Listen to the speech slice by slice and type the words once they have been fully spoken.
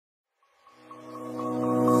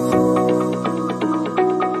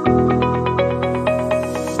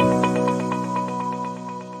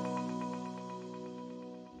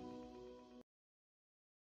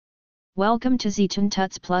Welcome to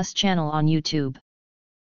Tuts Plus channel on YouTube.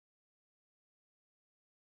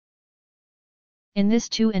 In this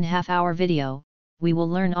 2.5-hour video, we will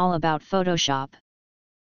learn all about Photoshop.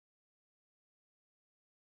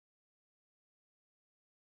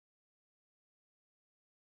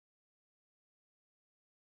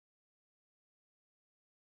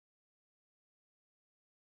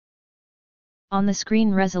 On the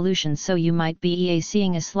screen resolution, so you might be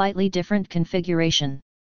seeing a slightly different configuration.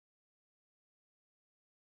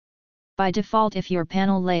 By default, if your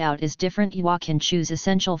panel layout is different, you can choose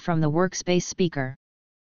Essential from the workspace speaker.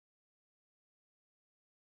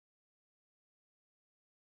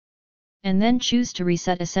 And then choose to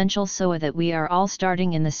reset Essential so that we are all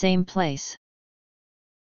starting in the same place.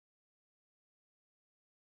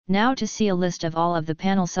 Now to see a list of all of the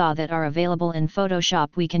panels that are available in Photoshop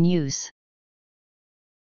we can use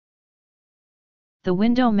the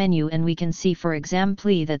window menu, and we can see for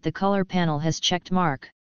example that the color panel has checked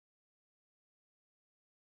mark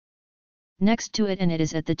next to it, and it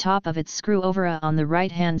is at the top of its screw over on the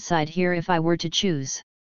right hand side here. If I were to choose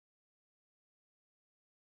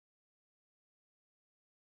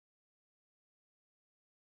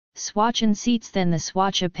swatch and seats, then the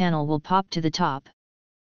swatch panel will pop to the top.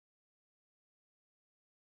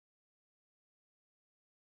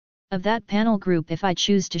 Of that panel group, if I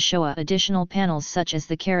choose to show additional panels such as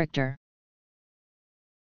the character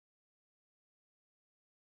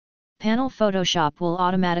panel, Photoshop will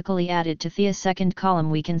automatically add it to the second column.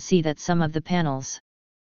 We can see that some of the panels,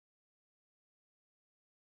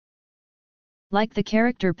 like the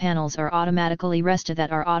character panels, are automatically rested,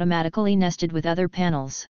 that are automatically nested with other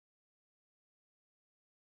panels.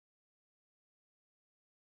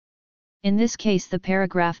 In this case, the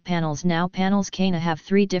paragraph panels. Now panels can have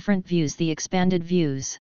 3 different views: the expanded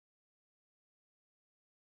views,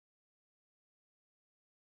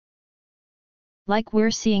 like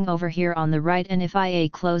we're seeing over here on the right, and if I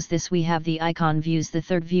close this, we have the icon views, the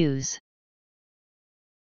third views.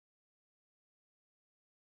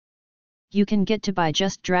 You can get to by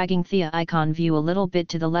just dragging the icon view a little bit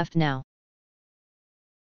to the left now.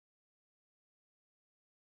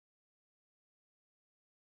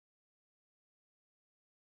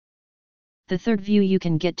 The third view, you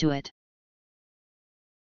can get to it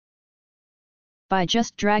by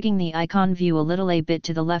just dragging the icon view a little bit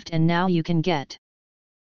to the left, and now you can get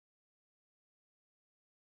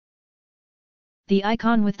the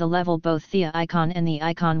icon with the level, both the icon and the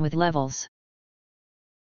icon with levels.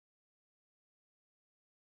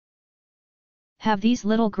 Have these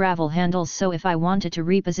little gravel handles, so if I wanted to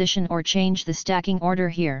reposition or change the stacking order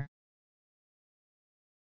here,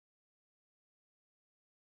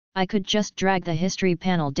 I could just drag the history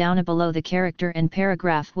panel down below the character and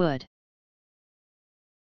paragraph would.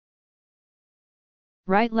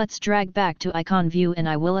 Right, let's drag back to icon view, and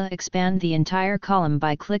I will expand the entire column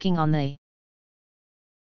by clicking on the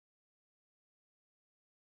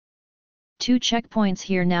 2 checkpoints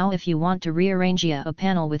here. Now if you want to rearrange a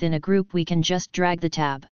panel within a group, we can just drag the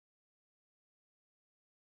tab.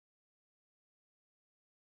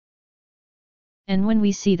 And when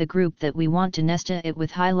we see the group that we want to nest it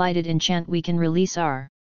with highlighted enchant, we can release our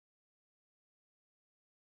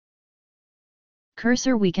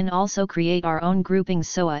cursor. We can also create our own groupings,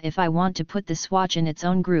 so if I want to put the swatch in its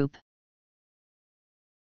own group,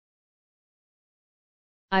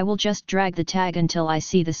 I will just drag the tag until I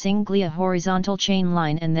see the single horizontal chain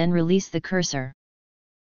line and then release the cursor.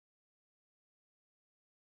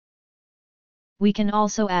 We can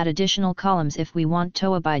also add additional columns if we want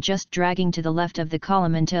to by just dragging to the left of the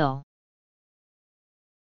column until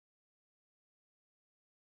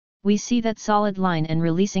we see that solid line, and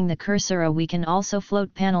releasing the cursor. We can also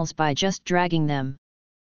float panels by just dragging them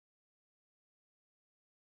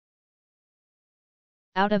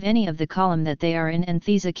out of any of the column that they are in, and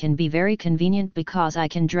these can be very convenient because I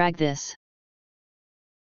can drag this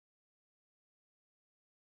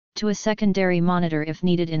to a secondary monitor if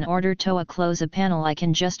needed. In order to close a panel, I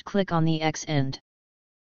can just click on the X end.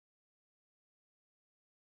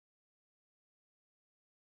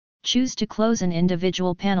 Choose to close an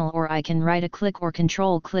individual panel, or I can right click or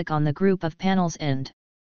control click on the group of panels and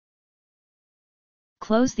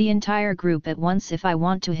close the entire group at once. If I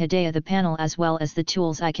want to hide the panel as well as the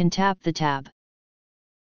tools, I can tap the tab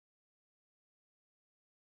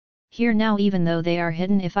here. Now even though they are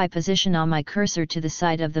hidden, if I position on my cursor to the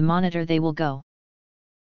side of the monitor, they will go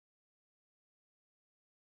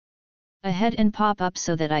ahead and pop up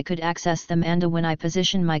so that I could access them, and when I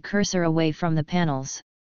position my cursor away from the panels,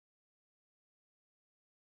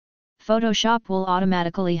 Photoshop will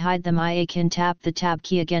automatically hide them. I can tap the tab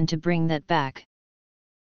key again to bring that back.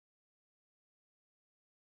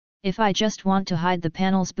 If I just want to hide the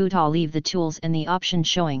panel's boot, I'll leave the tools and the option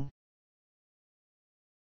showing.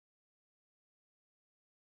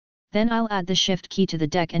 Then I'll add the Shift key to the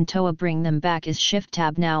deck and to bring them back is Shift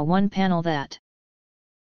Tab. Now one panel that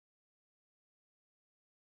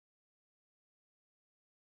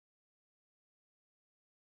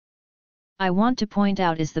I want to point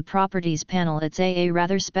out is the Properties panel. It's a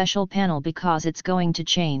rather special panel because it's going to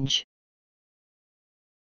change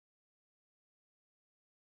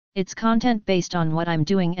its content based on what I'm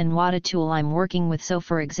doing and what a tool I'm working with. So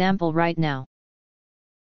for example, right now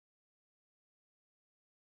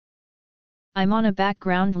I'm on a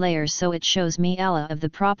background layer, so it shows me all of the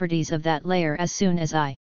properties of that layer. As soon as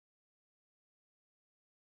I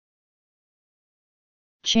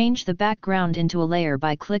change the background into a layer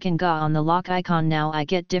by clicking on the lock icon, now I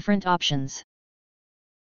get different options.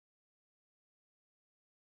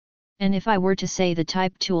 And if I were to say the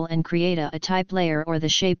type tool and create a type layer, or the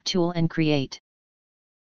shape tool and create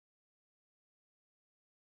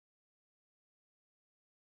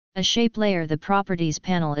a shape layer, the properties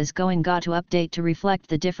panel is going to update to reflect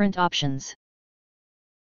the different options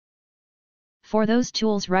for those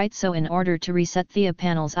tools, right? So in order to reset the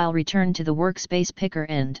panels, I'll return to the workspace picker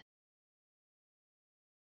and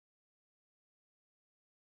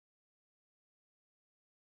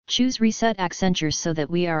choose Reset Accentures so that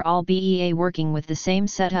we are all working with the same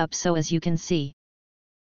setup. So as you can see,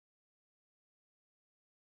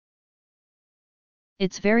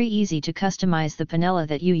 it's very easy to customize the panel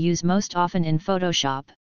that you use most often in Photoshop.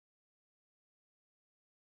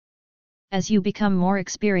 As you become more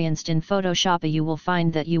experienced in Photoshop, you will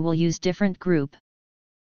find that you will use different group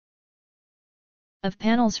of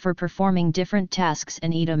panels for performing different tasks,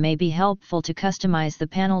 and it may be helpful to customize the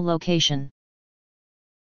panel location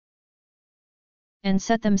and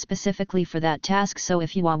set them specifically for that task. So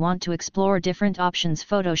if you want to explore different options,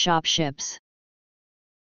 Photoshop ships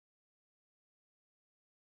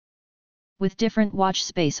with different watch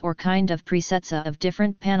space or kind of presets of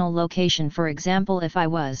different panel location. For example, if I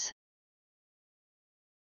was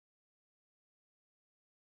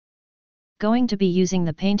going to be using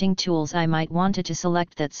the painting tools, I might wanted to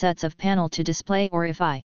select that sets of panel to display, or if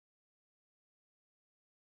I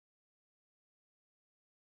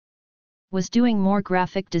was doing more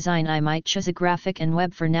graphic design, I might choose a graphic and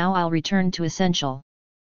web. For now, I'll return to essential.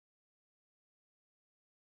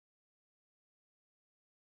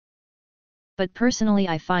 But personally,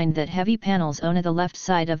 I find that heavy panels on the left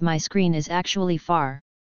side of my screen is actually far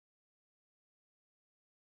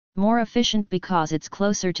more efficient because it's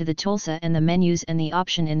closer to the toolsa and the menus and the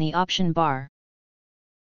option in the option bar.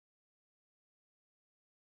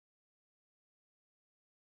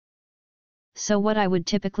 So what I would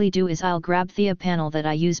typically do is I'll grab the panel that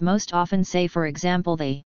I use most often, say for example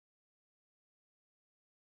the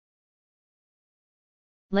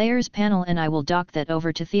Layers panel, and I will dock that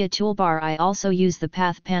over to the toolbar. I also use the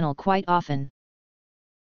Path panel quite often.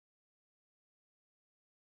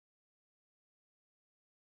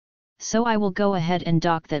 So I will go ahead and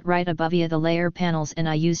dock that right above the layer panels, and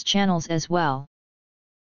I use channels as well.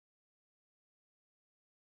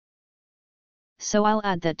 So I'll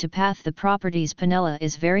add that to Path. The properties panel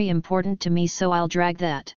is very important to me, so I'll drag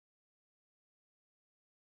that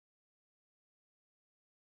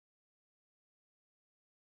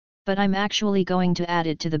but I'm actually going to add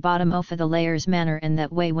it to the bottom of the layers manner, and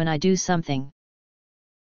that way when I do something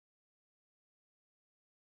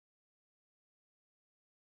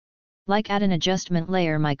like add an adjustment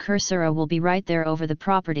layer, my cursor will be right there over the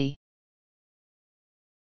property,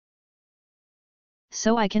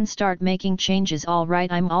 so I can start making changes.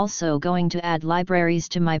 Alright, I'm also going to add libraries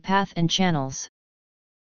to my path and channels.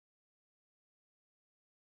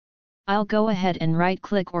 I'll go ahead and right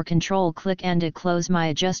click or control click and close my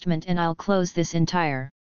adjustment, and I'll close this entire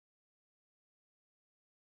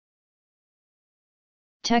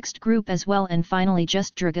text group as well, and finally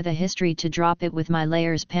just drag the history to drop it with my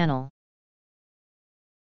layers panel.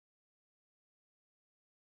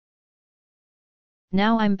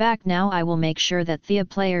 Now I'm back. Now I will make sure that the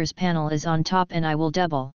players panel is on top, and I will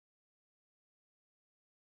double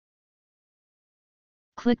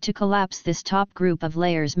click to collapse this top group of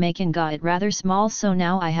layers, making it rather small. So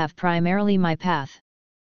now I have primarily my path,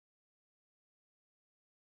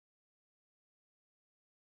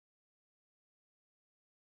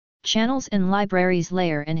 channels and libraries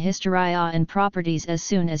layer and history and properties. As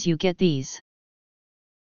soon as you get these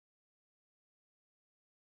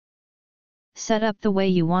set up the way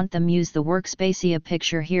you want them, use the workspace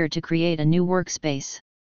picture here to create a new workspace.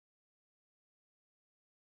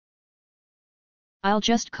 I'll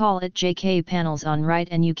just call it JK panels on right,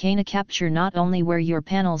 and you can capture not only where your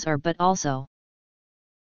panels are but also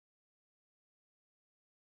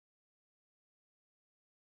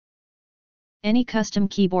any custom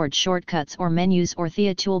keyboard shortcuts or menus or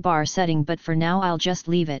Thea toolbar setting, but for now I'll just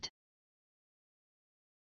leave it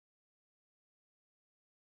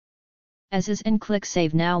as is and click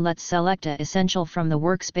Save. Now let's select a Essential from the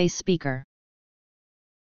workspace speaker.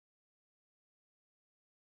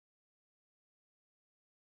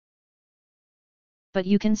 But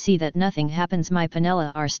you can see that nothing happens. My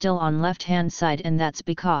panella are still on left hand side, and that's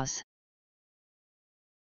because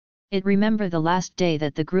it remember the last day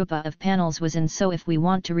that the group of panels was in, so if we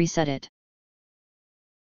want to reset it,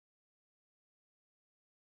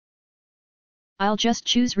 I'll just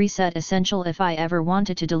choose Reset Essential. If I ever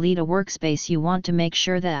wanted to delete a workspace, you want to make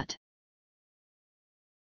sure that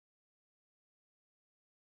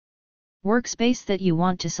workspace that you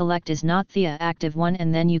want to select is not the active one,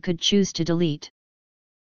 and then you could choose to delete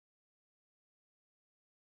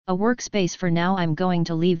a workspace. For now I'm going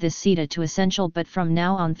to leave this set to Essential, but from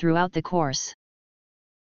now on throughout the course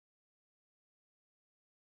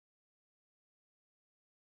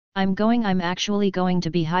I'm actually going to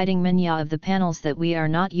be hiding many of the panels that we are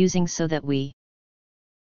not using, so that we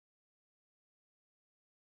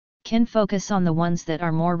can focus on the ones that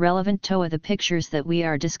are more relevant to the pictures that we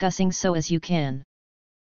are discussing. So as you can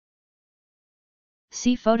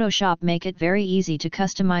see, Photoshop make it very easy to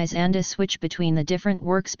customize and switch between the different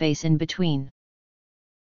workspace in between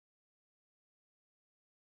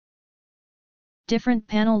different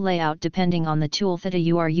panel layout depending on the tool that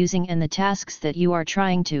you are using and the tasks that you are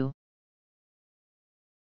trying to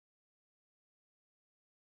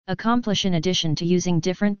accomplish. In addition to using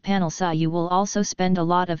different panels, you will also spend a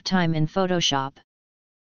lot of time in Photoshop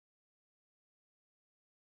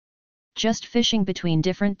just fishing between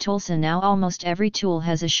different tools, and now almost every tool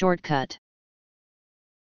has a shortcut.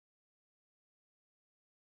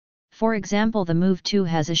 For example, the Move 2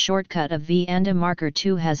 has a shortcut of V and a Marker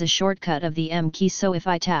 2 has a shortcut of the M key. So if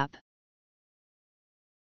I tap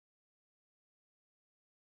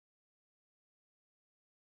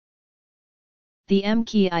the M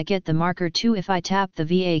key, I get the Marker 2. If I tap the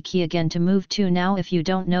VA key again to Move 2. Now if you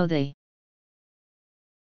don't know the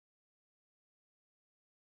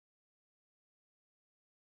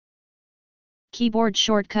keyboard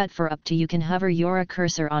shortcut for up to, you can hover your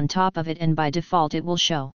cursor on top of it, and by default it will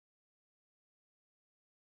show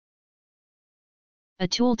a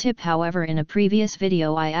tooltip. However, in a previous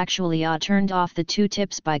video I actually turned off the two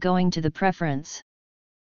tips by going to the preference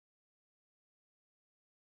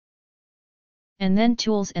and then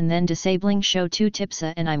tools and then disabling show two tips,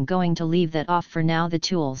 and I'm going to leave that off for now. The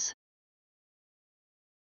tools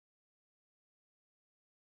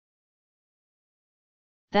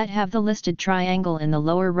that have the listed triangle in the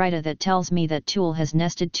lower right that tells me that tool has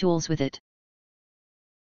nested tools with it.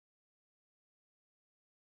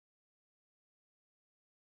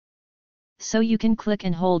 So you can click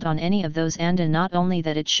and hold on any of those, and not only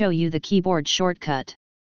that, it show you the keyboard shortcut.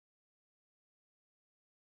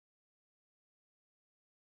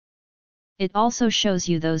 It also shows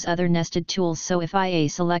you those other nested tools. So if I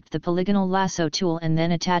select the polygonal lasso tool and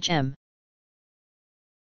then attach M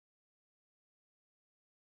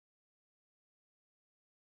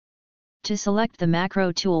to select the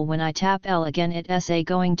macro tool, when I tap L again, it's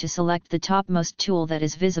going to select the topmost tool that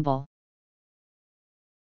is visible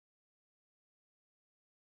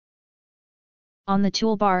on the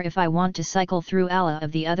toolbar. If I want to cycle through all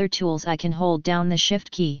of the other tools, I can hold down the Shift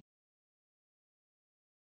key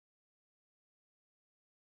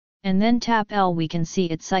and then tap L. We can see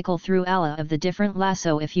it cycle through all of the different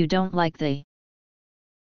lasso. If you don't like the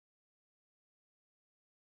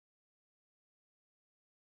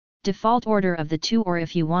default order of the two, or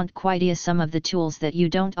if you want quite some of the tools that you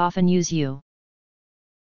don't often use, you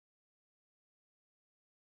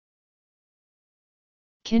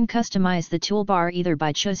can customize the toolbar either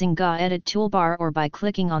by choosing Ga Edit Toolbar or by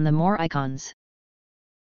clicking on the more icons.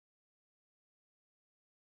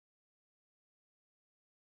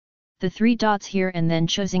 The three dots here and then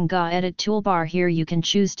choosing Ga Edit Toolbar. Here you can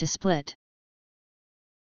choose to split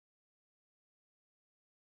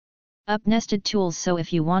up nested tools. So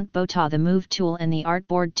if you want both the Move tool and the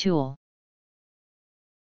Artboard tool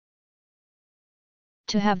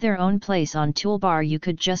to have their own place on toolbar, you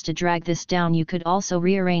could just drag this down. You could also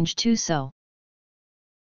rearrange too, so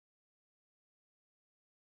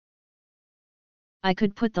I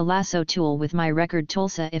could put the lasso tool with my record tool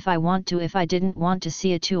if I want to, if I didn't want to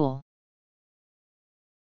see a tool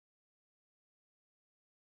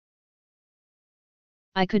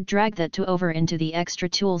I could drag that to over into the extra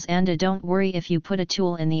tools, and don't worry if you put a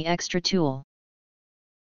tool in the extra tool.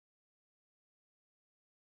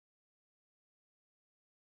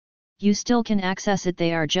 You still can access it,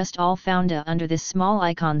 they are just all found under this small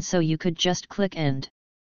icon, so you could just click and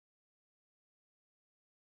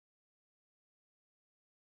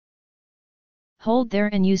hold there,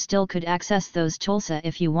 and you still could access those tools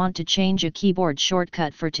if you want to change a keyboard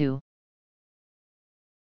shortcut for to.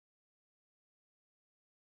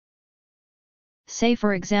 Say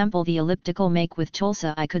for example the elliptical make with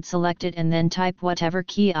Tulsa, I could select it and then type whatever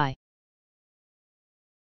key I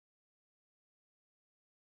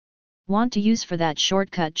want to use for that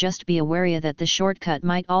shortcut. Just be aware that the shortcut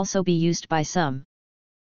might also be used by some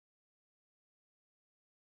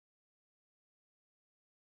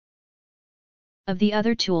of the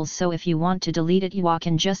other tools, so if you want to delete it, you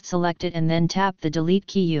can just select it and then tap the delete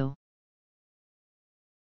key. You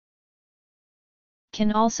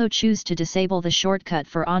can also choose to disable the shortcut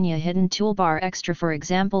for Anya hidden toolbar extra. For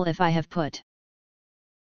example, if I have put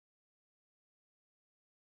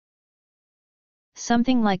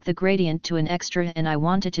something like the gradient to an extra and I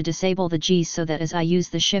wanted to disable the G, so that as I use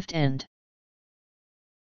the shift and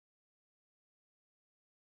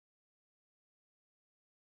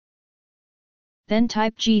then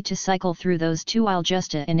type G to cycle through those two, I'll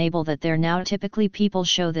just enable that there. Now typically people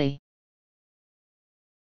show the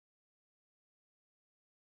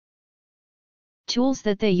tools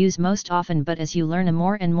that they use most often, but as you learn a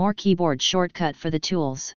more and more keyboard shortcut for the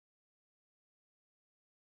tools,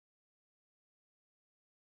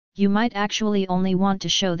 you might actually only want to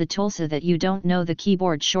show the tools that you don't know the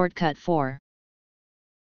keyboard shortcut for.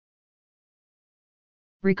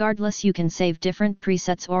 Regardless, you can save different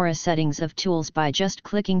presets or settings of tools by just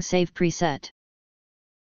clicking Save Preset.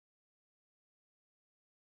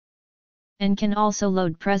 And can also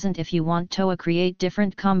load present if you want to create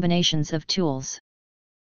different combinations of tools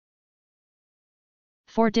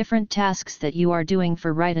for different tasks that you are doing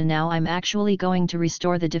for right now. I'm actually going to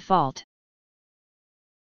restore the default,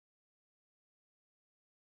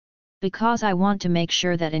 because I want to make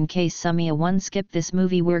sure that in case Sumia 1 skip this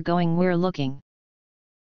movie, we're looking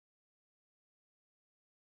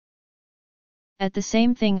at the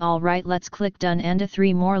same thing. Alright, let's click done, and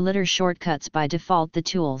 3 more litter shortcuts by default the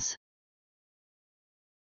tools.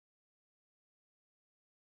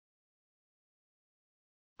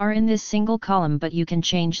 Are in this single column, but you can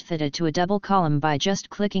change theta to a double column by just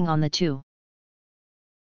clicking on the 2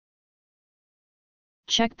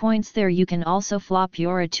 checkpoints there. You can also flop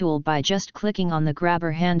your tool by just clicking on the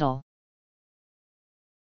grabber handle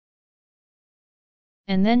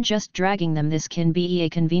and then just dragging them. This can be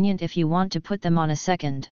convenient if you want to put them on a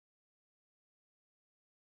second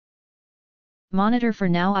monitor. For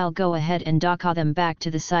now, I'll go ahead and dock them back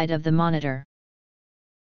to the side of the monitor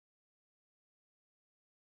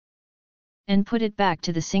and put it back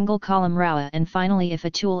to the single column row. And finally, if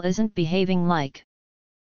a tool isn't behaving like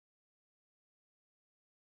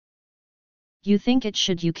you think it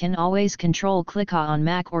should, you can always control click on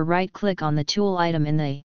Mac or right click on the tool item in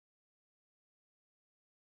the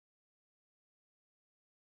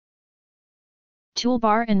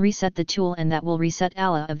toolbar and reset the tool, and that will reset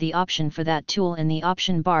all of the option for that tool in the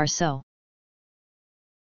option bar. So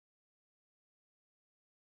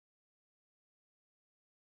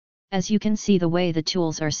as you can see, the way the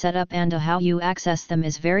tools are set up and how you access them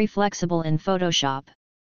is very flexible in Photoshop.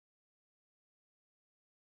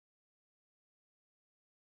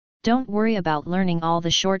 Don't worry about learning all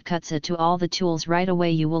the shortcuts to all the tools right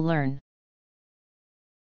away. You will learn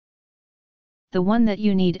the one that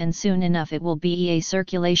you need, and soon enough it will be a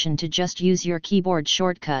circulation to just use your keyboard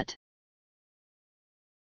shortcut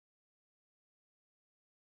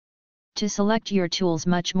to select your tools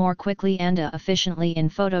much more quickly and efficiently in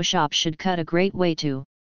Photoshop. Should cut a great way to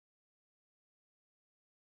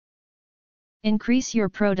increase your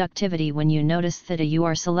productivity when you notice that you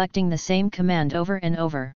are selecting the same command over and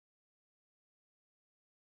over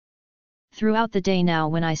throughout the day. Now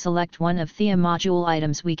when I select one of the module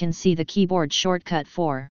items, we can see the keyboard shortcut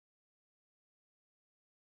for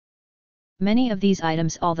many of these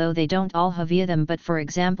items, although they don't all have them. But for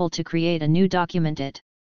example, to create a new document, it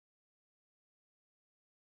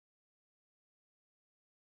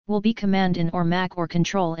will be Command in or Mac or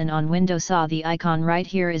Control in on Windows. The icon right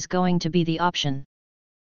here is going to be the option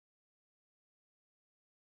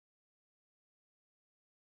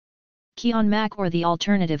key on Mac or the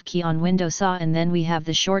alternative key on Windows. And then we have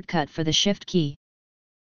the shortcut for the Shift key,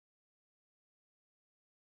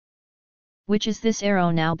 which is this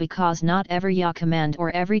arrow now, because not every command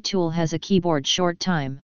or every tool has a keyboard short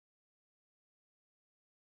time.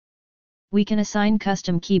 We can assign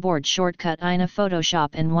custom keyboard shortcut in a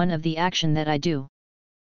Photoshop, and one of the action that I do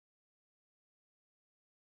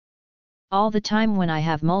all the time when I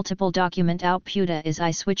have multiple document output is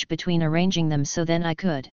I switch between arranging them, so then I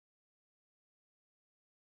could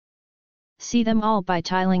see them all by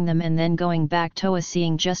tiling them and then going back to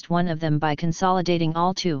seeing just one of them by consolidating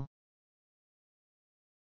all two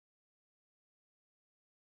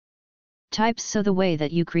types. So the way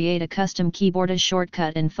that you create a custom keyboard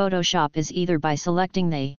shortcut in Photoshop is either by selecting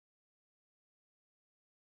the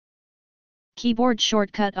keyboard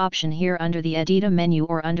shortcut option here under the Edit menu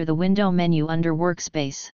or under the Window menu under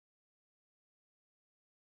Workspace,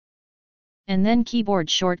 and then keyboard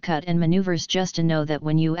shortcut and maneuvers, just to know that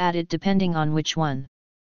when you add it, depending on which one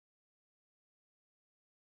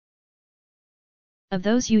of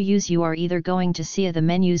those you use, you are either going to see the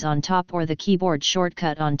menus on top or the keyboard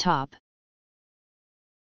shortcut on top.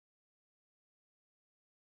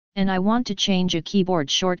 And I want to change a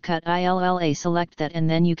keyboard shortcut, ILLA select that, and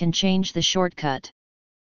then you can change the shortcut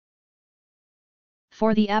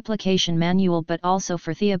for the application manual, but also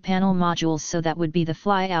for the panel modules, so that would be the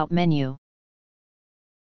flyout menu.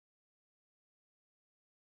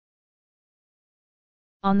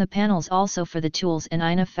 On the panels also for the tools, and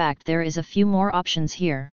in fact there is a few more options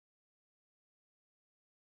here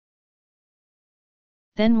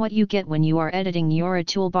than what you get when you are editing your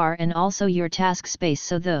toolbar and also your task space.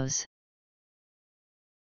 So those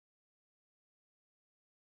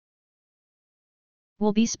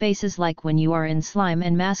will be spaces like when you are in Slime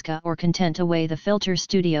and Masca or Content Away the Filter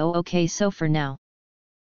Studio. Okay, so for now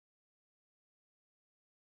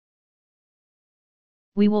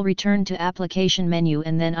we will return to Application menu,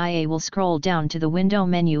 and then I will scroll down to the Window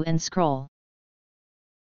menu and scroll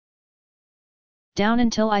down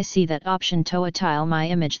until I see that option to tile my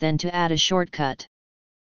image, then to add a shortcut.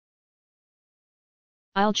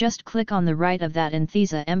 I'll just click on the right of that in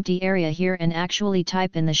this empty area here and actually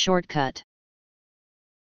type in the shortcut.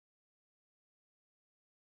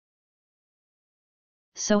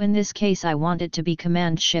 So in this case I want it to be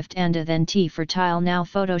Command Shift and then T for tile. Now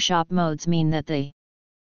Photoshop modes mean that the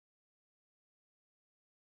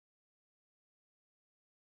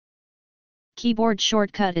keyboard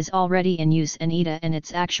shortcut is already in use in EDA, and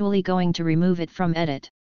it's actually going to remove it from Edit.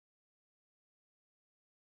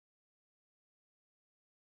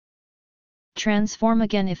 Transform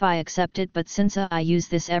again if I accept it, but since I use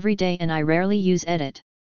this every day and I rarely use Edit,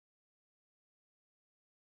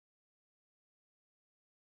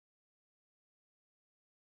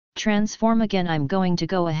 transform again, I'm going to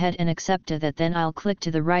go ahead and accept that. Then I'll click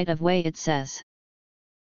to the right of way it says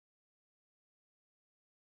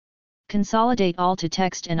Consolidate all to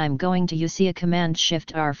text, and I'm going to use a Command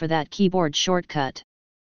Shift R for that keyboard shortcut.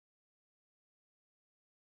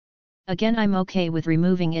 Again, I'm okay with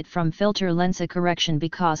removing it from filter lens correction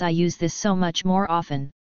because I use this so much more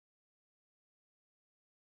often.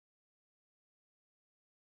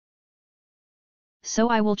 So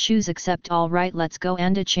I will choose accept. All right, let's go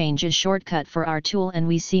and change a shortcut for our tool, and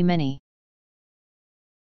we see many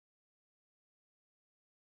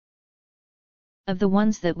of the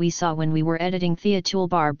ones that we saw when we were editing the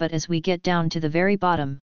toolbar, but as we get down to the very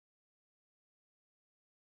bottom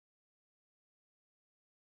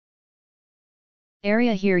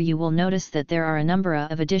area here, you will notice that there are a number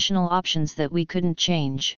of additional options that we couldn't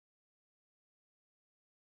change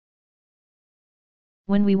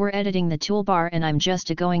when we were editing the toolbar, and I'm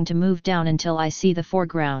just going to move down until I see the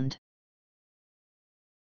foreground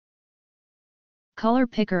color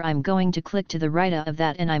picker. I'm going to click to the right of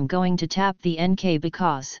that, and I'm going to tap the N key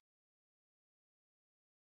because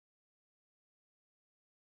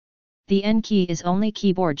the N key is only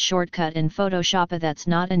keyboard shortcut in Photoshop that's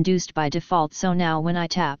not induced by default. So now when I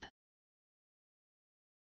tap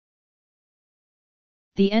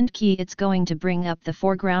the End key, it's going to bring up the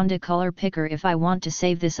foreground color picker. If I want to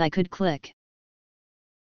save this, I could click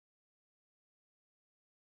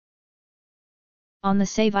on the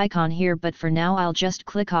save icon here, but for now I'll just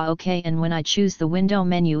click OK, and when I choose the Window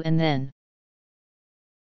menu and then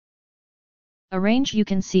Arrange, you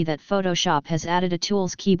can see that Photoshop has added a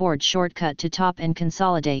Tools keyboard shortcut to top and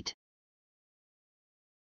Consolidate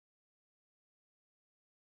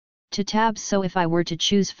to tabs. So if I were to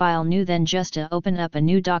choose File New, then just to open up a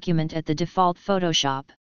new document at the default Photoshop,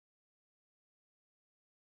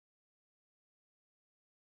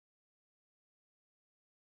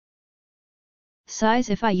 size,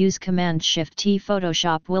 if I use Command Shift T,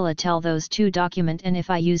 Photoshop will tell those two document, and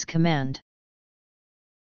if I use Command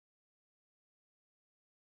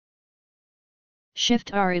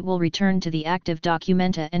Shift R, it will return to the active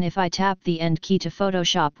document, and if I tap the End key to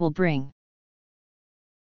Photoshop will bring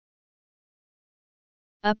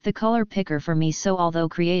Up the color picker for me. So although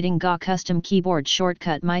creating a custom keyboard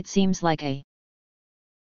shortcut might seems like a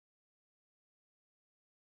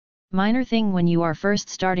minor thing when you are first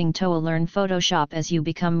starting to learn Photoshop, as you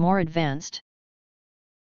become more advanced,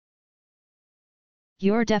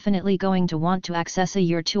 you're definitely going to want to access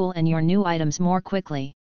your tool and your new items more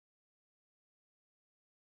quickly.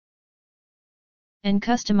 And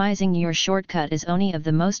customizing your shortcut is only of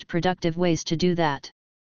the most productive ways to do that.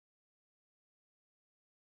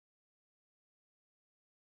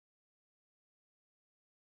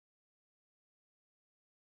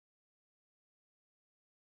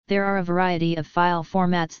 There are a variety of file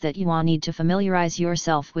formats that you will need to familiarize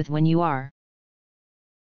yourself with when you are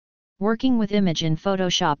working with image in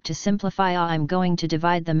Photoshop. To simplify, I'm going to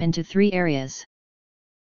divide them into 3 areas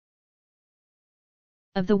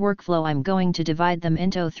of the workflow. I'm going to divide them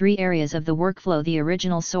into 3 areas of the workflow: the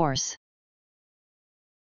original source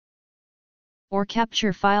or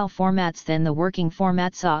capture file formats, then the working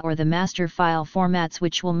formats or the master file formats,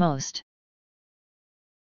 which will most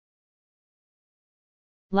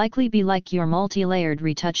likely be like your multi-layered,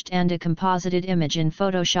 retouched and a composited image in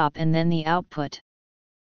Photoshop, and then the output.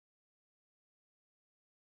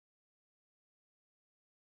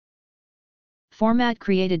 Format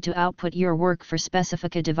created to output your work for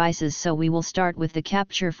specific devices. So we will start with the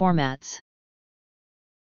capture formats.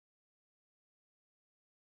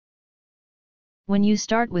 When you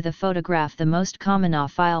start with a photograph, the most common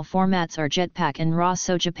file formats are Jetpack and RAW.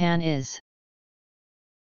 So Japan is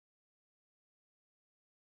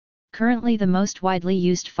currently the most widely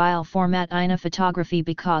used file format in photography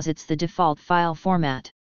because it's the default file format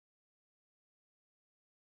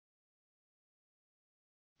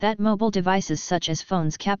that mobile devices such as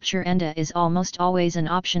phones capture, and is almost always an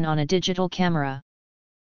option on a digital camera.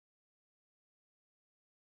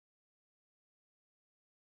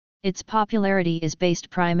 Its popularity is based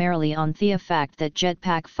primarily on the fact that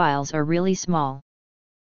Jetpack files are really small,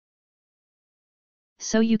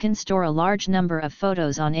 so you can store a large number of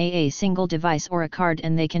photos on a single device or a card,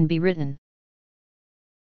 and they can be written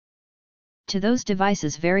to those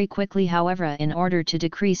devices very quickly. However, in order to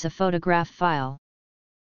decrease a photograph file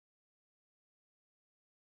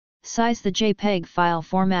size, the JPEG file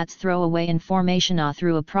formats throw away information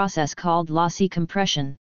through a process called lossy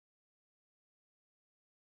compression.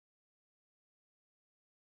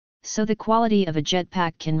 So the quality of a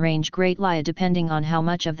Jetpack can range greatly depending on how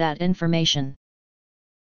much of that information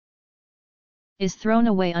is thrown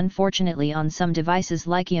away. Unfortunately, on some devices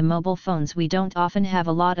like mobile phones, we don't often have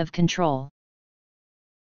a lot of control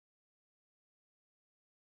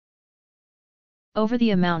over the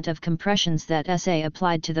amount of compressions that SA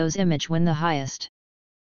applied to those image. When the highest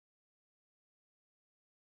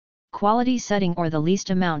quality setting or the least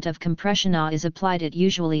amount of compression is applied, it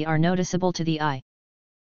usually are noticeable to the eye.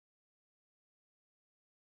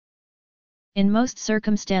 In most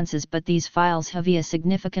circumstances, but these files have a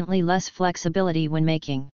significantly less flexibility when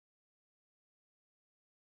making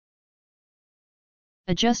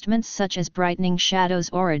adjustments such as brightening shadows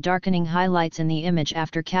or darkening highlights in the image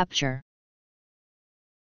after capture.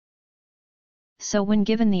 So when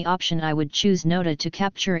given the option, I would choose Nota to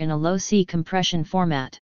capture in a low-C compression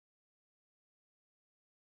format.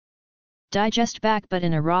 Digest back but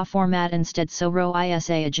in a RAW format instead. So RAW is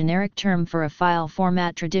a generic term for a file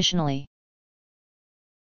format traditionally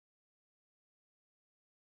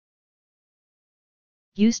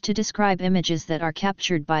used to describe images that are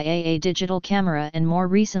captured by a digital camera and more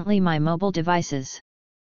recently my mobile devices.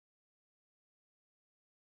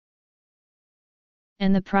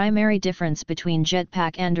 And the primary difference between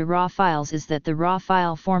Jetpack and RAW files is that the RAW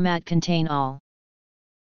file format contain all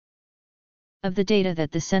of the data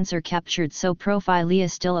that the sensor captured, so Profilia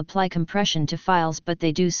still apply compression to files, but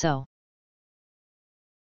they do so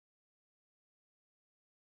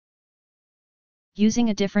using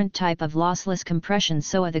a different type of lossless compression,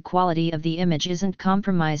 so the quality of the image isn't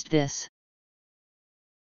compromised. This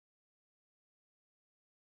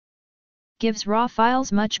gives RAW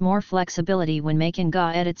files much more flexibility when making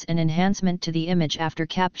edits and enhancement to the image after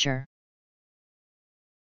capture.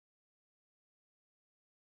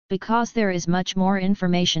 Because there is much more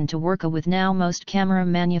information to work with now, most camera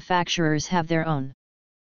manufacturers have their own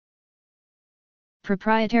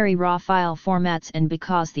proprietary RAW file formats, and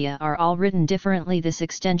because they are all written differently, this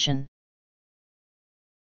extension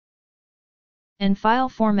and file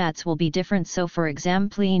formats will be different. So for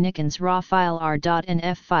example, Nikon's RAW file are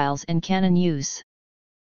 .nf files and Canon use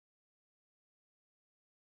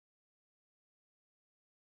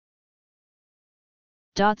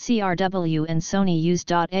 .crw and Sony use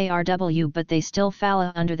 .arw, but they still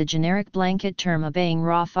fall under the generic blanket term obeying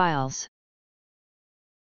RAW files.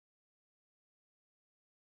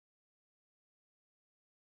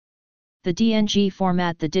 The DNG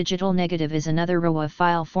format. The digital negative is another RAW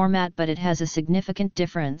file format, but it has a significant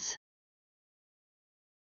difference.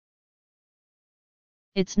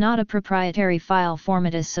 It's not a proprietary file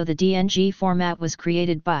format, so the DNG format was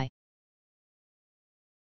created by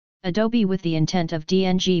Adobe with the intent of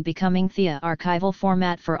DNG becoming the archival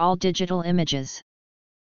format for all digital images.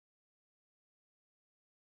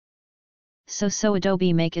 So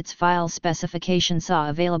Adobe make its file specification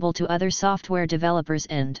available to other software developers,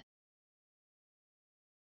 and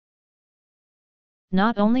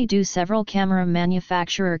not only do several camera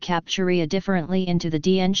manufacturer capture RAW differently into the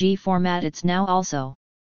DNG format, it's now also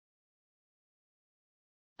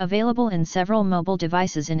available in several mobile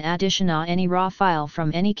devices. In addition, any RAW file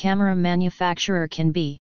from any camera manufacturer can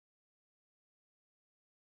be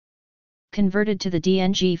converted to the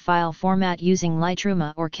DNG file format using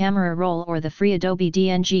Lightroom or Camera Roll or the free Adobe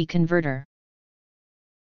DNG converter.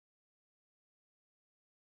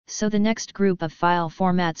 So the next group of file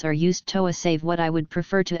formats are used to save what I would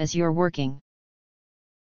prefer to as your working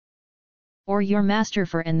or your master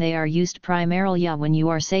for, and they are used primarily when you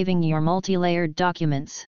are saving your multi-layered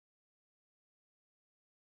documents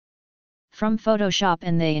from Photoshop,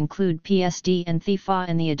 and they include PSD and TIFF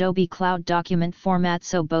in the Adobe Cloud document format.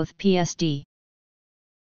 So both PSD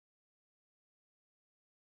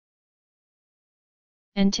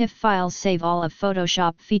and TIFF files save all of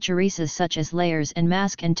Photoshop features such as layers and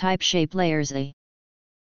mask and type shape layers.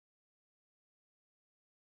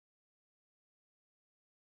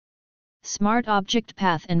 Smart object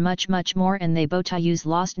path and much more, and they both use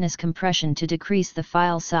lostness compression to decrease the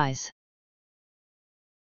file size.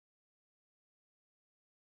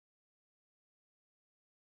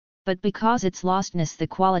 But because it's lostness, the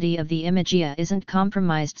quality of the image isn't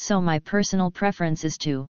compromised, so my personal preference is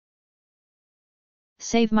to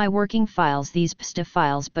save my working files, these PST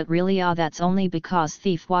files, but really that's only because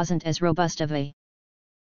TIFF wasn't as robust of a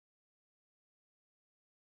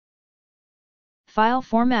file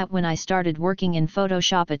format when I started working in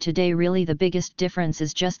Photoshop. Today really the biggest difference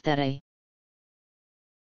is just that a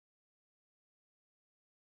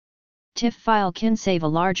TIFF file can save a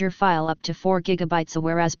larger file up to 4 GB,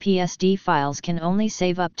 whereas PSD files can only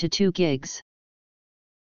save up to 2 GB.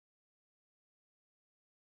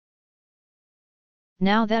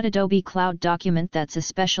 Now that Adobe Cloud document, that's a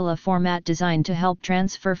special format designed to help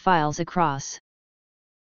transfer files across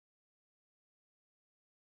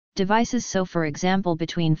devices. So for example,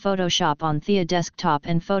 between Photoshop on the desktop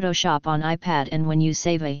and Photoshop on iPad, and when you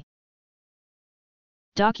save a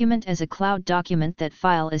document as a cloud document, that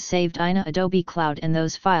file is saved in Adobe Cloud, and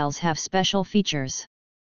those files have special features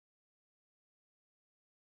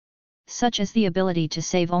such as the ability to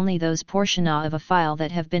save only those portions of a file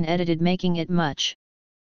that have been edited, making it much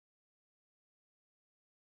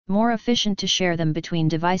more efficient to share them between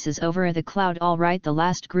devices over the cloud. Alright, the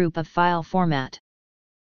last group of file format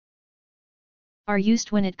are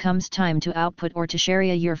used when it comes time to output or to share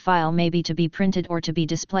your file, maybe to be printed or to be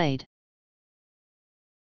displayed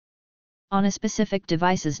on a specific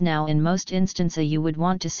devices. Now in most instances you would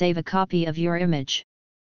want to save a copy of your image,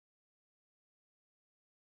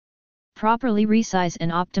 properly resize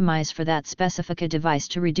and optimize for that specific device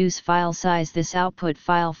to reduce file size. This output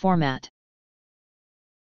file format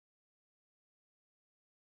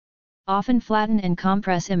often flatten and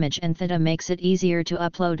compress image, and that makes it easier to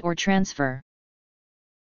upload or transfer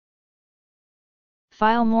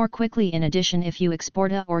file more quickly. In addition, if you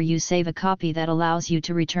export or you save a copy, that allows you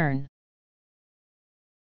to return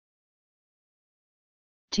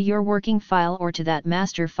to your working file or to that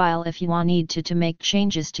master file if you need to make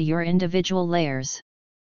changes to your individual layers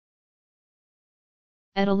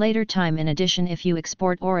at a later time. In addition, if you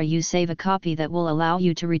export or you save a copy, that will allow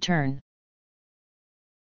you to return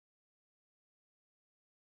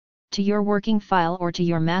to your working file or to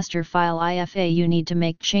your master file. If you need to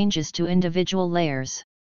make changes to individual layers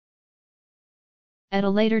at a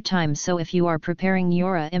later time. So if you are preparing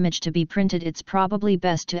your image to be printed, it's probably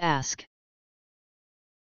best to ask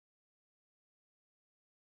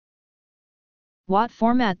what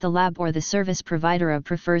format the lab or the service provider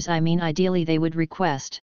prefers. Ideally they would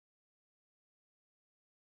request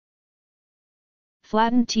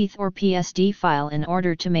flattened teeth or PSD file in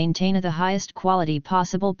order to maintain the highest quality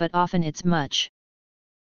possible, but often it's much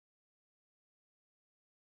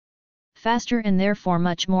faster and therefore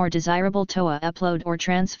much more desirable to upload or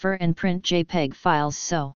transfer and print JPEG files.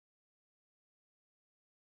 So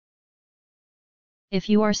if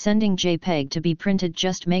you are sending JPEG to be printed,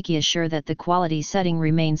 just make sure that the quality setting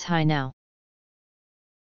remains high. Now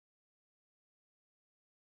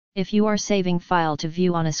if you are saving file to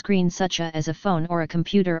view on a screen such as a phone or a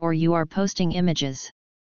computer, or you are posting images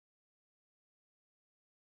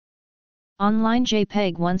Online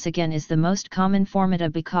JPEG once again is the most common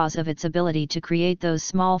format because of its ability to create those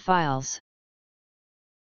small files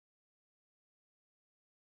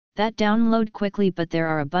that download quickly, but there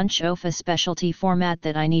are a bunch of a specialty format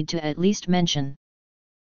that I need to at least mention.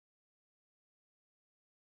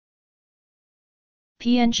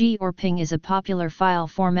 PNG or PNG is a popular file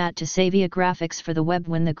format to save graphics for the web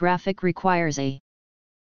when the graphic requires a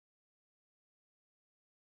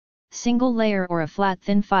single layer or a flat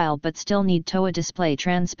thin file but still need to display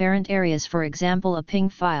transparent areas, for example a PNG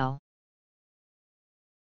file.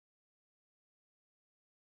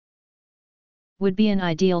 Would be an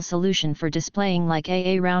ideal solution for displaying like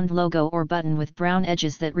a round logo or button with brown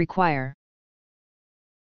edges that require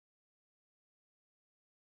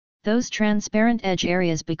those transparent edge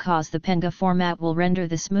areas, because the PNG format will render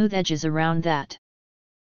the smooth edges around that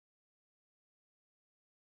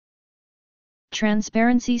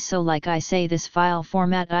transparency. So like I say, this file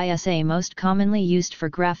format is a most commonly used for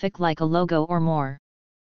graphic like a logo or more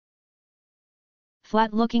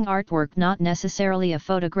flat looking artwork, not necessarily a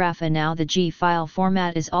photograph. And now the G file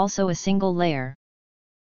format is also a single layer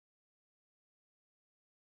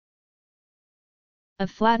a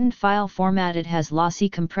flattened file format. It has lossy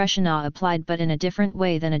compression applied but in a different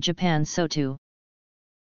way than a Japan. So to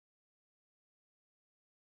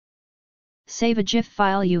save a GIF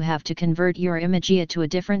file you have to convert your image to a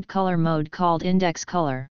different color mode called index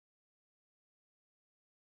color,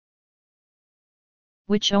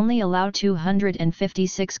 which only allow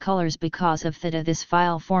 256 colors. Because of theta, this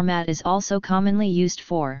file format is also commonly used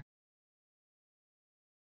for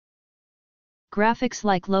graphics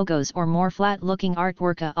like logos or more flat-looking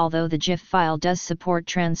artwork, although the GIF file does support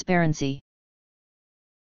transparency.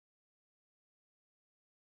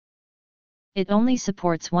 It only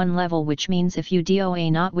supports one level, which means if you do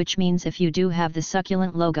not, which means if you do have the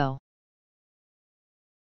succulent logo,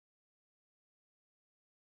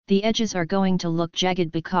 the edges are going to look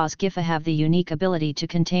jagged because GIF have the unique ability to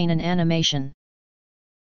contain an animation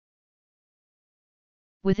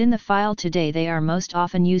within the file. Today they are most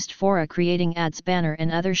often used for creating ads, banner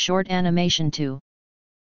and other short animation to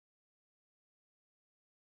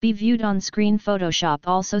be viewed on screen. Photoshop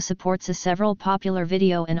also supports several popular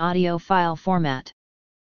video and audio file format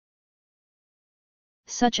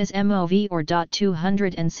such as MOV or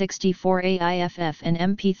 .264 AIFF and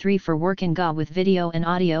MP3 for working with video and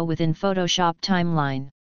audio within Photoshop timeline.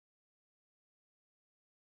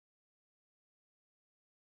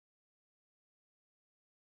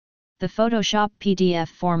 The Photoshop PDF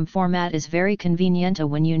format is very convenient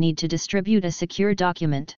when you need to distribute a secure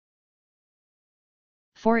document.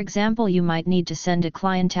 For example, you might need to send a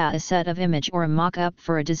client a set of image or a mock-up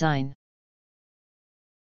for a design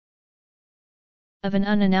of an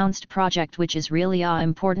unannounced project which is really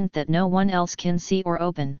important that no one else can see or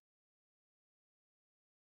open.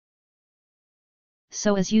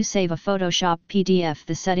 So as you save a Photoshop PDF,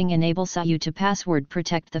 the setting enables you to password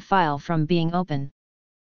protect the file from being open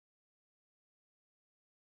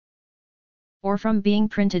or from being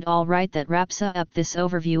printed. Alright, that wraps up this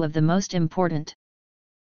overview of the most important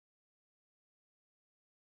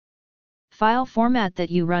file format that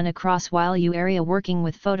you run across while you are working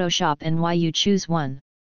with Photoshop and why you choose one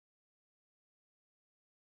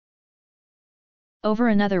over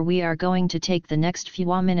another. We are going to take the next few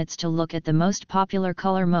minutes to look at the most popular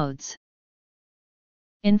color modes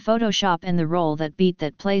in Photoshop and the role that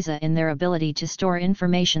plays in their ability to store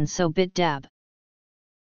information. So bitdab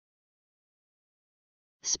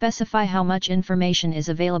specify how much information is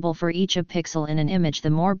available for each a pixel in an image. The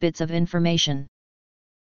more bits of information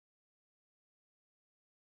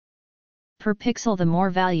per pixel, the more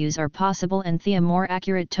values are possible and the more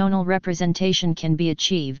accurate tonal representation can be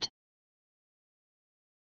achieved.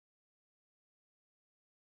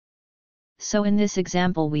 So in this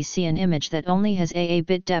example we see an image that only has a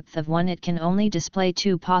bit depth of 1. It can only display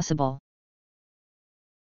 2 possible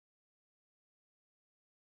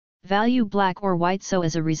value, black or white. So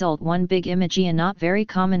as a result, one big image is not very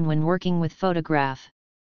common when working with photograph.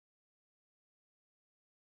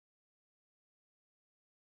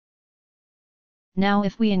 Now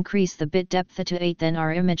if we increase the bit depth to 8, then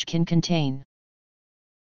our image can contain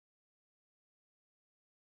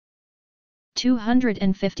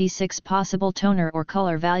 256 possible toner or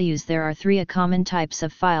color values. There are 3 common types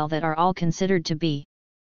of file that are all considered to be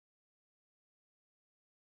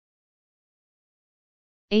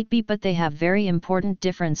 8-bit, but they have very important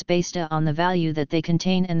difference based on the value that they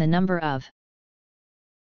contain and the number of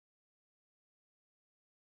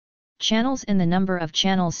channels and the number of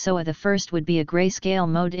channels. So the first would be a grayscale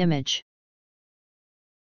mode image.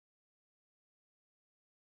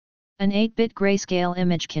 An 8-bit grayscale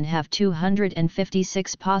image can have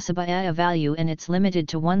 256 possible value and it's limited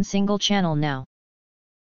to one single channel now.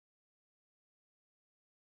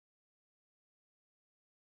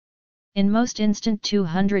 In most instant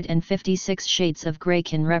 256 shades of gray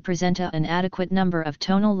can represent an adequate number of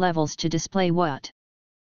tonal levels to display what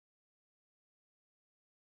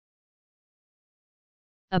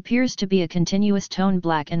appears to be a continuous tone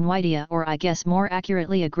black and white, or I guess more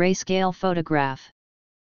accurately a grayscale photograph.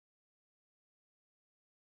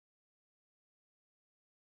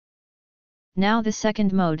 Now the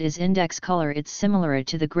second mode is index color. It's similar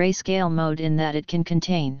to the grayscale mode in that it can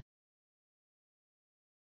contain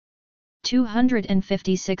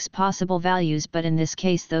 256 possible values, but in this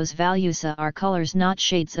case those values are colors, not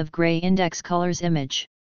shades of gray. Index colors image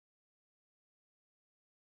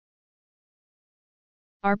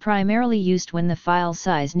are primarily used when the file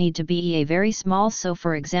size need to be a very small, so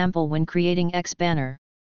for example when creating X banner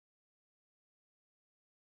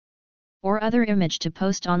or other image to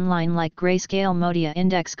post online like grayscale mode.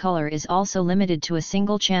 Index color is also limited to a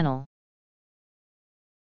single channel.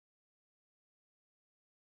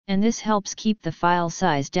 And this helps keep the file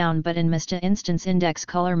size down, but in most instance index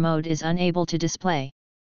color mode is unable to display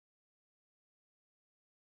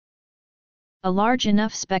a large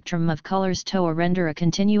enough spectrum of colors to render a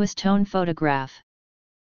continuous tone photograph.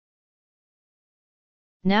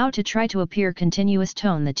 Now to try to appear continuous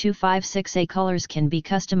tone, the 256A colors can be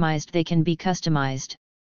customized. They can be customized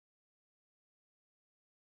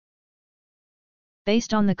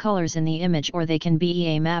based on the colors in the image, or they can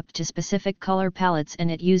be mapped to specific color palettes,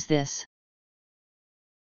 and it use this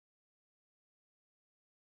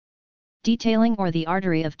detailing or the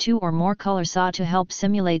artery of two or more colors to help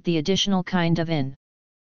simulate the additional kind of in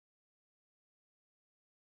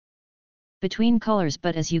between colors.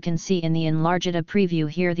 But as you can see in the enlarged preview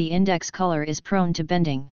here, the index color is prone to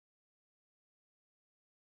bending,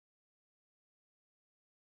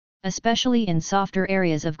 especially in softer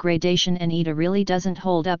areas of gradation, and it really doesn't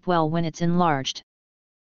hold up well when it's enlarged.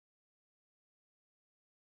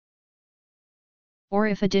 Or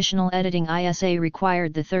if additional editing is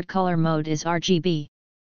required, the third color mode is RGB.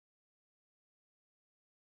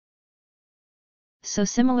 So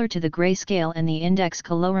similar to the grayscale and the index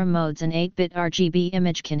color modes, an 8-bit RGB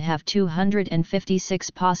image can have 256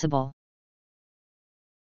 possible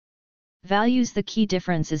values. The key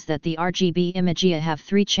difference is that the RGB image have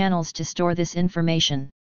 3 channels to store this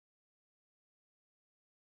information.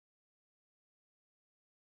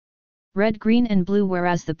 Red, green and blue,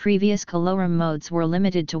 whereas the previous color modes were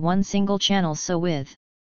limited to one single channel. So with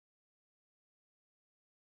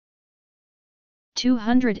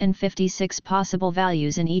 256 possible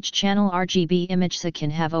values in each channel, RGB image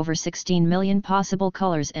can have over 16 million possible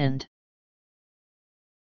colors and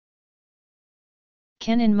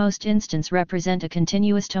can in most instances represent a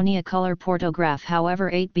continuous tonia color photograph.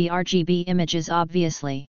 However, 8B RGB images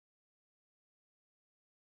obviously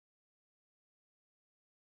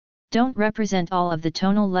don't represent all of the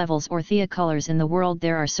tonal levels or thea colors in the world.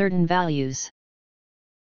 There are certain values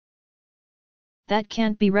that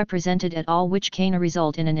can't be represented at all, which can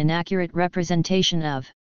result in an inaccurate representation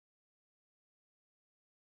of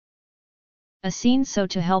a scene. So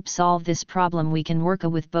to help solve this problem, we can work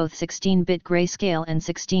with both 16-bit grayscale and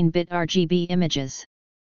 16-bit RGB images.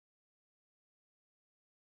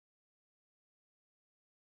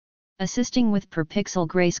 Assisting with per pixel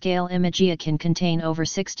grayscale image can contain over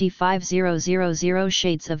 65000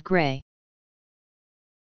 shades of gray.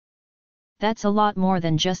 That's a lot more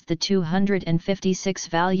than just the 256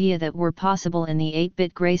 value that were possible in the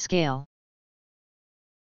 8-bit grayscale.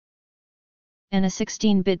 And a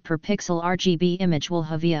 16-bit per pixel RGB image will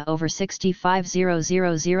have over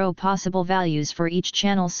 65000 possible values for each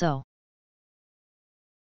channel. So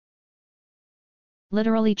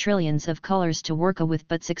literally trillions of colors to work with,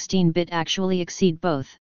 but 16-bit actually exceed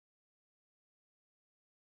both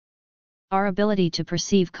our ability to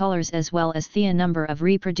perceive colors as well as the number of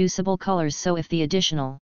reproducible colors. So if the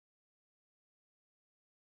additional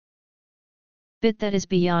bit that is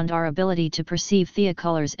beyond our ability to perceive the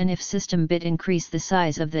colors, and if system bit increase the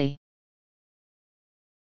size of the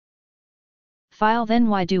file, then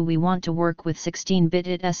why do we want to work with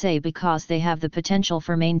 16-bit SA? Because they have the potential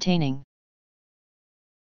for maintaining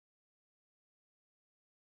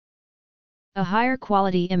a higher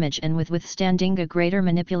quality image and with withstanding a greater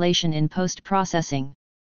manipulation in post-processing.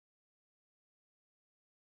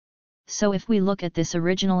 So if we look at this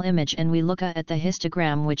original image and we look at the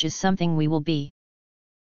histogram, which is something we will be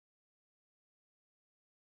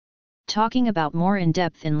talking about more in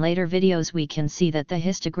depth in later videos, we can see that the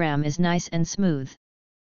histogram is nice and smooth.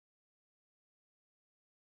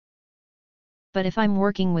 But if I'm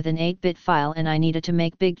working with an 8-bit file and I needed to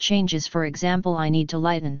make big changes, for example I need to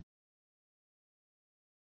lighten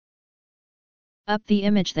up the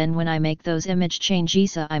image, then when I make those image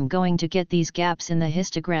changes I'm going to get these gaps in the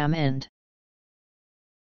histogram and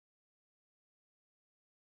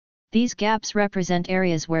these gaps represent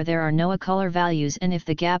areas where there are no color values, and if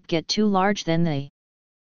the gap get too large then the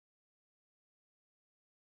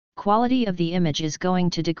quality of the image is going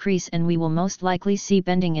to decrease and we will most likely see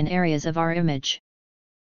bending in areas of our image.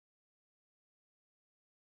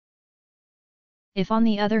 If on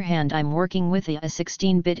the other hand I'm working with a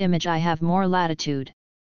 16-bit image I have more latitude.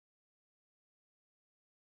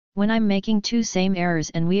 When I'm making two same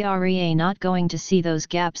errors and we are not going to see those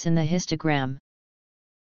gaps in the histogram.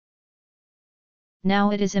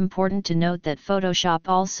 Now it is important to note that Photoshop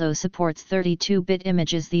also supports 32-bit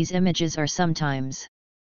images. These images are sometimes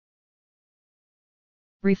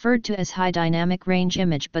referred to as high dynamic range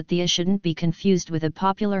image, but these shouldn't be confused with a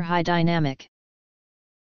popular high dynamic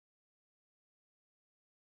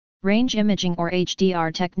range imaging or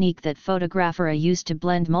HDR technique that photographers use to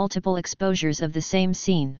blend multiple exposures of the same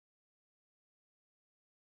scene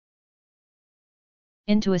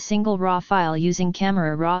into a single raw file using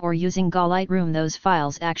Camera Raw or using Lightroom. Those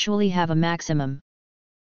files actually have a maximum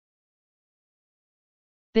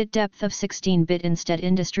bit depth of 16-bit. Instead,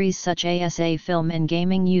 industries such as film and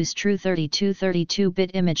gaming use true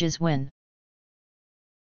 32-bit images when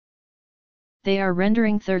they are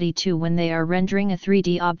rendering 32, when they are rendering a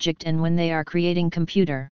 3D object, and when they are creating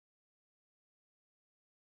computer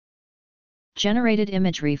generated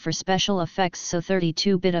imagery for special effects. So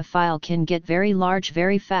 32-bit a file can get very large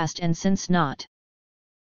very fast, and since not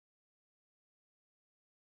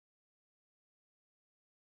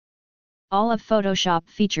all of Photoshop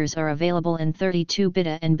features are available in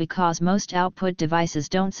 32-bit, and because most output devices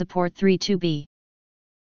don't support 32B,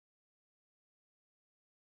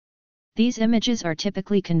 these images are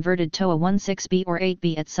typically converted to a 16B or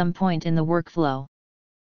 8B at some point in the workflow.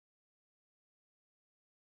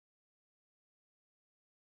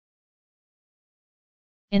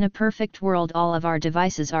 In a perfect world, all of our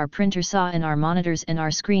devices, our printer saw and our monitors and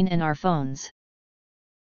our screen and our phones,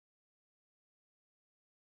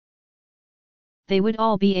 they would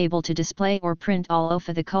all be able to display or print all of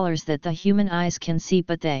the colors that the human eyes can see,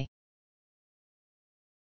 but they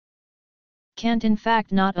can't. In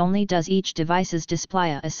fact, not only does each devices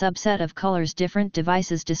display a subset of colors, different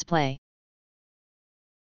devices display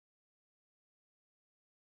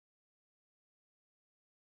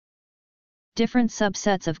different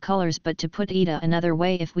subsets of colors. But to put it another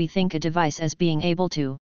way, if we think a device as being able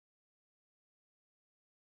to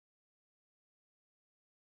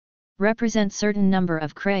represent certain number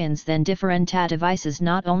of crayons, then different devices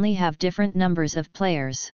not only have different numbers of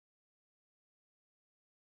players.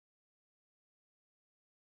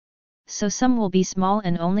 So some will be small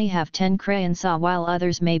and only have 10 crayons, while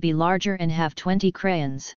others may be larger and have 20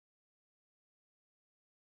 crayons.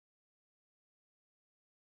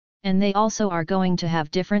 And they also are going to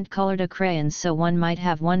have different colored crayons, so one might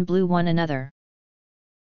have one blue, one another.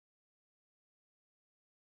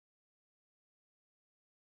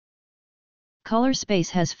 Color space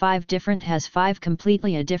has 5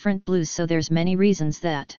 completely different blues, so there's many reasons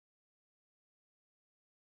that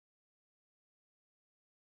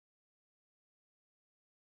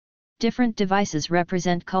different devices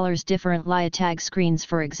represent colors differently. Tag screens,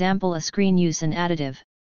 for example, a screen use an additive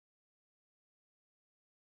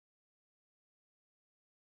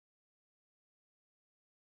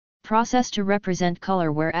process to represent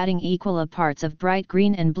color, where adding equal parts of bright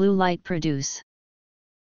green and blue light produce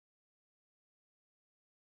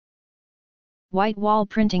white. Wall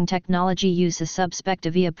printing technology use a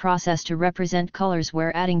subspective process to represent colors,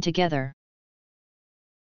 where adding together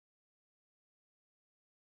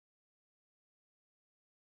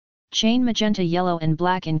chain magenta, yellow and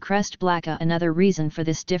black in crest black. Another reason for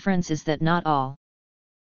this difference is that not all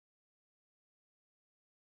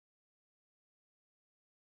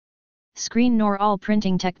screen nor all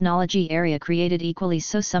printing technology area created equally,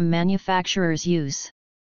 so some manufacturers use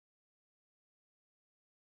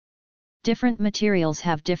different materials,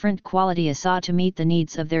 have different quality to meet the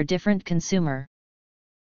needs of their different consumer.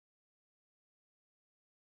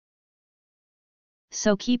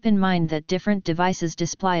 So keep in mind that different devices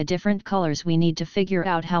display different colors. We need to figure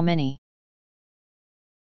out how many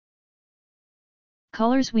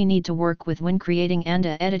colors we need to work with when creating and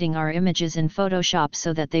editing our images in Photoshop,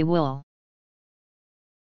 so that they will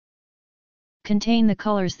contain the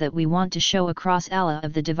colors that we want to show across all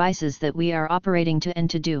of the devices that we are operating to and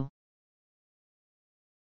to do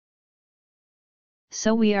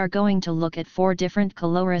So we are going to look at 4 different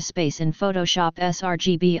color space in Photoshop: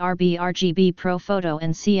 sRGB, RB, RGB, Pro Photo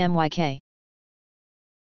and CMYK.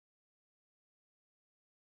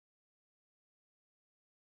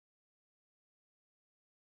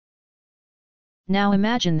 Now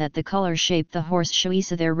imagine that the color shape the horse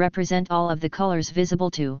shoeisa there represent all of the colors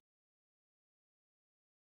visible to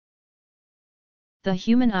the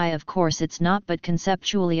human eye. Of course it's not, but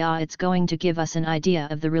conceptually it's going to give us an idea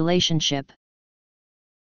of the relationship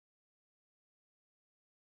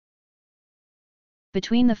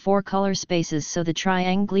between the 4 color spaces. So the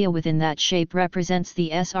trianglia within that shape represents the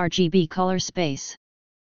sRGB color space.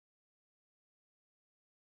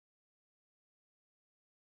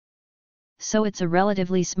 So it's a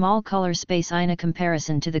relatively small color space in a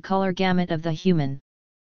comparison to the color gamut of the human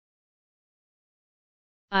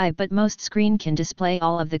eye, but most screen can display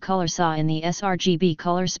all of the color saw in the sRGB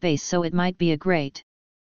color space, so it might be a great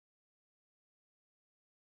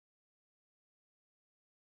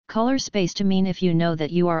color space to mean if you know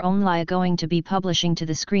that you are only going to be publishing to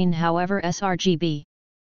the screen. However, sRGB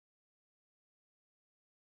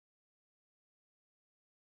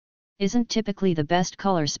isn't typically the best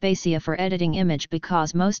color spacia for editing image,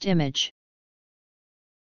 because most image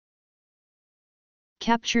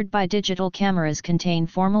captured by digital cameras contain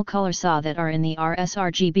formal color saw that are in the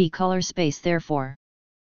sRGB color space. Therefore,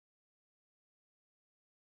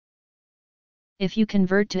 if you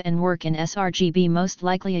convert to and work in sRGB, most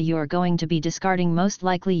likely you are going to be discarding, most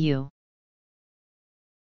likely you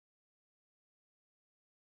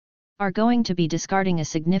are going to be discarding a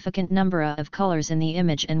significant number of colors in the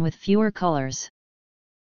image, and with fewer colors,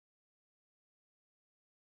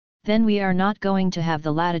 then we are not going to have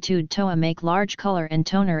the latitude to make large color and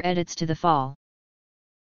toner edits to the file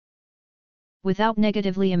without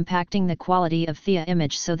negatively impacting the quality of the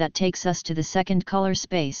image. So that takes us to the second color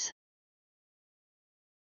space.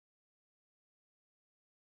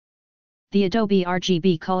 The Adobe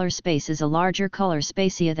RGB color space is a larger color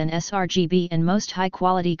spacia than sRGB, and most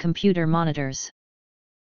high-quality computer monitors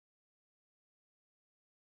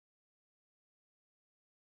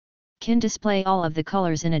can display all of the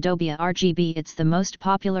colors in Adobe RGB. It's the most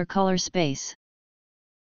popular color space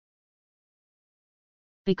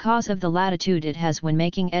because of the latitude it has when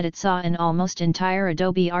making edits. An almost entire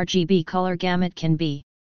Adobe RGB color gamut can be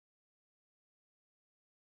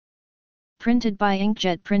printed by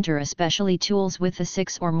inkjet printer, especially tools with a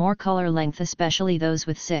 6 or more color length, especially those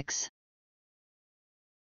with 6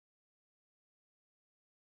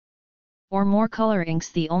 or more color inks.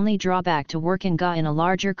 The only drawback to working in a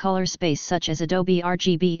larger color space such as Adobe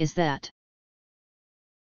RGB is that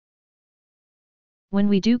when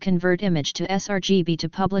we do convert image to sRGB to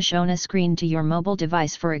publish on a screen to your mobile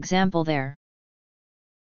device, for example, there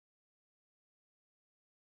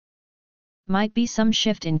might be some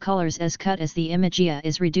shift in colors as cut as the image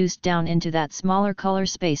is reduced down into that smaller color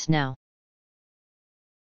space. Now,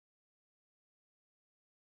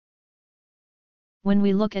 when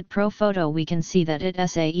we look at Pro Photo, we can see that it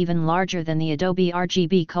is even larger than the Adobe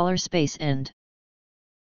RGB color space, and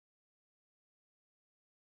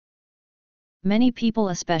many people,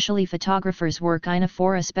 especially photographers, work in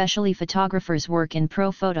A4, especially photographers work in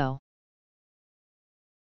Pro Photo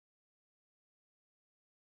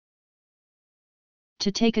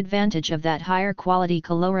to take advantage of that higher quality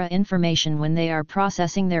color information when they are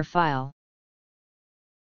processing their file.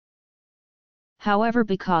 However,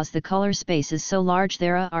 because the color space is so large,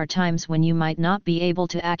 there are times when you might not be able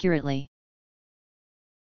to accurately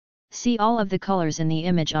see all of the colors in the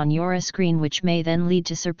image on your screen, which may then lead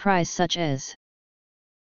to surprise such as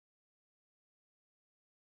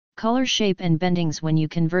color shape and bendings when you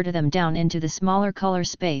convert them down into the smaller color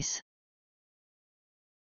space.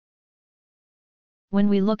 When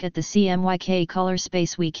we look at the CMYK color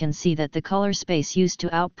space, we can see that the color space used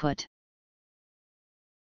to output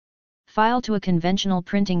file to a conventional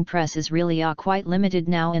printing press is really quite limited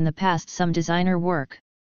now. In the past, some designer work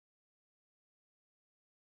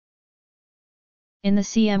in the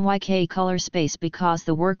CMYK color space because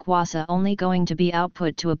the work was only going to be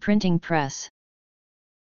output to a printing press.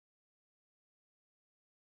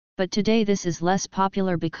 But today this is less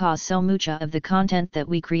popular because so much of the content that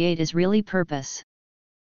we create is really purpose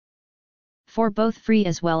for both free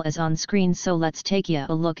as well as on screen. So let's take a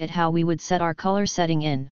look at how we would set our color setting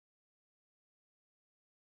in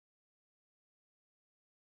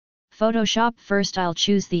Photoshop. First, I'll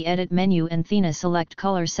choose the edit menu and then select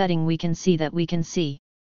color setting. We can see that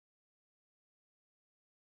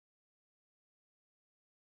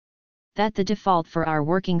the default for our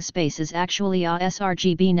working space is actually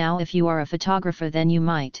sRGB. Now if you are a photographer, then you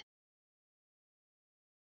might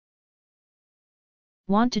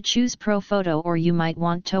Want to choose Pro Photo, or you might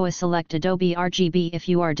want to select Adobe RGB if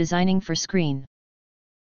you are designing for screen.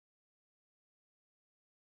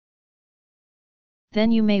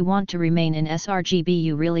 Then you may want to remain in sRGB.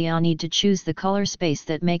 You really need to choose the color space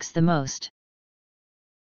that makes the most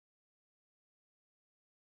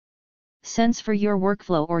sense for your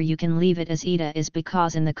workflow, or you can leave it as ETA is,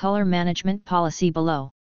 because in the color management policy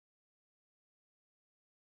below,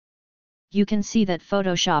 you can see that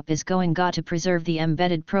Photoshop is going to preserve the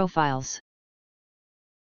embedded profiles.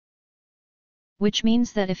 Which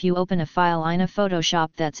means that if you open a file in a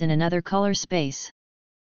Photoshop that's in another color space,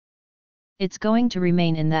 it's going to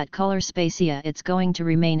remain in that color space. Yeah, it's going to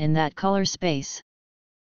remain in that color space.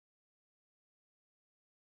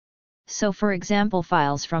 So for example,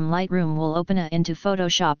 files from Lightroom will open into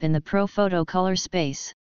Photoshop in the Pro Photo color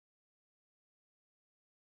space.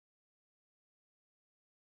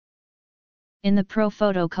 In the Pro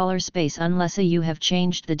Photo color space, unless you have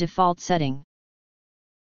changed the default setting.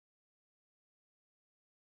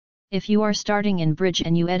 If you are starting in Bridge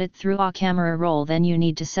and you edit through a camera roll, then you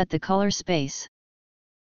need to set the color space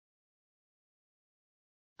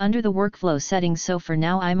under the workflow settings. So for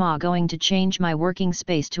now I'm going to change my working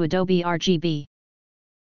space to Adobe RGB.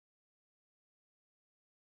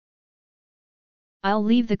 I'll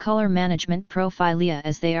leave the color management profile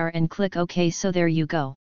as they are and click OK. So there you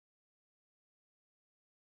go.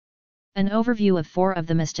 An overview of 4 of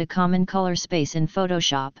them is a common color space in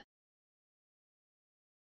Photoshop.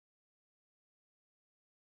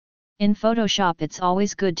 In Photoshop, it's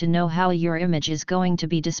always good to know how your image is going to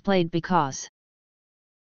be displayed, because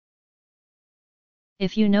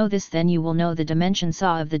if you know this, then you will know the dimensions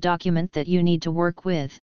of the document that you need to work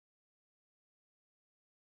with.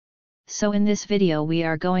 So in this video we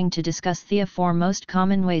are going to discuss the 4 most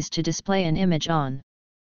common ways to display an image on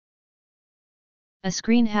a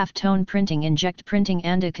screen: half-tone printing, inject printing,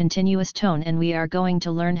 and a continuous tone. And we are going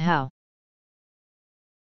to learn how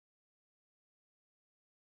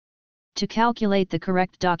to calculate the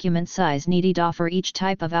correct document size needed for each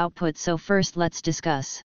type of output. So first let's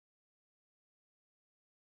discuss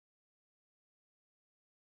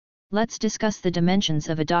the dimensions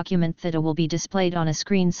of a document that will be displayed on a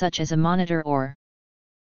screen, such as a monitor or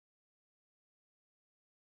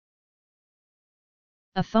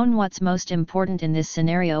a phone. What's most important in this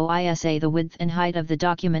scenario is the width and height of the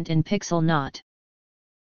document in pixel, not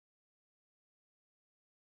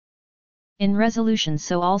in resolution.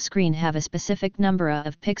 So all screen have a specific number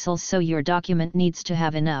of pixels, so your document needs to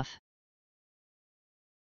have enough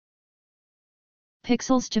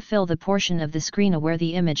pixels to fill the portion of the screen where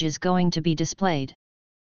the image is going to be displayed.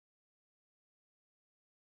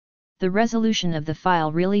 The resolution of the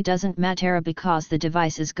file really doesn't matter, because the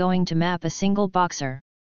device is going to map a single boxer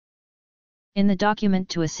in the document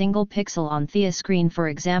to a single pixel on the screen. For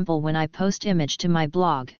example, when I post image to my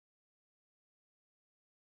blog,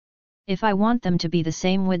 if I want them to be the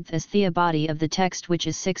same width as the body of the text, which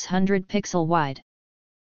is 600 pixel wide,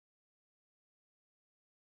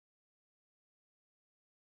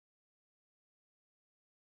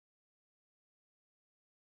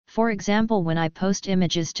 for example, when I post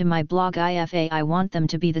images to my blog I want them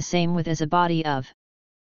to be the same width as a body of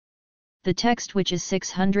the text, which is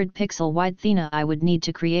 600 pixel wide, then I would need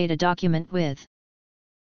to create a document with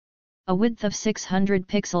a width of 600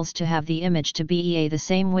 pixels to have the image to be the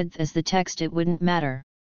same width as the text. It wouldn't matter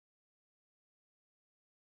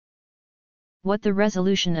what the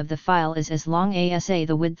resolution of the file is, as long as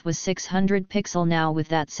the width was 600 pixel. Now with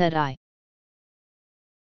that said, I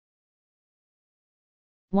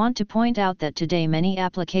want to point out that today many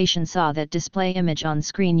applications that display image on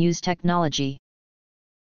screen use technology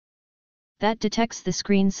that detects the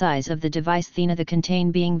screen size of the device, the contain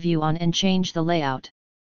being view on, and change the layout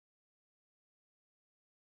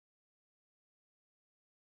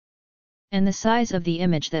and the size of the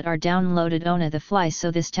image that are downloaded on the fly.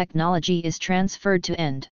 So this technology is transferred to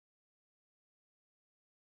end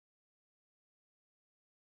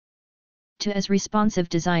to as responsive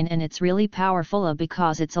design, and it's really powerful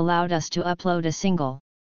because it's allowed us to upload a single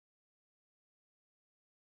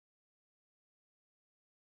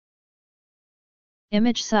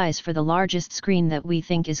image size for the largest screen that we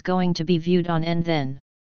think is going to be viewed on, and then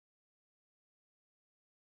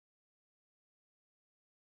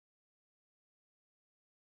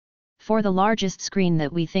for the largest screen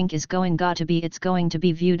that we think is going to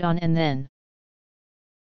be viewed on, and then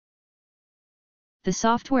the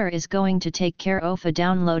software is going to take care of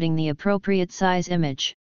downloading the appropriate size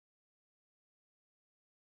image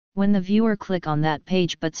when the viewer click on that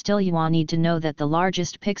page. But still you need to know that the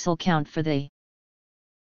largest pixel count for the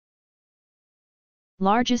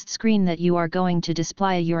Largest screen that you are going to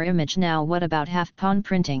display your image. Now what about half-pan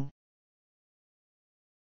printing?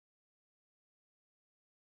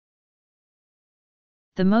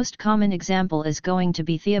 The most common example is going to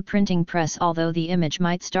be the printing press, although the image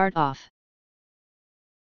might start off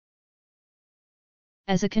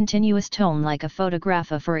as a continuous tone like a photograph,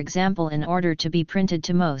 for example, in order to be printed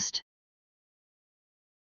to most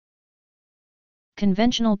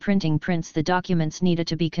conventional printing prints. The documents needed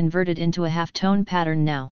to be converted into a half-tone pattern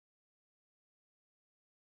now.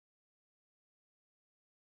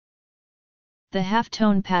 The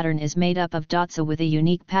half-tone pattern is made up of dots with a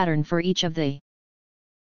unique pattern for each of the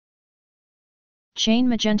chain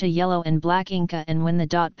magenta, yellow and black ink, and when the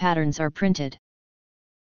dot patterns are printed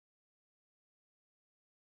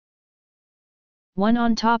one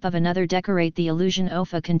on top of another, decorate the illusion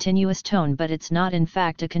of a continuous tone, but it's not in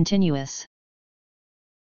fact a continuous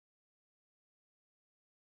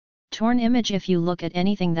torn image. If you look at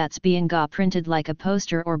anything that's being printed like a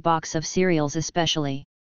poster or box of cereals, especially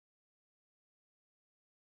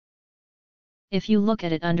if you look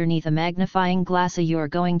at it underneath a magnifying glass, you're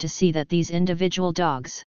going to see that these individual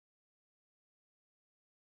dogs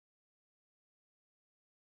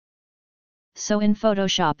so in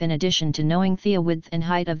Photoshop, in addition to knowing the width and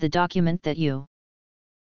height of the document that you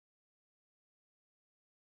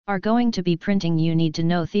are going to be printing, you need to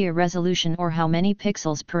know the resolution, or how many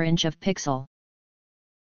pixels per inch of pixel.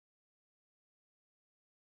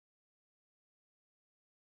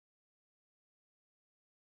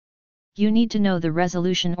 You need to know the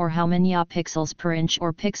resolution, or how many pixels per inch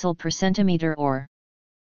or pixel per centimeter, or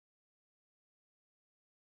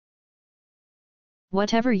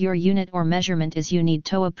whatever your unit or measurement is. You need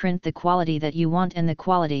to print the quality that you want, and the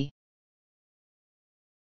quality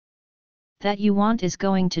that you want is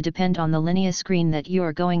going to depend on the linear screen that you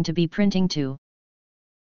are going to be printing to.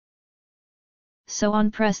 So on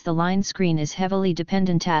press, the line screen is heavily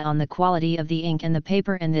dependent on the quality of the ink and the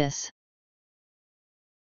paper, and this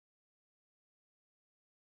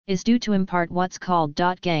is due to impart what's called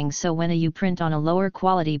dot gang. So when you print on a lower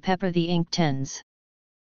quality paper, the ink tends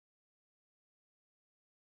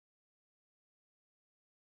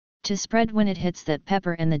to spread when it hits that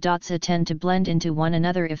paper, and the dots tend to blend into one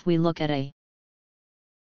another. If we look at a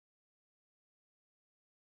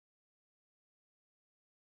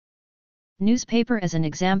newspaper as an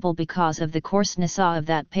example, because of the coarseness of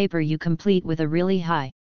that paper, you complete with a really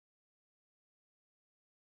high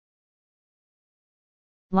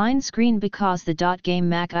line screen, because the dot game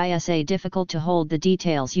make is difficult to hold the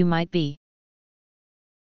details. You might be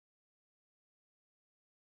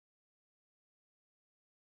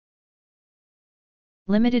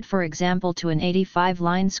limited, for example, to an 85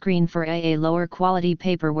 line screen for a lower quality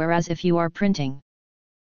paper, whereas if you are printing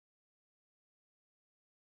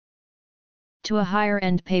to a higher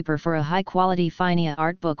end paper for a high quality fine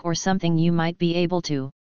art book or something, you might be able to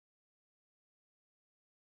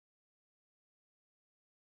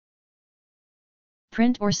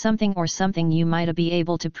print or something you might be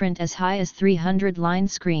able to print as high as 300 line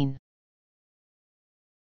screen.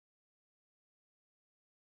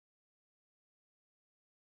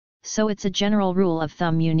 So it's a general rule of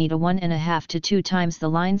thumb, you need a 1.5 to 2 times the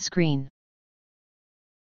line screen,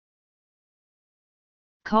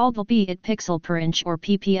 called be it pixel per inch or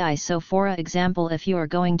ppi. So for example, if you are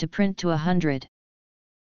going to print to 100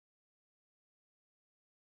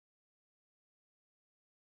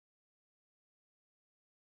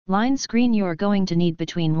 line screen, you are going to need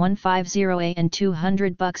between 150 and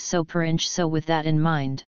 $200 so per inch. So with that in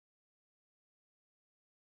mind,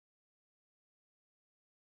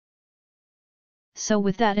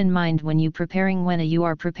 when you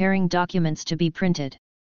are preparing documents to be printed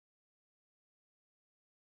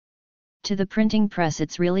to the printing press,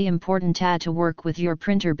 it's really important to work with your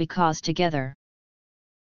printer, because together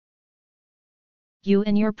you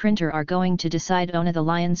and your printer are going to decide on the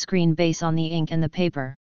line screen based on the ink and the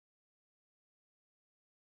paper.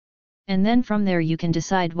 And then from there you can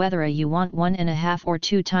decide whether you want 1.5 or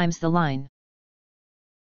 2 times the line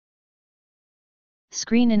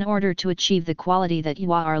screen in order to achieve the quality that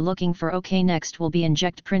you are looking for. Okay, next will be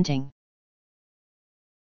inject printing.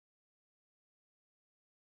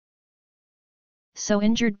 So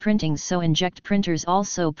inject printers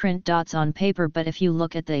also print dots on paper, but if you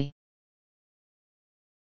look at the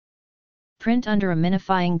print under a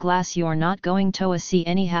magnifying glass, you're not going to see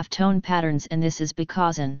any half-tone patterns, and this is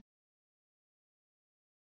because an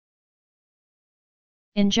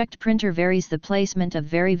inject printer varies the placement of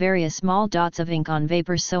very small dots of ink on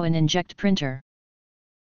vapor. So an inject printer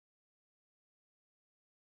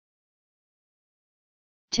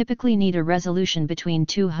typically need a resolution between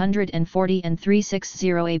 240 and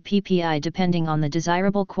 360 ppi depending on the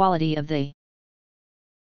desirable quality of the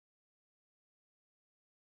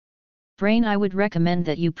brain. I would recommend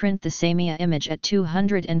that you print the samia image at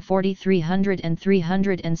 240, 300 and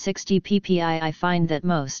 360 ppi. I find that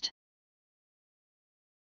most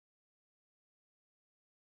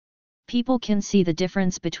people can see the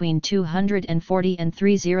difference between 240 and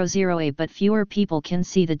 300, but fewer people can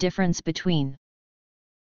see the difference between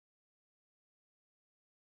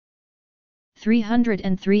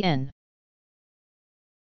 303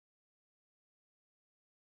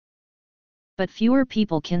 but fewer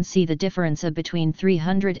people can see the difference between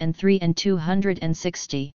 303 and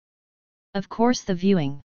 260. Of course, the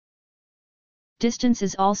viewing distance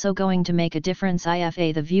is also going to make a difference. If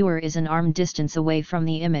the viewer is an arm distance away from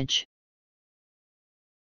the image,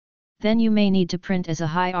 then you may need to print as a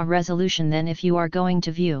higher resolution than if you are going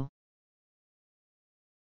to view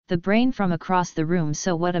the brain from across the room.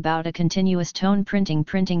 So what about a continuous tone printing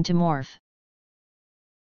to morph?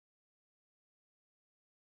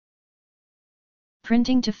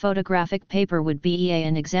 Printing to photographic paper would be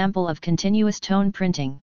an example of continuous tone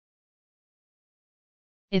printing.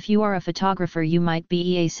 If you are a photographer, you might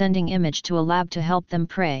be sending image to a lab to help them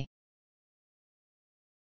pray.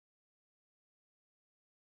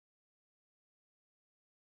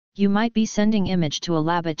 You might be sending image to a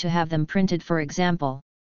lab to have them printed, for example.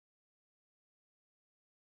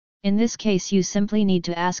 In this case, you simply need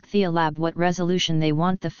to ask the lab what resolution they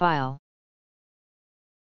want the file.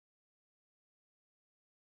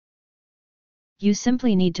 You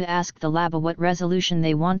simply need to ask the lab what resolution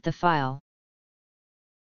they want the file,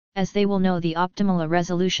 as they will know the optimal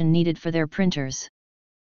resolution needed for their printers.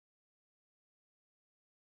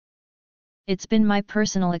 It's been my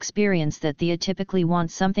personal experience that they typically want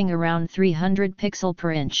something around 300 pixel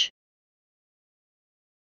per inch.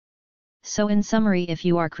 So in summary, if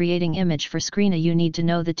you are creating image for screen, you need to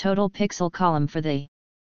know the total pixel column for the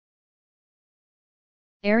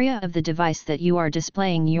area of the device that you are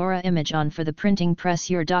displaying your image on for the printing press.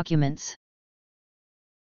 Your documents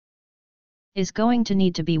is going to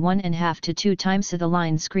need to be 1.5 to 2 times the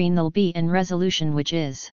line screen they'll be in resolution, which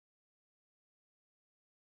is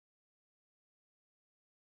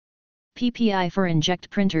ppi. For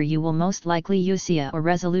inject printer, you will most likely use a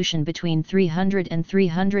resolution between 300 and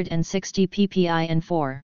 360 ppi, and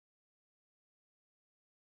for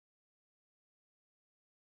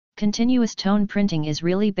continuous tone printing is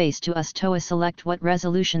really based to us to select what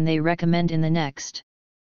resolution they recommend. In the next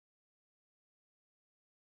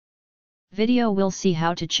video we'll see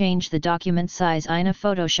how to change the document size in a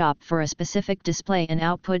Photoshop for a specific display and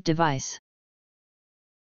output device.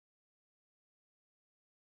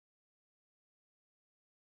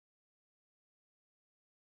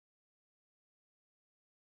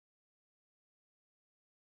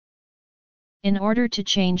 In order to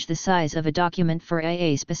change the size of a document for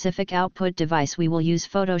a specific output device, we will use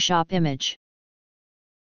Photoshop image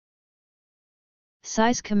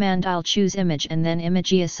size command. I'll choose image and then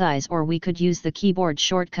image size, or we could use the keyboard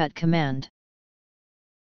shortcut command.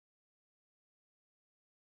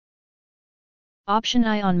 Option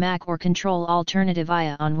I on Mac or Control Alternative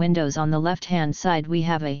I on Windows. On the left hand side we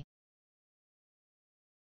have a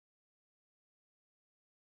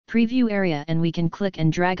preview area, and we can click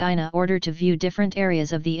and drag in order to view different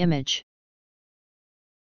areas of the image.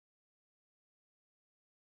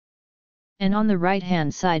 And on the right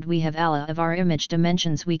hand side we have all of our image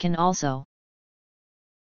dimensions. We can also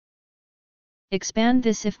expand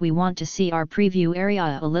this if we want to see our preview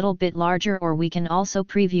area a little bit larger, or we can also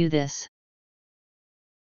preview this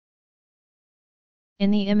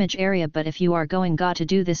in the image area. But if you are going to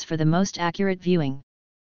do this for the most accurate viewing,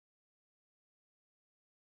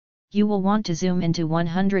 you will want to zoom into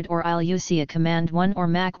 100, or I'll use a command 1 or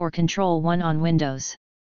Mac or Control 1 on Windows.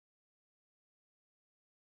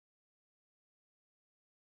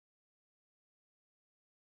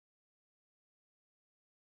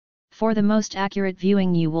 For the most accurate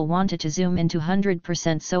viewing you will want it to zoom into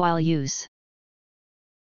 100%, so I'll use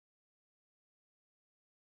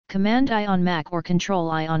Command I on Mac or Control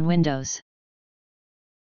I on Windows.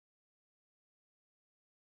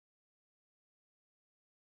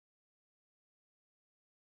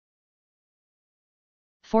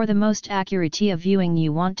 For the most accuracy of viewing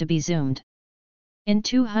you want to be zoomed in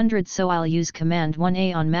 200, so I'll use Command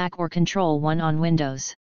 1A on Mac or Control 1 on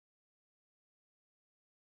Windows.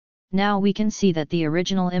 Now we can see that the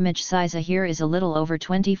original image size here is a little over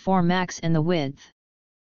 24 max in the width.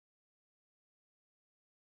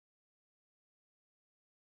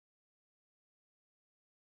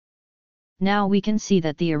 Now we can see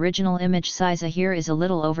that the original image size here is a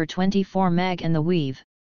little over 24 meg and the weave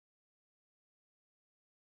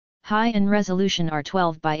height and resolution are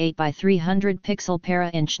 12 by 8 by 300 pixel per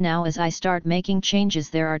inch. Now as I start making changes,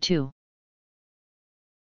 there are two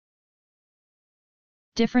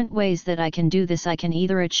different ways that I can do this. I can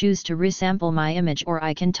either choose to resample my image, or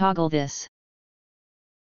I can toggle this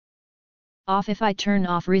off. If I turn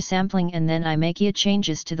off resampling and then I make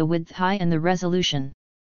changes to the width, height and the resolution,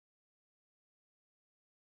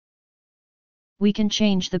 we can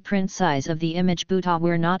change the print size of the image, but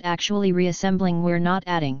we're not actually reassembling, we're not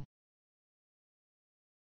adding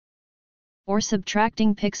or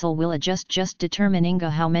subtracting pixel. Will adjust, just determining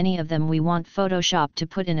how many of them we want Photoshop to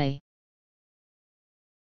put in a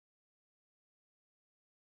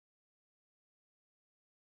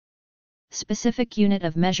specific unit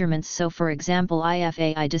of measurements. So for example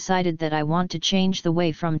IFA, I decided that I want to change the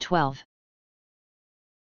way from 12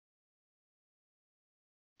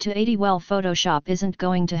 to 80. Well, Photoshop isn't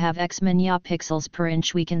going to have X many pixels per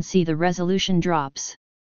inch. We can see the resolution drops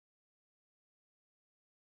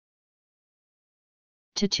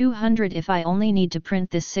to 200. If I only need to print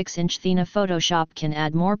this 6-inch thing, Photoshop can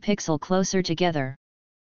add more pixel closer together,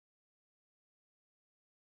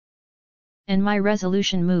 and my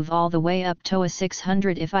resolution move all the way up to a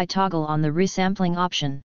 600 if I toggle on the resampling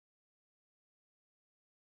option.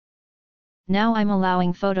 Now I'm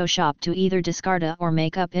allowing Photoshop to either discard or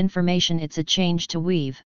make up information. It's a change to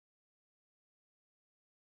weave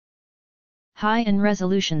height and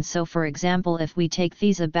resolution. So for example, if we take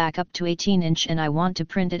these back up to 18-inch and I want to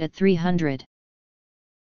print it at 300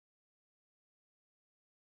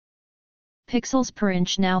 pixels per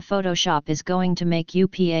inch, now Photoshop is going to make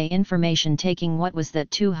UPA information, taking what was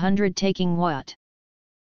that 200, taking what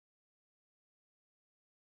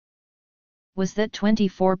was that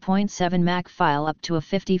 24.7 MAC file up to a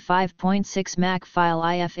 55.6 MAC file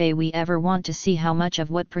IFA. We ever want to see how much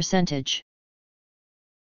of what percentage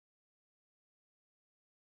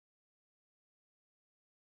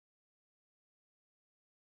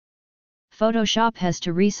Photoshop has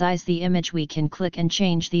to resize the image, we can click and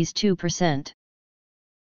change these 2%.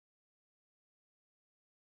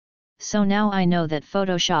 So now I know that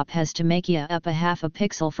Photoshop has to make up a half a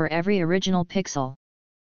pixel for every original pixel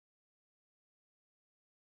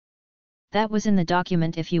that was in the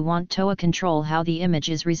document. If you want to control how the image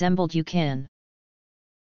is resembled, you can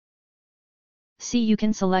see you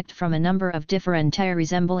can select from a number of different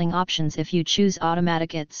resembling options. If you choose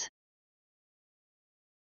automatic, it's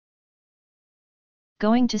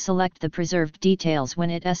going to select the preserved details when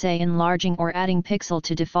it is enlarging or adding pixel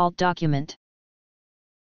to default document,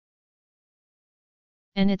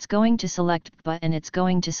 and it's going to select BA, and it's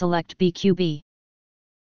going to select BQB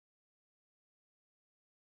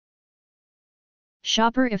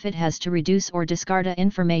Shopper if it has to reduce or discard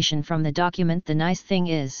information from the document. The nice thing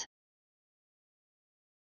is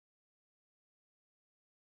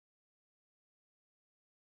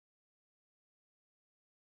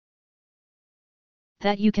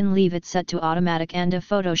that you can leave it set to automatic, and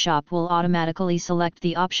Photoshop will automatically select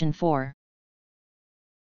the option for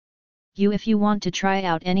you. If you want to try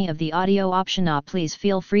out any of the audio option, please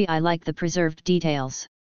feel free. I like the preserved details.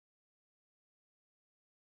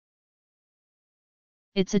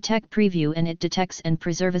 It's a tech preview and it detects and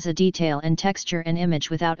preserves a detail and texture and image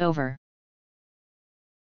without over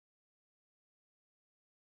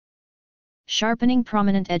sharpening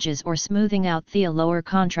prominent edges or smoothing out the lower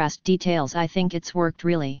contrast details. I think it's worked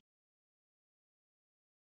really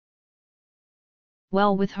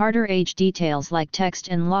well with harder edge details like text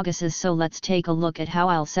and logos. So let's take a look at how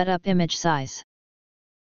I'll set up image size.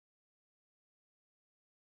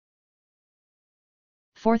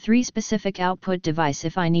 For 3 specific output device,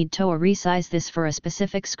 if I need to resize this for a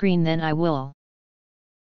specific screen, then I will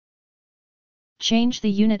change the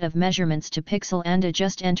unit of measurements to pixel and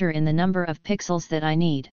just enter in the number of pixels that I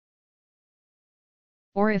need.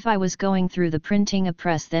 Or if I was going through the printing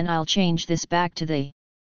press, then I'll change this back to the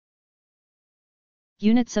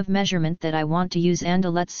units of measurement that I want to use, and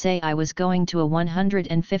let's say I was going to a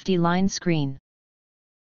 150 line screen.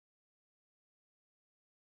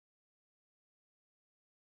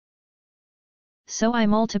 So I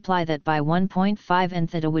multiply that by 1.5 and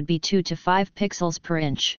that would be 2 to 5 pixels per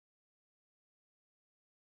inch.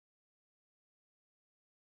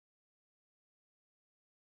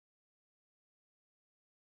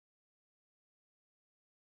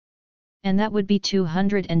 And that would be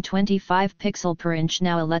 225 pixel per inch.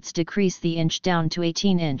 Now let's decrease the inch down to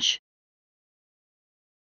 18 inch.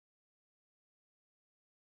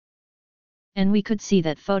 And we could see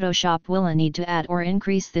that Photoshop will need to add or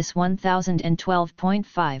increase this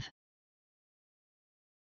 1012.5.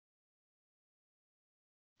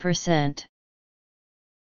 %.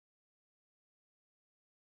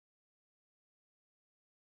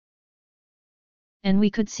 And we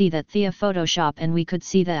could see that via Photoshop, and we could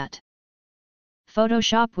see that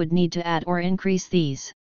Photoshop would need to add or increase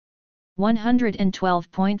these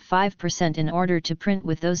 112.5% in order to print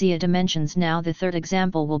with those dimensions. Now the third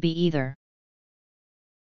example will be either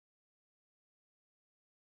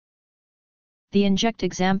the inject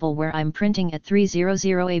example where I'm printing at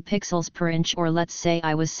 300 pixels per inch, or let's say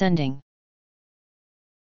I was sending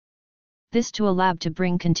this to a lab to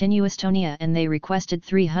bring continuous tonia and they requested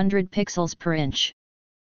 300 pixels per inch.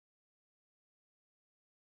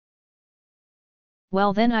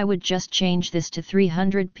 Well, then I would just change this to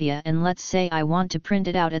 300 pia, and let's say I want to print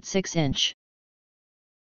it out at 6 inch.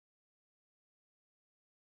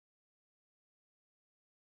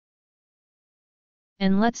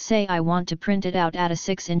 And let's say I want to print it out at a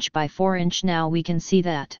 6 inch by 4 inch. Now we can see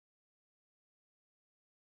that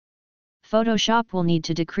Photoshop will need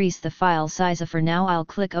to decrease the file size. For now I'll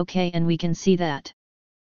click OK, and we can see that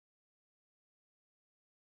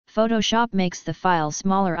Photoshop makes the file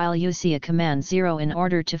smaller. I'll use a command 0 in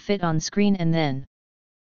order to fit on screen, and then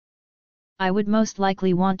I would most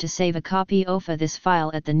likely want to save a copy of this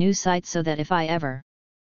file at the new site, so that if I ever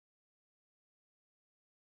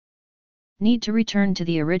need to return to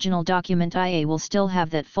the original document, I will still have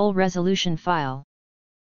that full resolution file.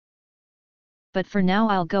 But for now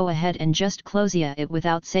I'll go ahead and just close it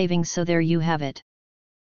without saving, so there you have it.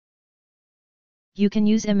 You can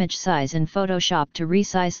use image size in Photoshop to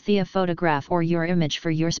resize the photograph or your image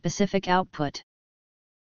for your specific output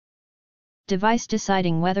device,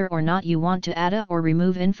 deciding whether or not you want to add or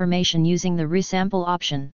remove information using the resample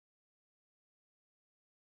option.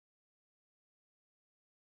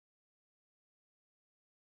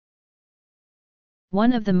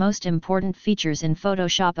 One of the most important features in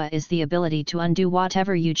Photoshop is the ability to undo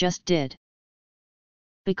whatever you just did.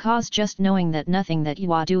 Because just knowing that nothing that you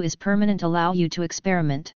do is permanent allow you to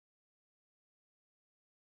experiment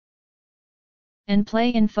and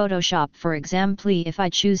play in Photoshop. For example, if I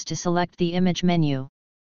choose to select the image menu.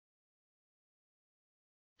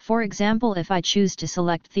 For example, if I choose to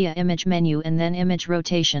select the image menu and then image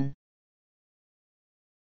rotation.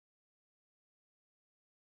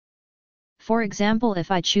 For example, if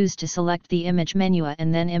I choose to select the image menu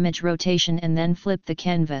and then image rotation and then flip the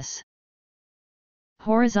canvas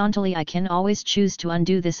horizontally, I can always choose to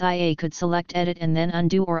undo this. I could select edit and then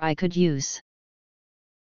undo, or I could use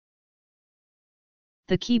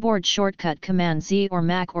the keyboard shortcut Command Z or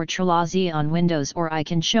Mac or Control Z on Windows, or I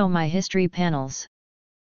can show my history panels.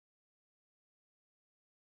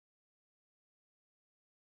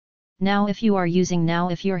 Now if you are using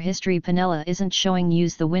if your history panel isn't showing,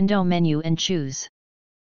 use the window menu and choose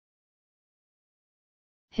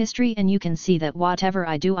history, and you can see that whatever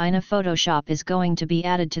I do in a Photoshop is going to be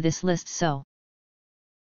added to this list. So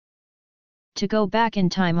to go back in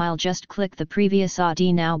time, I'll just click the previous AD.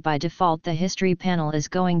 Now by default the history panel is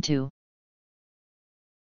going to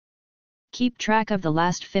keep track of the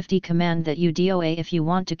last 50 command that you DOA if you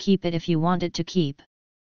want to keep it. If you want it to keep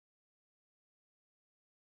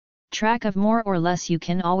track of more or less, you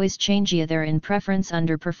can always change it there in preference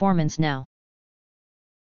under performance. Now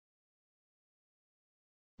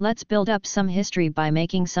let's build up some history by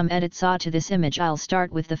making some edits to this image. I'll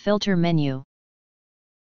start with the filter menu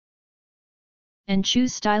and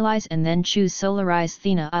choose stylize and then choose solarize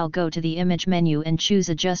Thena. I'll go to the image menu and choose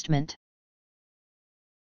adjustment.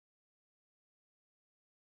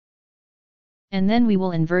 And then we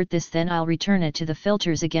will invert this, then I'll return it to the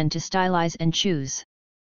filters again to stylize and choose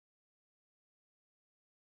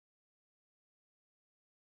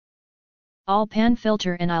all pan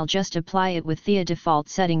filter, and I'll just apply it with the default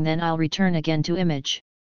setting. Then I'll return again to image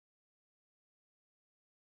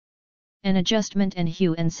and adjustment and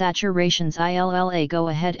hue and saturations. ILLA go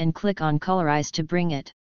ahead and click on colorize to bring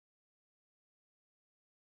it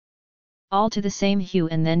all to the same hue,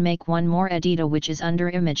 and then make one more edit which is under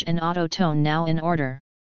image and auto tone. Now in order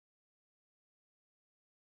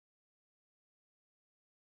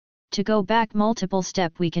to go back multiple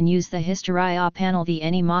step, we can use the history panel, the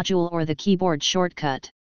any module, or the keyboard shortcut.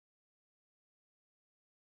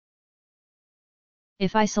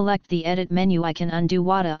 If I select the edit menu, I can undo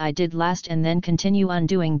what I did last and then continue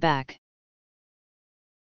undoing back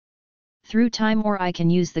through time, or I can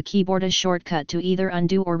use the keyboard shortcut to either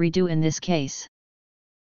undo or redo. In this case,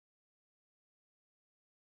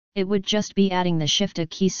 it would just be adding the Shift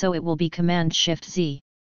key, so it will be Command Shift Z.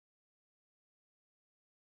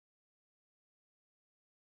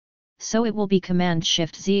 So it will be Command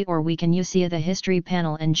Shift Z, or we can use the history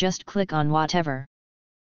panel and just click on whatever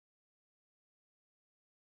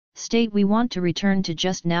State we want to return to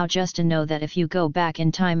just now, just to know that if you go back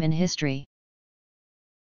in time in history.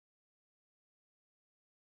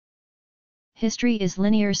 History is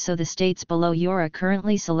linear, so the states below your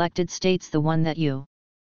currently selected states the one that you.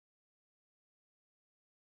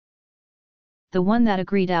 The one that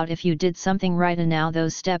agreed out if you did something right, and now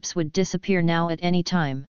those steps would disappear now at any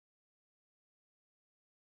time.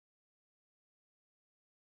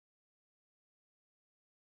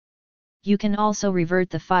 You can also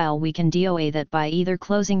revert the file. We can DOA that by either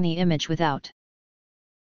closing the image without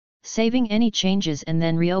saving any changes and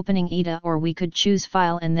then reopening EDA, or we could choose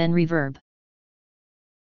File and then Reverb.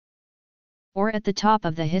 Or at the top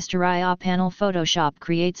of the History panel, Photoshop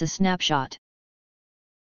creates a snapshot.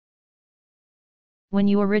 When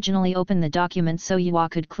you originally open the document, so you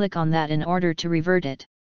could click on that in order to revert it.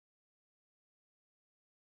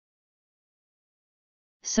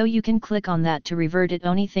 So you can click on that to revert it.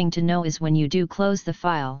 Only thing to know is when you do close the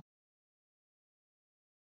file,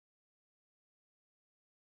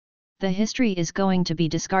 the history is going to be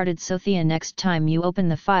discarded, so the next time you open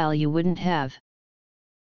the file you wouldn't have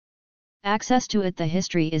access to it. The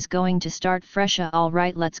history is going to start fresh.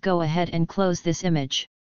 Alright, let's go ahead and close this image.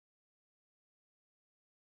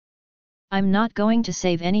 I'm not going to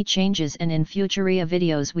save any changes, and in future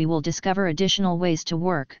videos we will discover additional ways to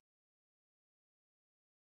work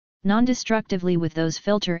non-destructively with those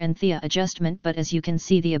filter and thea adjustment, but as you can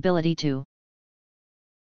see, the ability to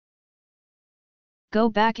go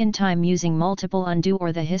back in time using multiple undo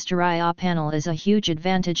or the History panel is a huge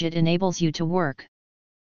advantage. It enables you to work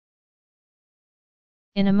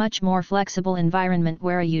in a much more flexible environment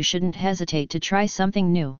where you shouldn't hesitate to try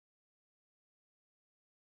something new.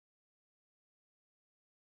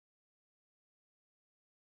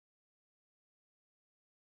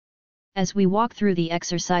 As we walk through the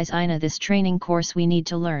exercise in this training course, we need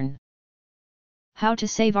to learn how to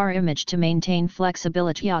save our image to maintain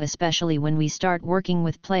flexibility, especially when we start working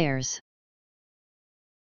with players.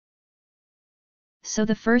 So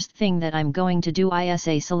the first thing that I'm going to do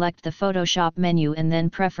is select the Photoshop menu and then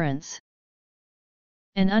Preference.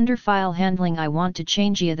 And under File Handling I want to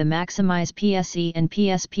change the Maximize PSE and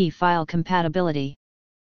PSP file compatibility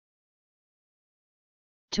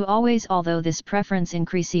to always, although this preference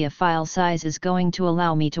increase a file size is going to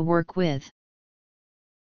allow me to work with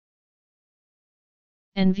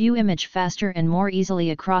and view image faster and more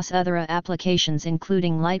easily across other applications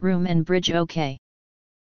including Lightroom and Bridge. OK.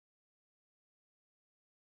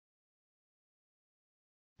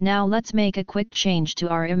 Now let's make a quick change to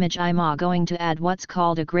our image. I'm going to add what's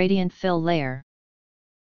called a gradient fill layer.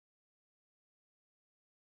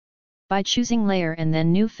 By choosing Layer and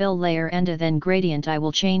then New Fill Layer and then Gradient, I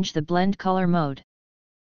will change the blend color mode.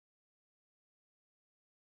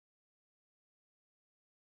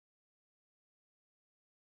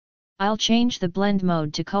 I'll change the blend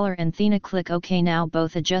mode to color and then click OK. Now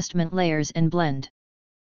both adjustment layers and blend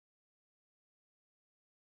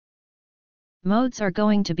modes are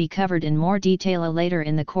going to be covered in more detail later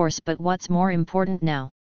in the course, but what's more important now?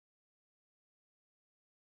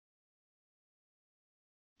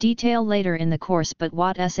 Detail later in the course, but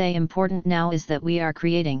what's important now is that we are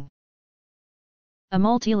creating a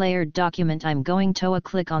multi-layered document. I'm going to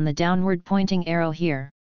click on the downward pointing arrow here.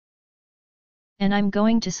 And I'm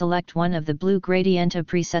going to select one of the blue gradient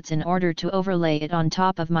presets in order to overlay it on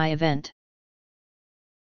top of my event.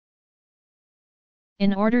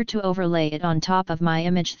 In order to overlay it on top of my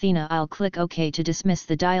image Thena, I'll click OK to dismiss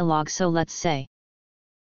the dialog. So let's say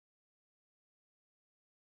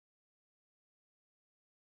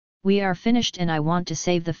we are finished and I want to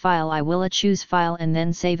save the file. I will choose File and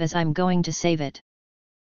then Save, as I'm going to save it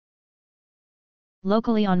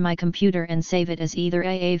locally on my computer and save it as either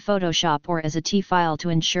a Photoshop or as a T file to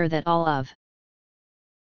ensure that all of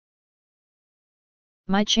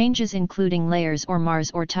my changes including layers or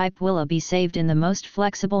Mars or type will be saved in the most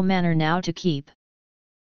flexible manner. Now to keep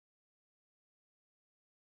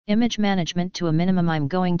image management to a minimum, I'm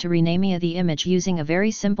going to rename the image using a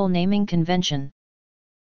very simple naming convention.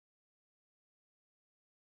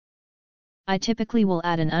 I typically will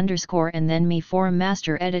add an underscore and then me for a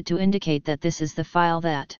master edit to indicate that this is the file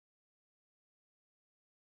that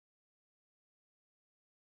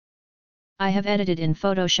I have edited in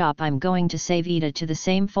Photoshop. I'm going to save EDA to the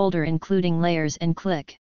same folder including layers and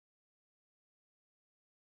click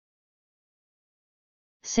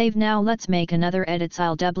Save. Now let's make another edits.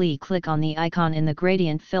 I'll doubly click on the icon in the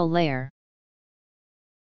gradient fill layer.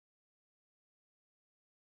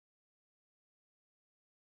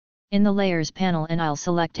 In the Layers panel and I'll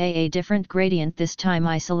select a different gradient. This time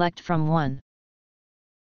I select from 1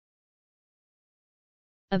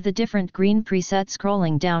 of the different green presets,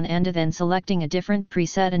 scrolling down and then selecting a different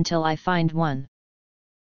preset until I find one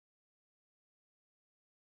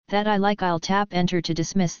that I like. I'll tap enter to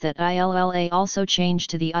dismiss that. I'll also change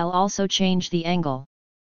to the I'll also change the angle,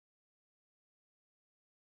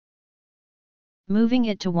 moving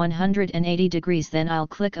it to 180 degrees. Then I'll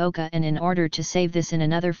click OK, and in order to save this in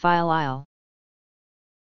another file, I'll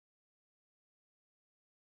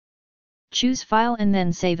choose File and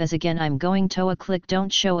then Save As. Again I'm going to click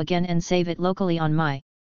Don't Show again and save it locally on my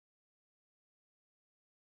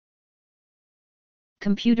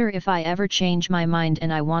computer. If I ever change my mind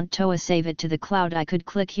and I want to save it to the cloud, I could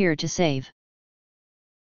click here to save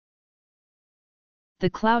the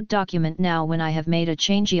cloud document. Now when I have made a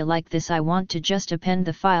change like this, I want to just append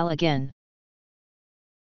the file again.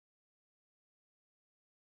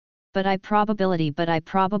 But I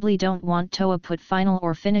probably don't want to put final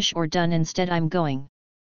or finish or done. Instead I'm going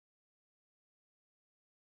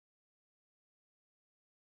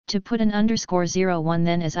to put an _01.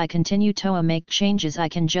 Then as I continue to make changes, I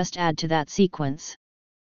can just add to that sequence.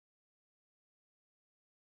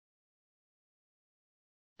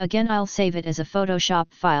 Again I'll save it as a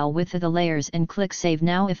Photoshop file with the layers and click Save.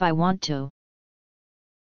 Now if I want to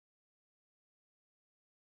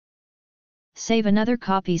save another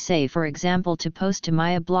copy, say for example to post to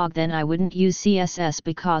my blog, then I wouldn't use CSS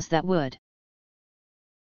because that would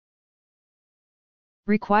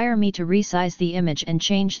require me to resize the image and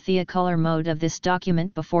change the color mode of this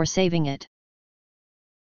document before saving it.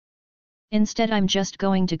 Instead I'm just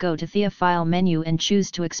going to go to the File menu and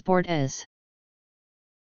choose to Export As.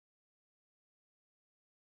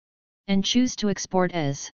 And choose to export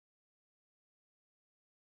as.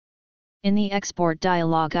 In the export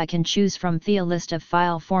dialog I can choose from the list of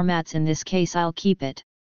file formats. In this case I'll keep it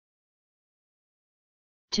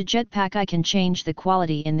to Jetpack. I can change the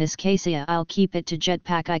quality. In this case I'll keep it to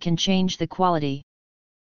Jetpack. I can change the quality.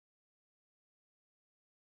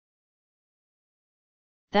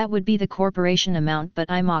 That would be the corporation amount,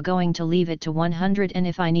 but I'm going to leave it to 100, and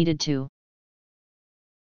if I needed to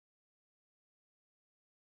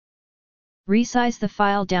resize the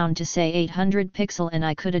file down to say 800 pixel, and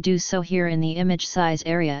I could do so here in the image size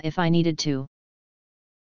area if I needed to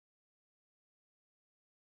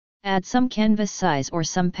add some canvas size or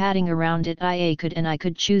some padding around it. I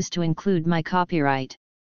could choose to include my copyright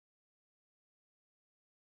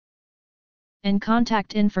and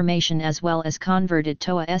contact information, as well as convert it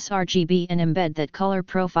to a sRGB and embed that color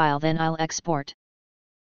profile. Then I'll export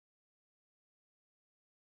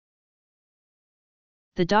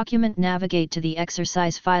the document, navigate to the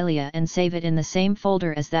exercise file and save it in the same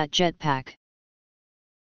folder as that Jetpack.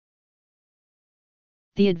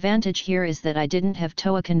 The advantage here is that I didn't have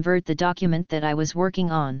to convert the document that I was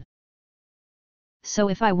working on. So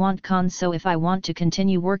if I want to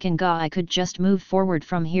continue working I could just move forward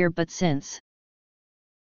from here, but since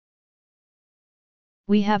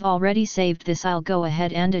we have already saved this, I'll go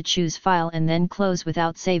ahead and choose File and then Close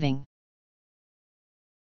without saving.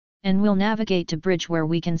 And we'll navigate to Bridge, where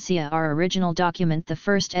we can see our original document, the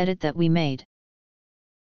first edit that we made,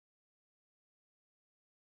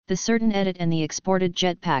 the certain edit and the exported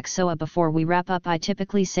Jetpack. So before we wrap up, I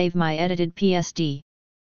typically save my edited PSD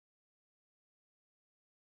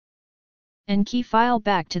and key file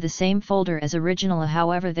back to the same folder as original.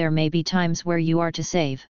 However, there may be times where you are to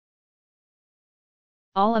save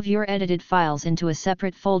all of your edited files into a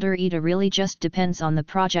separate folder. It really just depends on the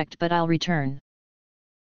project, but I'll return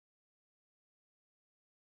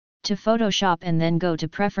to Photoshop and then go to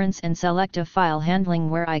Preference and select a file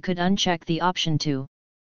handling, where I could uncheck the option to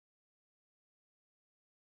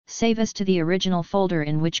save as to the original folder,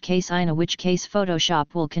 in which case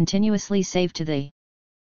Photoshop will continuously save to the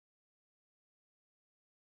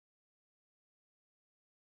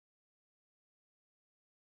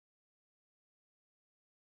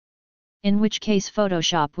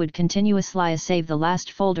Photoshop would continuously save the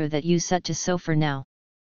last folder that you set to. So for now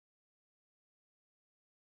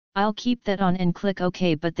I'll keep that on and click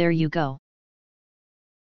OK. But there you go.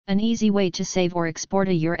 An easy way to save or export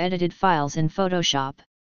your edited files in Photoshop.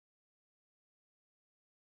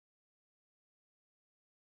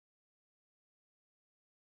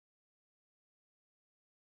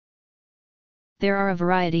 There are a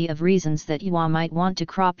variety of reasons that you might want to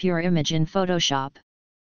crop your image in Photoshop.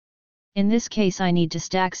 In this case I need to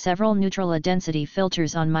stack several neutral density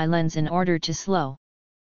filters on my lens in order to slow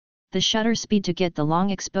the shutter speed to get the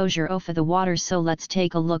long exposure of the water. So let's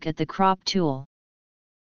take a look at the crop tool.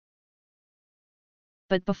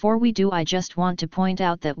 But before we do, I just want to point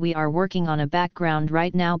out that we are working on a background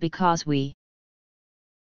right now because we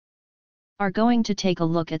are going to take a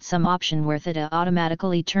look at some option where theta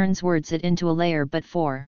automatically turns words it into a layer but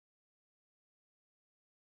for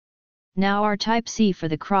now our type C for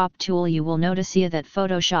the crop tool you will notice here that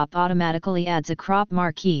Photoshop automatically adds a crop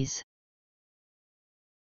marquees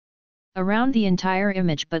around the entire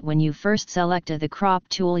image, but when you first select the crop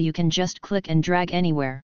tool you can just click and drag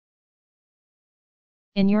anywhere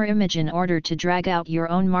in your image in order to drag out your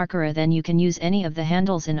own marker, then you can use any of the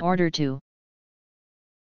handles in order to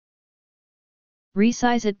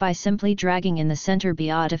resize it by simply dragging in the center.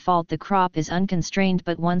 By default the crop is unconstrained,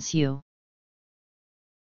 but once you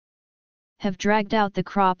have dragged out the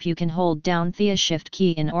crop you can hold down the Shift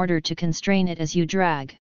key in order to constrain it as you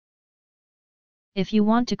drag. If you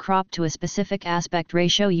want to crop to a specific aspect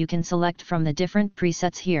ratio you can select from the different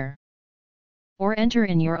presets here. Or enter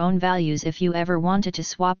in your own values. If you ever wanted to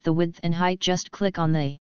swap the width and height just click on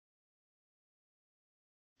the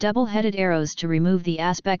double-headed arrows to remove the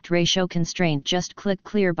aspect ratio constraint. Just click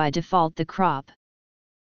clear. By default the crop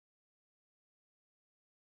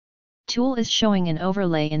tool is showing an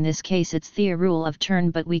overlay. In this case it's the rule of turn,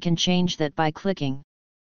 but we can change that by clicking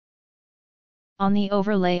on the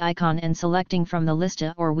overlay icon and selecting from the list,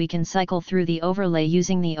 or we can cycle through the overlay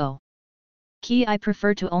using the O key. I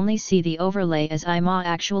prefer to only see the overlay as I'm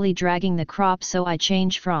actually dragging the crop, so I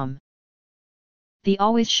change from the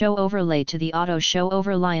always show overlay to the auto show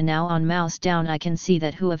overlay. Now on mouse down I can see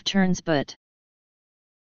that who of turns, but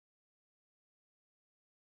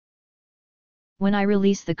when I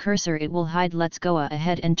release the cursor it will hide. Let's go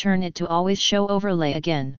ahead and turn it to always show overlay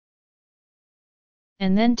again.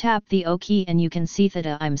 And then tap the O key and you can see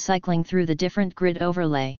that I'm cycling through the different grid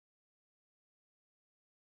overlay.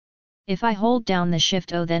 If I hold down the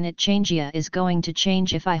Shift O then it change is going to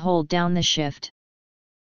change. If I hold down the Shift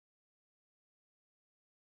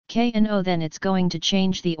K and O then it's going to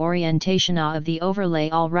change the orientation of the overlay.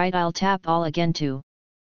 Alright, I'll tap all again to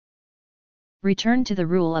return to the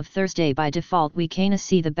rule of Thursday. By default we can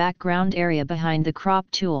see the background area behind the crop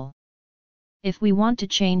tool. If we want to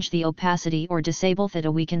change the opacity or disable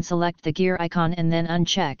theta we can select the gear icon and then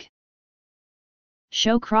uncheck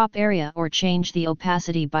show crop area or change the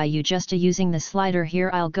opacity by just using the slider here.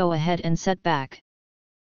 I'll go ahead and set back.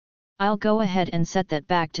 I'll go ahead and set that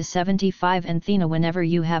back to 75 and theta. Whenever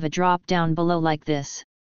you have a drop down below like this,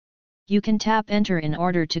 you can tap enter in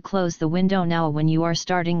order to close the window. Now when you are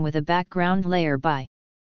starting with a background layer, by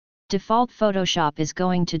default Photoshop is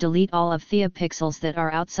going to delete all of the pixels that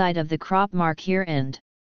are outside of the crop mark here, and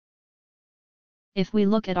if we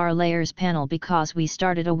look at our layers panel, because we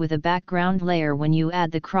started with a background layer, when you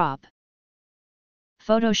add the crop,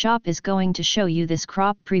 Photoshop is going to show you this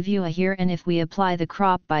crop preview here, and if we apply the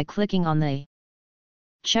crop by clicking on the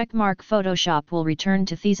check mark Photoshop will return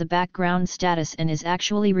to the background status and is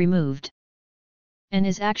actually removed. And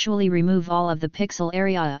is actually remove all of the pixel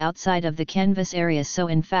area outside of the canvas area. So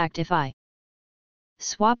in fact if I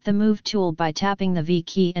swap the move tool by tapping the V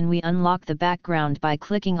key and we unlock the background by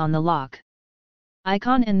clicking on the lock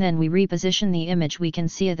icon and then we reposition the image, we can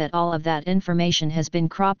see that all of that information has been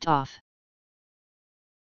cropped off.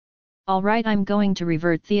 Alright, I'm going to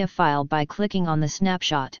revert the file by clicking on the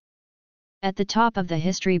snapshot. At the top of the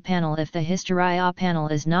history panel, if the history panel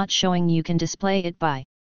is not showing you can display it by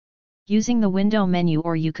using the window menu,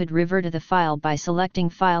 or you could revert to the file by selecting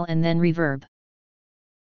file and then reverb.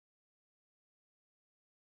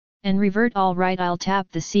 And revert. Alright, I'll tap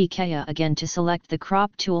the C key again to select the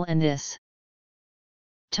crop tool, and this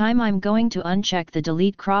time I'm going to uncheck the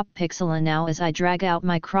delete crop pixel, and now as I drag out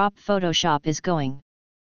my crop Photoshop is going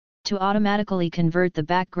to automatically convert the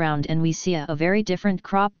background and we see a very different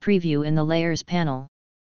crop preview in the layers panel.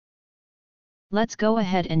 Let's go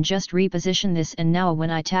ahead and just reposition this, and now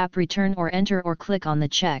when I tap return or enter or click on the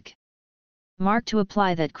check mark to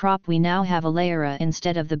apply that crop, we now have a layer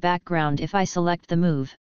instead of the background. If I select the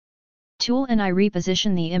move tool and I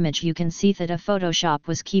reposition the image, you can see that Photoshop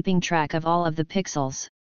was keeping track of all of the pixels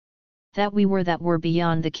that were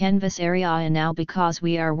beyond the canvas area, and now because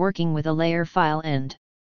we are working with a layer file and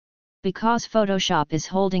because Photoshop is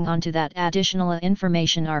holding onto that additional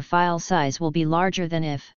information, our file size will be larger than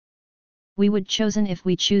if we would chosen if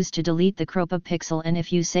we choose to delete the crop pixel and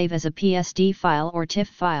if you save as a PSD file or TIFF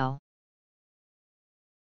file.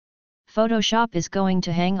 Photoshop is going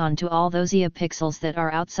to hang on to all those pixels that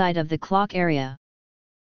are outside of the clock area.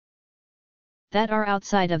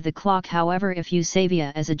 However, if you save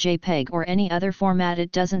as a JPEG or any other format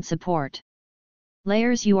it doesn't support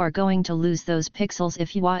layers, you are going to lose those pixels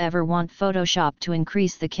if you ever want Photoshop to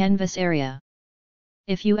increase the canvas area.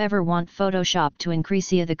 If you ever want Photoshop to increase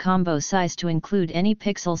the combo size to include any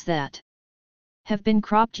pixels that have been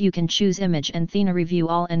cropped, you can choose image and Thena review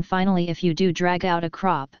all, and finally if you do drag out a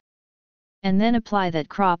crop and then apply that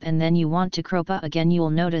crop and then you want to crop again, you will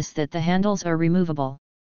notice that the handles are removable.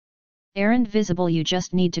 Aren't visible, you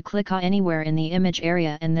just need to click anywhere in the image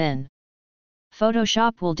area and then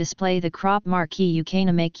Photoshop will display the crop marquee. You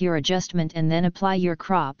can make your adjustment and then apply your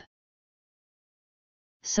crop.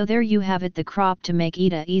 So there you have it, the crop to make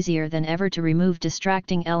it easier than ever to remove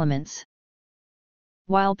distracting elements,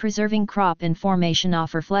 while preserving crop information.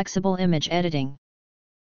 Offer flexible image editing.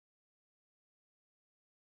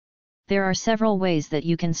 There are several ways that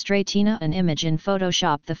you can straighten an image in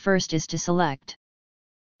Photoshop. The first is to select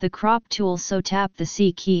the crop tool, so tap the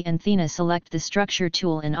C key and Thena select the structure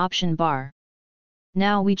tool in option bar.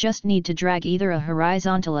 Now we just need to drag either a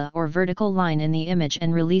horizontal or vertical line in the image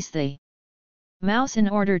and release the mouse in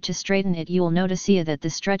order to straighten it. You will notice here that the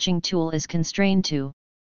stretching tool is constrained to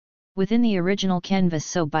within the original canvas,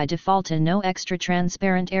 so by default no extra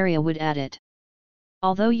transparent area would add it.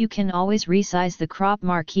 Although you can always resize the crop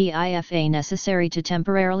marquee if necessary to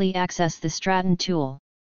temporarily access the straighten tool.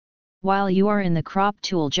 While you are in the crop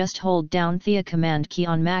tool, just hold down the command key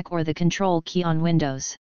on Mac or the control key on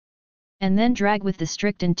Windows, and then drag with the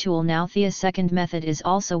straighten tool. Now the second method is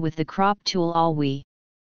also with the crop tool. All we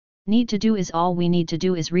need to do is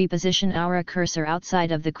reposition our cursor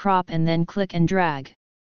outside of the crop and then click and drag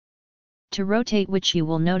to rotate, which you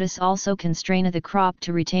will notice also constrain the crop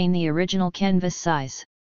to retain the original canvas size.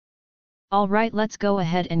 Alright, let's go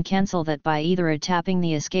ahead and cancel that by either tapping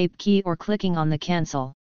the escape key or clicking on the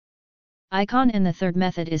cancel icon. And the third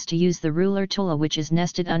method is to use the ruler tool, which is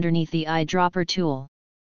nested underneath the eyedropper tool.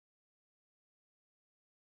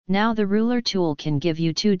 Now the ruler tool can give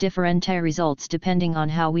you two different results depending on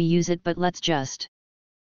how we use it, but let's just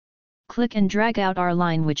click and drag out our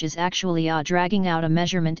line, which is actually dragging out a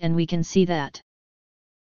measurement, and we can see that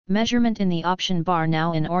measurement in the option bar.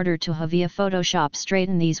 Now in order to have via Photoshop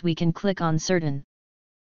straighten these, we can click on certain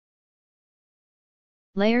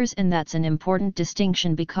layers, and that's an important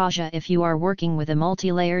distinction because if you are working with a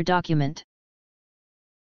multi-layer document,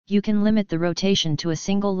 you can limit the rotation to a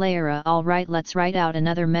single layer. Alright, let's write out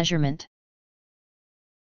another measurement.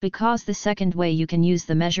 Because the second way you can use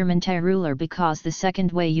the measurement ruler, because the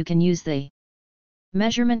second way you can use the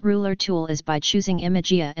measurement ruler tool is by choosing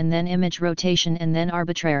image and then image rotation and then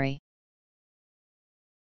arbitrary.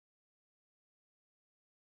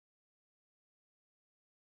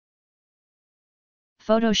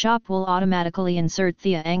 Photoshop will automatically insert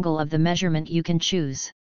the angle of the measurement. You can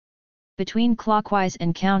choose between clockwise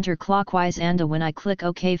and counterclockwise, and when I click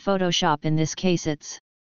OK, Photoshop in this case it's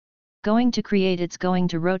going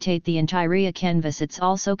to rotate the entire canvas. It's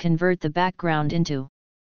also convert the background into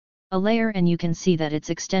a layer, and you can see that it's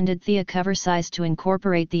extended the cover size to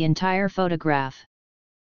incorporate the entire photograph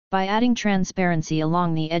by adding transparency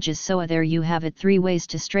along the edges. So there you have it, three ways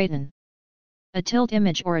to straighten a tilt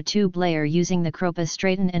image or a tube layer using the crop,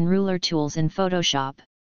 straighten and ruler tools in Photoshop.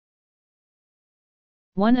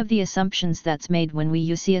 One of the assumptions that's made when we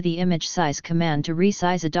use the image size command to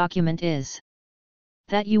resize a document is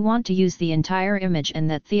that you want to use the entire image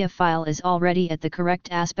and that the file is already at the correct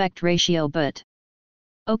aspect ratio, but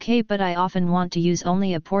I often want to use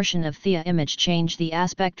only a portion of the image. Change the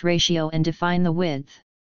aspect ratio and define the width,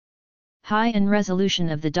 height and resolution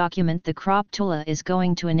of the document. The crop tool is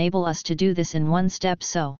going to enable us to do this in one step.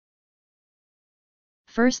 So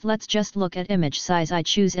first let's just look at image size. I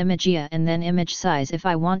choose image and then image size. If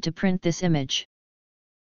I want to print this image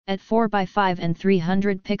at 4x5 and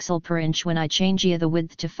 300 pixel per inch, when I change the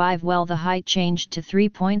width to 5, well, the height changed to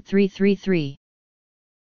 3.333.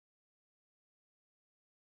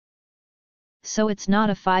 So it's not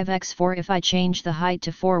a 5x4. If I change the height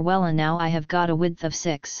to 4, well, and now I have got a width of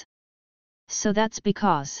 6. So that's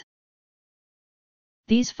because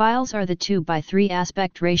these files are the 2:3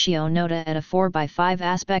 aspect ratio, not at a 4:5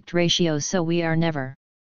 aspect ratio, so we are never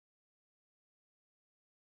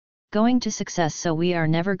going to success. So we are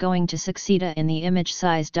never going to succeed in the image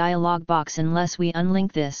size dialog box unless we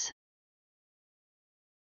unlink this.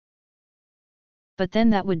 But then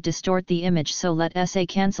that would distort the image, so let us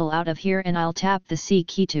cancel out of here, and I'll tap the C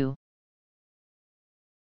key to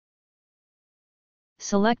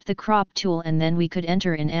select the crop tool, and then we could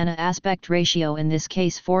enter in an aspect ratio, in this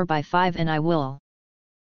case 4:5, and I will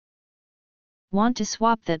want to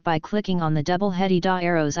swap that by clicking on the double-headed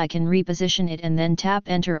arrows. I can reposition it and then tap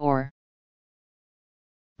enter or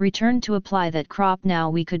return to apply that crop. Now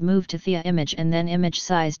we could move to the image and then image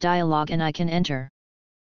size dialog, and I can enter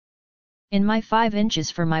in my 5 inches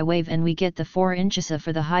for my wave, and we get the 4 inches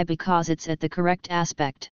for the high because it's at the correct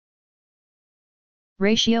aspect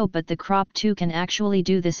ratio, but the crop tool can actually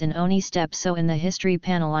do this in only step. So in the history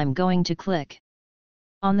panel I'm going to click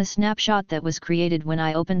on the snapshot that was created when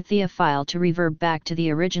I opened the file to revert back to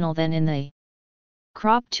the original. Then in the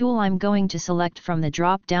crop tool I'm going to select from the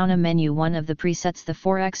drop down menu one of the presets, the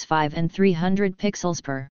 4x5 and 300 pixels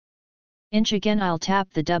per inch. Again I'll tap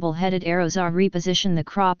the double headed arrows or reposition the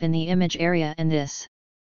crop in the image area, and this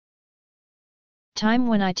time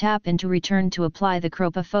when I tap into return to apply the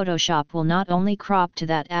crop, Photoshop will not only crop to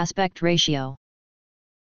that aspect ratio,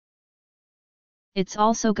 it's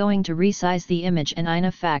also going to resize the image, and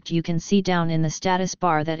in fact you can see down in the status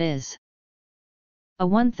bar that is a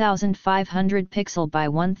 1500 pixel by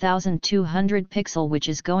 1200 pixel, which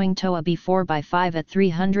is going to be 4 by 5 at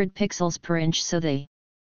 300 pixels per inch. So the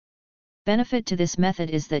benefit to this method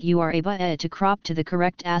is that you are able to crop to the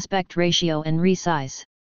correct aspect ratio and resize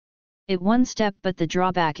it one step, but the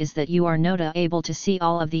drawback is that you are not able to see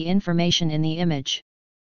all of the information in the image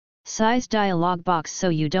size dialog box, so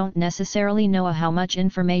you don't necessarily know how much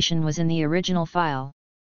information was in the original file,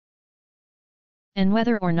 and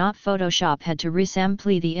whether or not Photoshop had to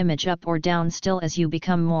resample the image up or down. Still, as you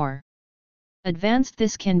become more advanced,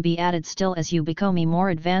 this can be added. Still, as you become more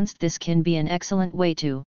advanced, this can be an excellent way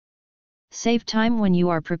to save time when you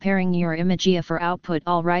are preparing your image for output.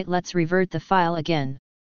 Alright, let's revert the file again.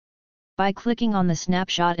 By clicking on the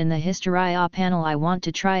snapshot in the history panel, I want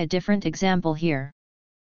to try a different example here.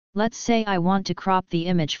 Let's say I want to crop the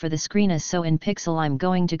image for the screen, so in pixel I'm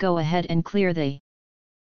going to go ahead and clear the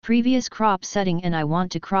previous crop setting, and I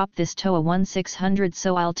want to crop this to a 1600,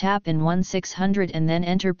 so I'll tap in 1600 and then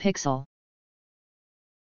enter pixel.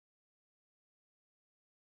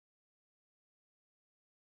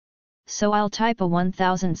 So I'll type a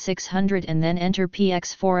 1600 and then enter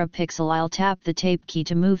px for a pixel. I'll tap the tab key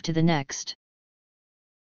to move to the next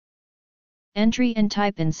entry and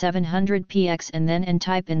type in 700 px and then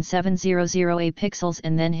type in 700a pixels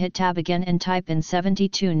and then hit tab again and type in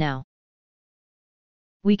 72. Now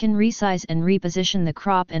we can resize and reposition the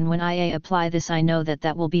crop, and when I apply this I know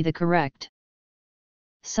that will be the correct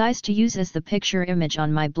size to use as the picture image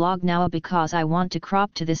on my blog now, because I want to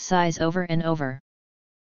crop to this size over and over.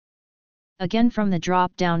 Again, from the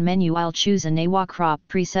drop down menu I'll choose a NAWA crop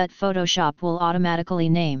preset. Photoshop will automatically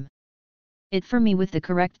name it for me with the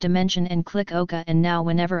correct dimension and click OK, and now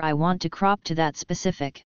whenever I want to crop to that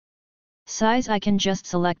specific size I can just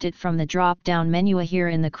select it from the drop down menu here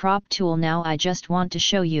in the crop tool. Now I just want to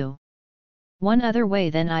show you one other way.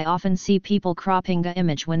 Then I often see people cropping a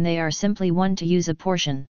image when they are simply want to use a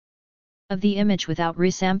portion of the image without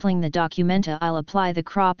resampling the document. I'll apply the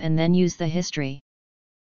crop and then use the history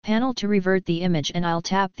panel to revert the image, and I'll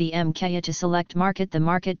tap the MK to select market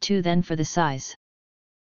to. Then for the size,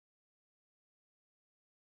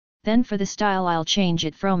 then for the style I'll change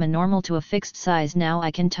it from a normal to a fixed size. Now I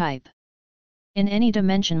can type in any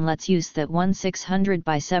dimension. Let's use that 1600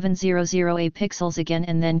 by 700a pixels again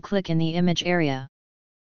and then click in the image area.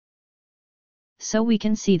 So we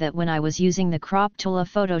can see that when I was using the crop tool,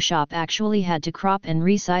 Photoshop actually had to crop and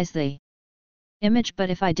resize the image, but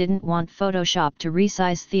if I didn't want Photoshop to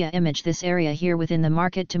resize the image, this area here within the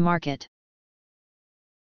market to market,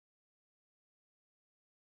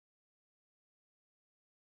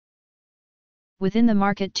 within the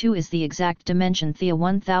market 2 is the exact dimension, the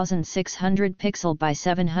 1600 pixel by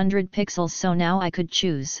 700 pixels. So now I could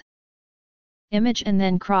choose image and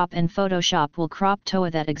then crop, and Photoshop will crop to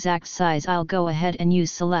that exact size. I'll go ahead and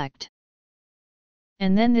use select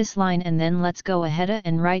and then this line, and then let's go ahead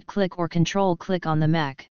and right click or control click on the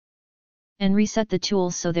Mac and reset the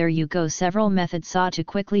tools. So there you go, several methods saw to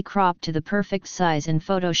quickly crop to the perfect size in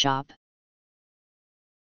Photoshop.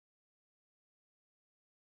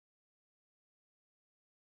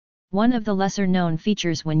 One of the lesser known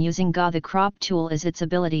features when using the crop tool is its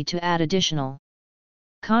ability to add additional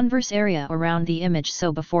converse area around the image.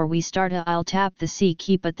 So before we start, I'll tap the C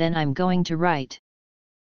key, but then I'm going to right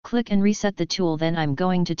click and reset the tool. Then I'm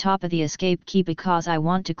going to tap the escape key because I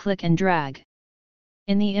want to click and drag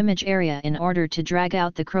in the image area in order to drag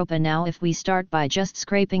out the crop. And now if we start by just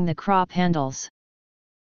scraping the crop handles,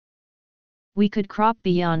 we could crop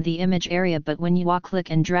beyond the image area, but when you click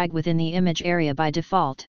and drag within the image area, by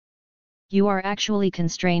default you are actually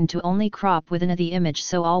constrained to only crop within the image.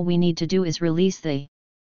 So all we need to do is release the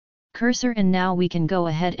cursor, and now we can go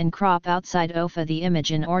ahead and crop outside of the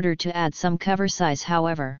image in order to add some cover size.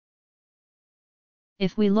 However,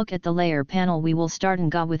 if we look at the layer panel, we will start and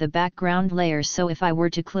go with a background layer. So if I were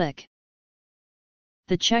to click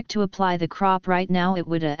the check to apply the crop right now, it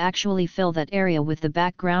would actually fill that area with the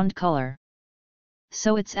background color.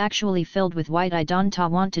 So it's actually filled with white. I don't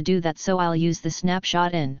want to do that, so I'll use the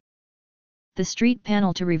snapshot in the street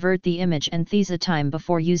panel to revert the image, and this time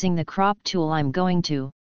before using the crop tool I'm going to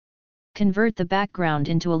convert the background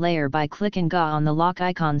into a layer by clicking Ga on the lock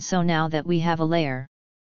icon. So now that we have a layer,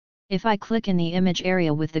 if I click in the image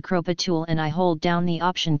area with the crop tool and I hold down the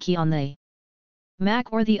Option key on the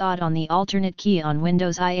Mac or the Alt on the alternate key on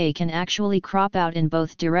Windows, I can actually crop out in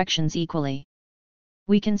both directions equally.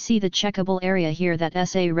 We can see the checkable area here, that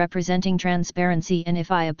SA representing transparency, and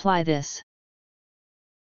if I apply this,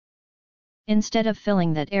 instead of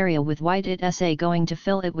filling that area with white, it SA going to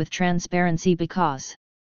fill it with transparency because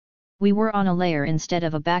we were on a layer instead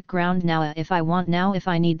of a background. Now if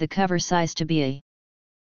I need the cover size to be a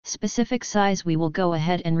specific size, we will go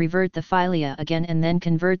ahead and revert the filia again and then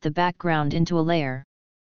convert the background into a layer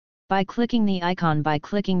by clicking the icon, by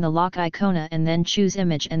clicking the lock icona and then choose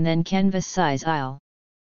image and then canvas size. I'll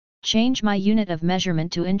change my unit of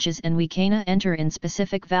measurement to inches and we can enter in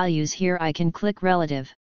specific values here. I can click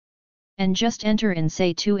relative and just enter in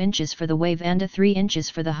say 2 inches for the wave and 3 inches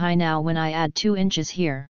for the high. Now when I add 2 inches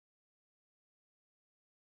here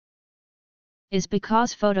is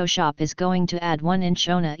because Photoshop is going to add 1 inch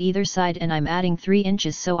on either side and I'm adding 3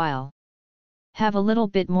 inches, so I'll have a little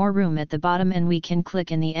bit more room at the bottom, and we can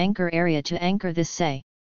click in the anchor area to anchor this, say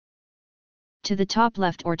to the top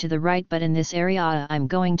left or to the right, but in this area I'm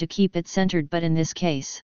going to keep it centered, but in this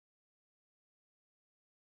case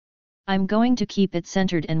I'm going to keep it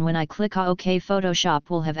centered, and when I click OK, Photoshop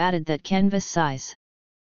will have added that canvas size.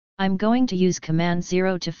 I'm going to use Command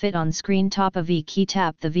 0 to fit on screen. Top of V key,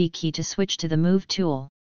 tap the V key to switch to the Move tool.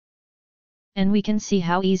 And we can see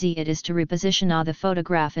how easy it is to reposition the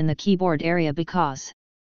photograph in the keyboard area. Because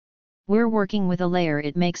we're working with a layer,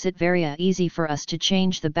 it makes it very easy for us to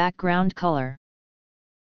change the background color.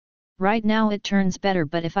 Right now it turns better,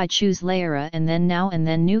 but if I choose layer and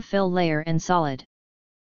then new fill layer and solid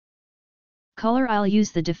color, I'll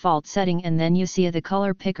use the default setting and then you see the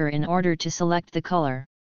color picker in order to select the color.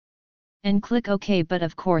 And click OK, but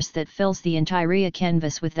of course that fills the entire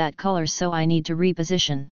canvas with that color, so I need to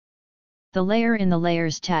reposition the layer in the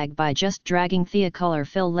layers tag by just dragging the color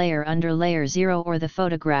fill layer under layer 0 or the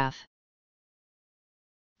photograph.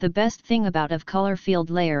 The best thing about of color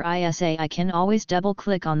field layer is I can always double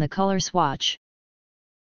click on the color swatch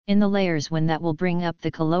in the layers when that will bring up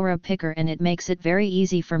the color picker, and it makes it very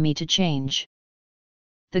easy for me to change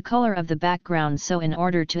the color of the background. So in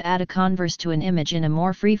order to add a converse to an image in a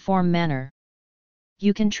more free-form manner,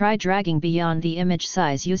 you can try dragging beyond the image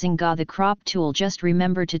size using the crop tool. Just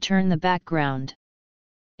remember to turn the background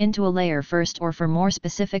into a layer first, or for more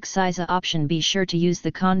specific size option, be sure to use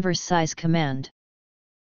the converse size command.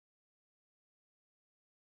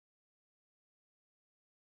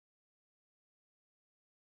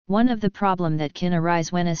 One of the problem that can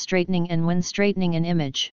arise when straightening an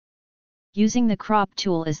image using the crop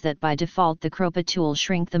tool is that by default the crop tool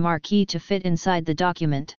shrink the marquee to fit inside the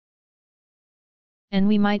document. And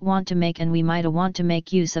we might want to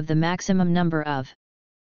make use of the maximum number of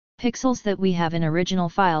pixels that we have in original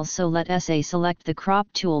files. So let us select the crop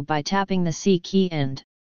tool by tapping the C key, and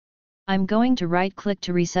I'm going to right click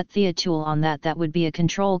to reset the tool on that would be a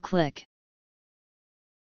control click.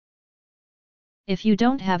 If you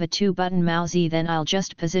don't have a 2-button mouse, then I'll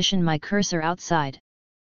just position my cursor outside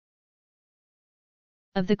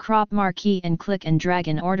of the crop marquee and click and drag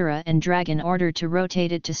in order to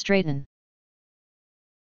rotate it to straighten.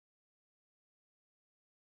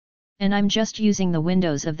 And I'm just using the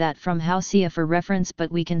windows of that from Housia for reference,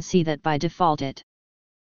 but we can see that by default it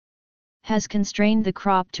has constrained the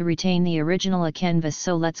crop to retain the original canvas.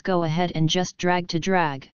 So let's go ahead and just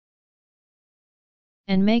drag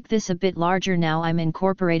and make this a bit larger. Now I'm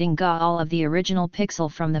incorporating all of the original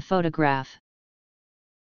pixel from the photograph.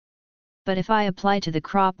 But if I apply to the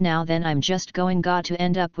crop now, then I'm just going to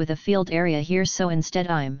end up with a field area here. So instead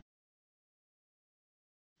I'm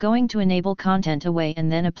going to enable content away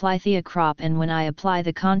and then apply the crop, and when I apply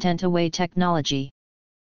the content away technology,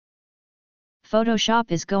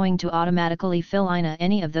 Photoshop is going to automatically fill in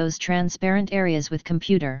any of those transparent areas with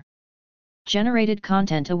computer generated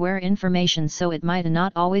content aware information. So it might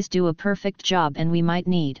not always do a perfect job, and we might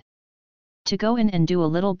need to go in and do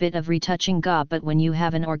a little bit of retouching. But when you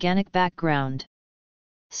have an organic background,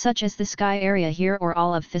 such as the sky area here or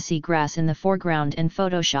all of the sea grass in the foreground in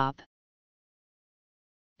Photoshop,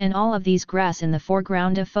 and all of these grass in the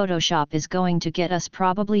foreground of Photoshop is going to get us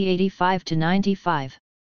probably 85 to 95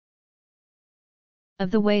 of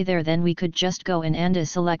the way there, then we could just go in and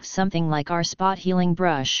select something like our spot healing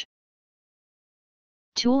brush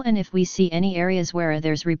tool, and if we see any areas where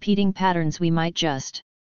there's repeating patterns, we might just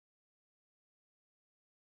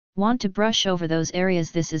Want to brush over those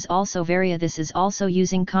areas? This is also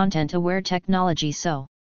using content-aware technology, so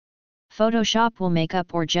Photoshop will make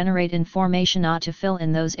up or generate information to fill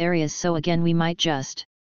in those areas. So again, we might just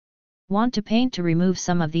want to paint to remove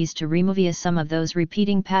some of these, to remove some of those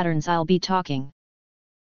repeating patterns. I'll be talking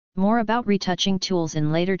more about retouching tools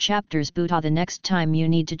in later chapters, but the next time you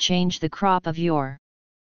need to change the crop of your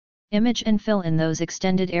image and fill in those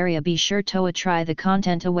extended area, be sure to try the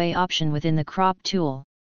content away option within the crop tool.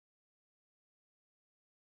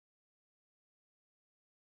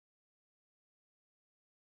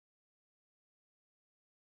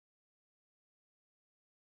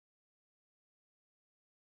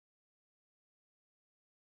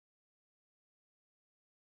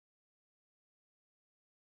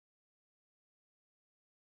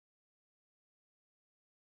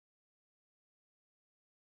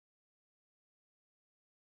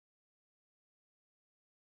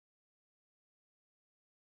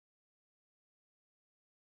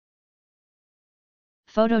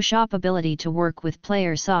 Photoshop ability to work with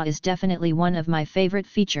player saw is definitely one of my favorite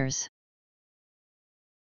features.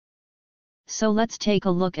 So let's take a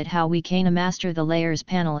look at how we can master the layers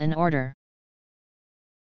panel in order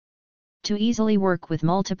to easily work with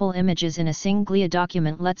multiple images in a single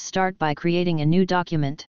document. Let's start by creating a new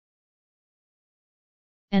document.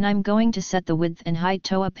 And I'm going to set the width and height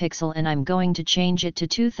to a pixel, and I'm going to change it to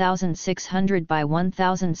 2600 by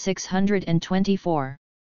 1624.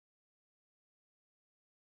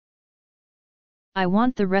 I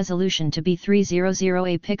want the resolution to be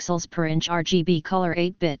 3008 pixels per inch, RGB color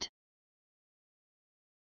 8-bit.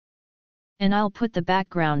 And I'll put the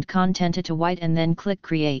background content to white and then click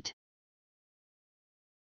Create.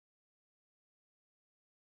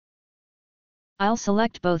 I'll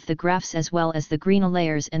select both the graphs as well as the green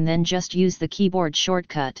layers and then just use the keyboard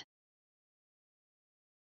shortcut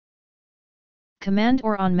Command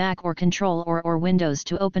or on Mac or Control or Windows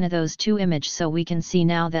to open those two images. So we can see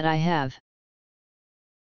now that I have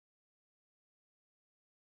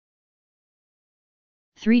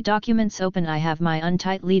three documents open. I have my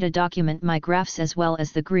untitled document, my graphs as well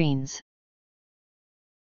as the greens.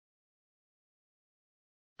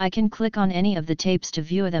 I can click on any of the tapes to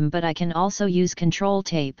view them, but I can also use Control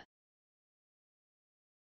Tape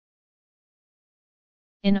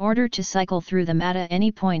in order to cycle through them at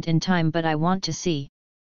any point in time, but I want to see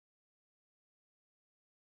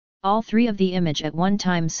all three of the image at one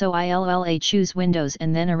time, so I'll choose Windows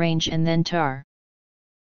and then Arrange and then Tar.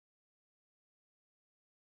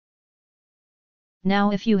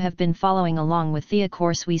 Now if you have been following along with the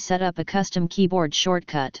course, we set up a custom keyboard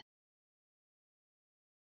shortcut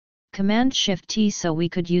Command-Shift-T, so we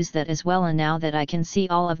could use that as well. And now that I can see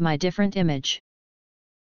all of my different image,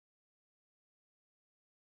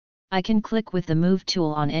 I can click with the Move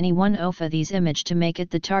tool on any one of these image to make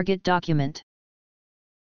it the target document.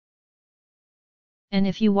 And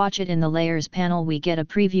if you watch it in the Layers panel, we get a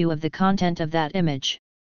preview of the content of that image.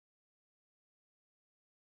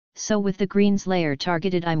 So with the greens layer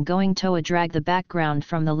targeted, I'm going to drag the background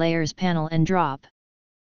from the Layers panel and drop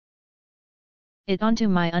it onto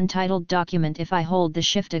my untitled document. If I hold the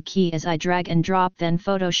Shift key as I drag and drop, then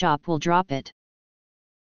Photoshop will drop it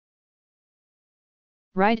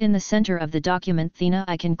right in the center of the document. Then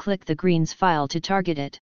I can click the greens file to target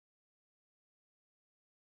it,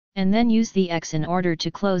 and then use the X in order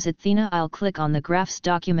to close it. Then I'll click on the graphs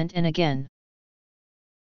document, and again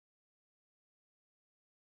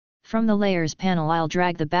from the Layers panel I'll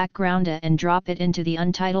drag the background and drop it into the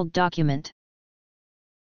untitled document.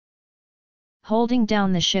 Holding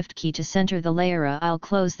down the Shift key to center the layer, I'll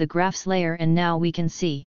close the graphs layer, and now we can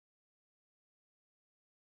see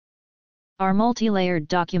our multi-layered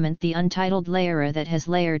document, the untitled layer that has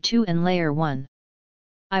layer 2 and layer 1.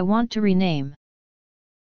 I want to rename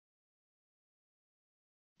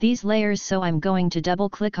these layers, so I'm going to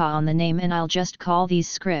double-click on the name and I'll just call these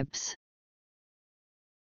scripts.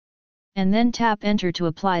 And then tap Enter to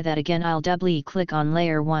apply that. Again I'll double-click on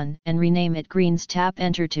layer 1 and rename it Greens. Tap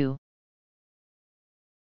Enter to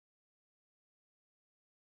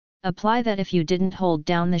apply that. If you didn't hold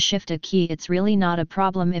down the Shift key, it's really not a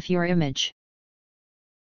problem if your image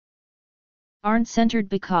aren't centered,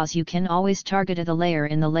 because you can always target the layer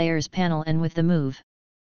in the Layers panel, and with the Move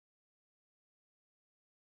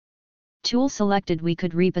tool selected we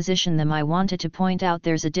could reposition them. I wanted to point out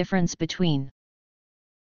there's a difference between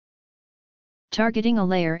targeting a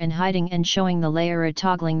layer and hiding and showing the layer,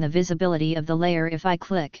 toggling the visibility of the layer. If I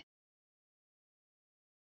click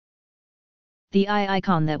the eye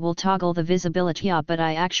icon, that will toggle the visibility, but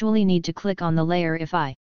I actually need to click on the layer. If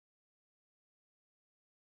I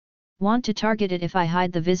Want to target it? If I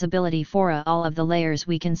hide the visibility for all of the layers,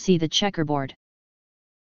 we can see the checkerboard.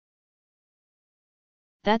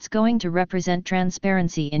 That's going to represent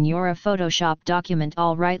transparency in your Photoshop document.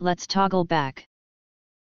 Alright, let's toggle back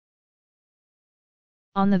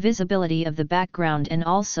on the visibility of the background and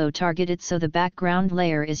also target it so the background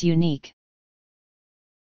layer is unique.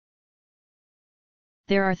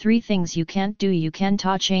 There are three things you can't do. You can't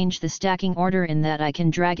change the stacking order in that I can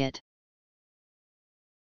drag it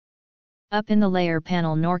up in the layer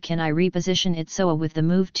panel, nor can I reposition it so with the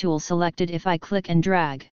move tool selected. If I click and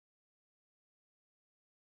drag,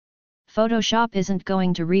 Photoshop isn't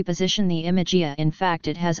going to reposition the image. In fact,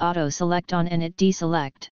 it has auto select on and it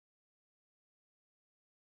deselect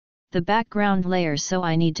the background layer, so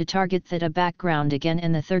I need to target that background again.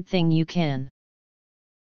 And the third thing you can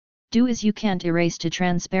do is you can't erase to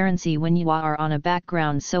transparency when you are on a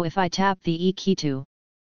background. So if I tap the E key to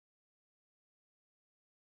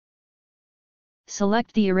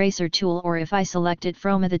select the eraser tool, or if I select it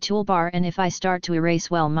from the toolbar, and if I start to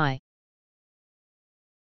erase, well, my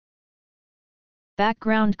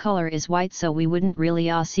background color is white, so we wouldn't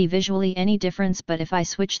really see visually any difference. But if I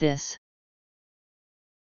switch this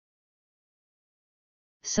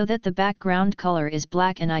so that the background color is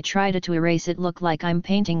black and I try to erase it, look like I'm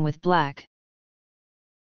painting with black,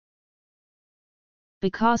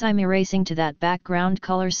 because I'm erasing to that background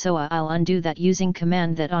color. So I'll undo that using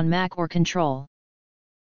Command that on Mac or Control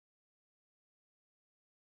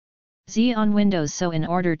Z on Windows. So in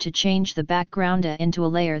order to change the background into a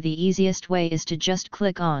layer, the easiest way is to just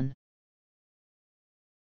click on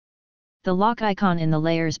the lock icon in the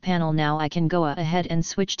layers panel. Now I can go ahead and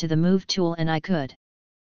switch to the move tool, and I could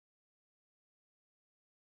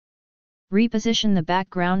reposition the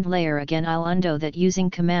background layer again. I'll undo that using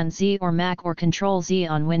Command Z or Mac or Control Z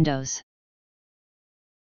on Windows.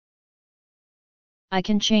 I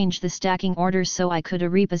can change the stacking order, so I could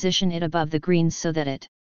reposition it above the greens so that it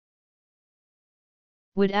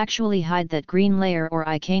would actually hide that green layer, or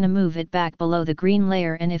I can move it back below the green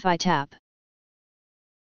layer, and if I tap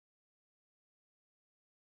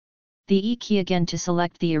the E key again to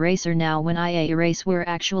select the eraser, now when I erase, we're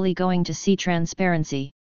actually going to see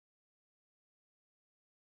transparency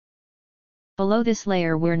below this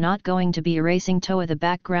layer. We're not going to be erasing to the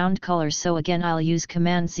background color, so again I'll use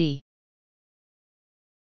Command Z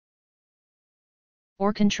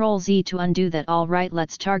or Control Z to undo that. Alright,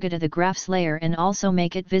 let's target the graphs layer and also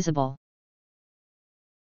make it visible.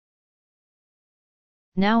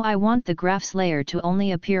 Now I want the graphs layer to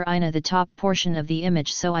only appear in the top portion of the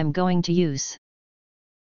image, so I'm going to use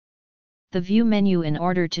the View menu in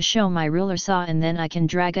order to show my ruler saw, and then I can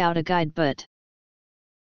drag out a guide, but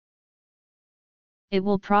it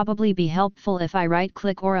will probably be helpful if I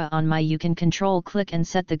right-click or on my you can control-click and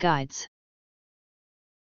set the guides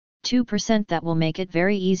 2%. That will make it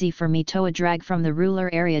very easy for me to drag from the ruler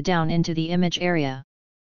area down into the image area.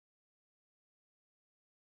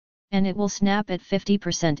 And it will snap at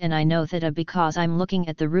 50%, and I know that because I'm looking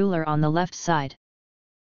at the ruler on the left side.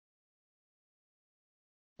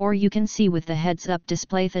 Or you can see with the heads up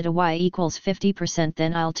display that y equals 50%,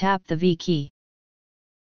 then I'll tap the V key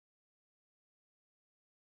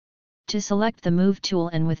to select the move tool,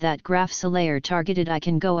 and with that graphs layer targeted, I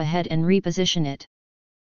can go ahead and reposition it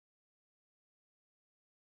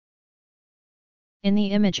in the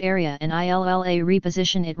image area, and I'll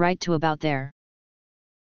reposition it right to about there.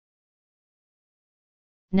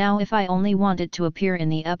 Now if I only want it to appear in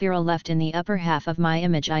the upper left in the upper half of my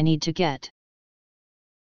image, I need to get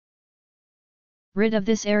rid of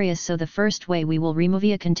this area. So the first way we will remove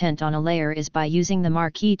a content on a layer is by using the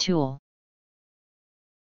marquee tool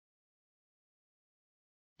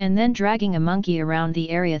and then dragging a monkey around the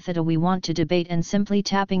area that we want to debate, and simply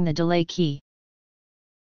tapping the delay key.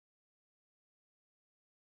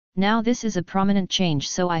 Now this is a prominent change,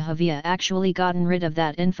 so I have actually gotten rid of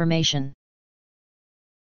that information.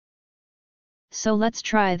 So let's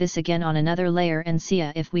try this again on another layer and see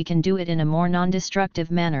if we can do it in a more non-destructive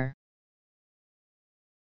manner.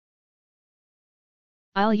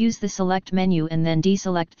 I'll use the select menu and then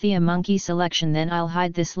deselect the monkey selection, then I'll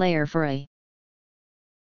hide this layer for a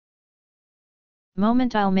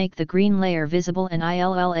moment. I'll make the green layer visible, and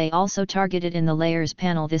I'll also target it in the layers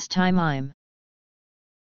panel. This time I'm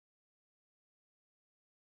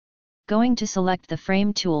going to select the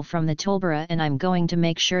frame tool from the toolbar, and I'm going to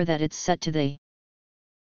make sure that it's set to the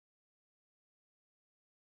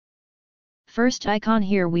first icon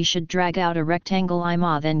here. We should drag out a rectangle. I'm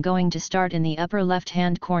then going to start in the upper left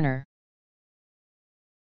hand corner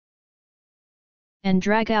and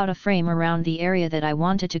drag out a frame around the area that I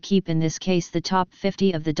wanted to keep, in this case the top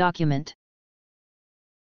 50 of the document.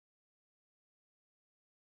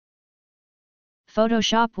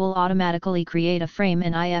 Photoshop will automatically create a frame,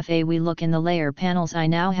 and if we look in the layer panels, I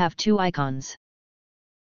now have two icons.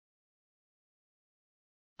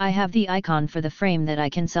 I have the icon for the frame that I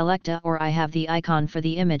can select or I have the icon for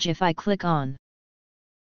the image if I click on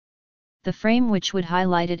the frame, which would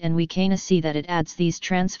highlight it, and we can see that it adds these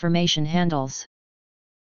transformation handles.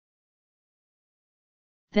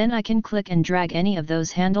 Then I can click and drag any of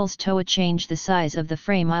those handles to change the size of the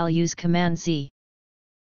frame. I'll use Command Z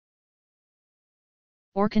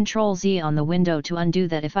or Control Z on the window to undo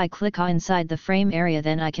that. If I click inside the frame area,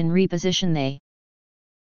 then I can reposition the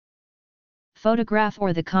photograph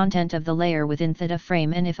or the content of the layer within the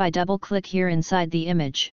frame, and if I double click here inside the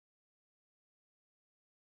image,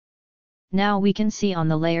 now we can see on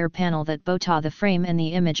the layer panel that both the frame and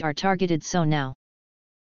the image are targeted. So now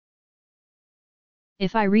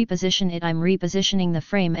if I reposition it, I'm repositioning the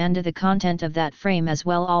frame and the content of that frame as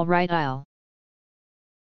well. Alright, I'll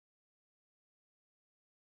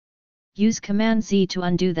use Command Z to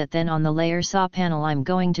undo that. Then on the layer saw panel, I'm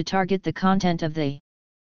going to target the content of the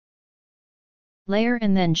layer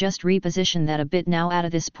and then just reposition that a bit. Now at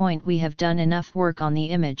this point we have done enough work on the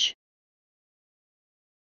image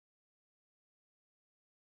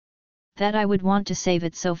that I would want to save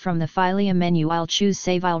it. So from the File menu, I'll choose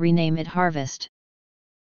Save. I'll rename it Harvest,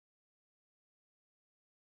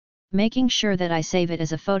 making sure that I save it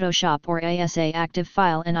as a Photoshop or ASA active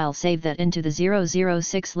file, and I'll save that into the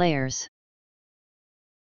 006 layers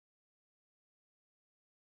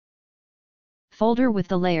folder with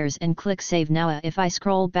the layers and click Save. Now if I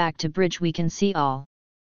scroll back to Bridge, we can see all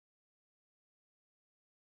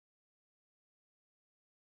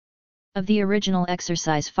of the original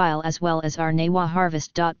exercise file as well as our Nawa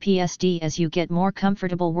harvest.psd. As you get more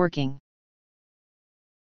comfortable working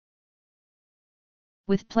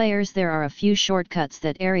with players, there are a few shortcuts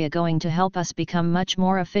that area going to help us become much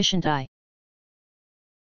more efficient. I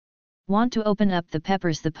want to open up the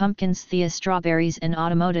peppers, the pumpkins, the strawberries and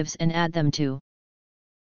automotives and add them to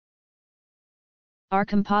our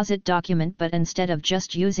composite document, but instead of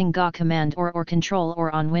just using GA command or Control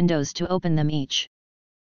or on Windows to open them each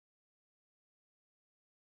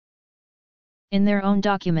in their own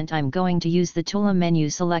document, I'm going to use the Tool menu,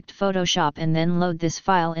 select Photoshop and then load this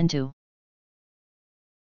file into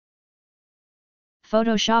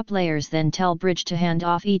Photoshop layers, then tell Bridge to hand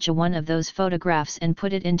off each one of those photographs and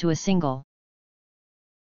put it into a single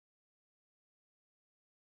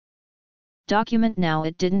document. Now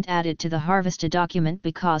it didn't add it to the harvested document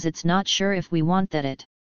because it's not sure if we want that it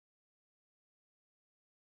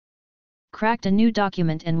cracked a new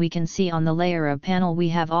document, and we can see on the layer panel we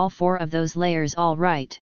have all four of those layers. All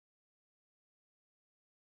right.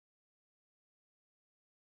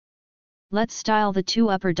 Let's style the two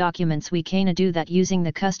upper documents. We can do that using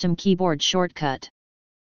the custom keyboard shortcut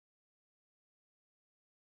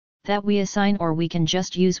that we assign, or we can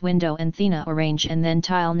just use Window and Thena Arrange and then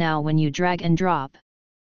Tile. Now when you drag and drop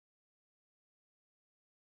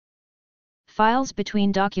files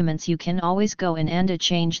between documents, you can always go in and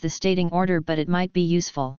change the staging order, but it might be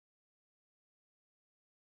useful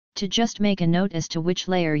to just make a note as to which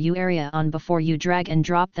layer you area on before you drag and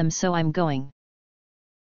drop them. So I'm going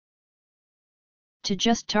to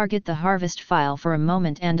just target the harvest file for a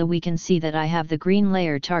moment, and we can see that I have the green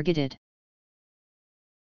layer targeted.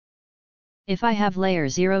 If I have layer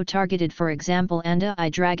 0 targeted, for example, and I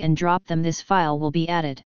drag and drop them, this file will be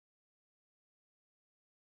added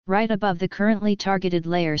right above the currently targeted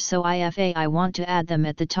layers. So if I want to add them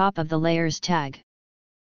at the top of the layers tag,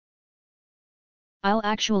 I'll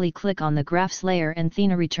actually click on the graphs layer and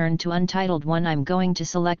Thena return to untitled one. I'm going to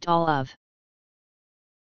select all of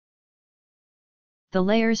the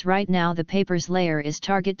layers. Right now the papers layer is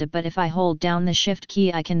targeted, but if I hold down the shift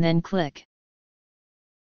key, I can then click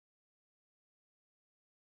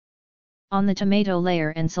on the tomato layer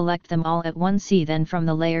and select them all at once. Then from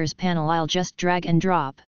the layers panel, I'll just drag and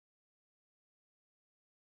drop,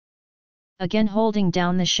 again holding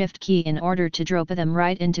down the shift key in order to drop them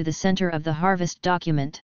right into the center of the harvest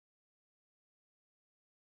document.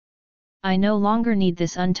 I no longer need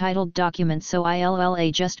this untitled document, so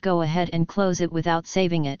I'll just go ahead and close it without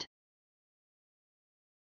saving it.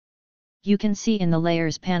 You can see in the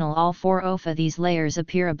layers panel all four of these layers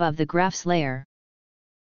appear above the graphs layer.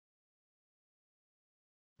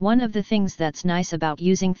 One of the things that's nice about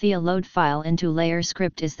using the load file into layer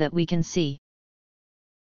script is that we can see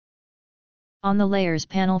on the layers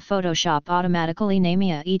panel Photoshop automatically name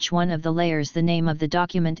each one of the layers the name of the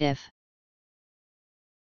document. If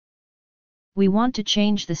we want to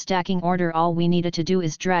change the stacking order, all we needed to do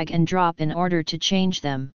is drag and drop in order to change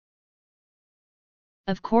them.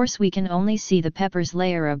 Of course we can only see the peppers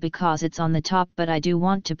layer because it's on the top, but I do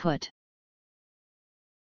want to put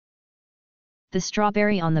the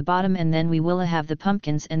strawberry on the bottom, and then we will have the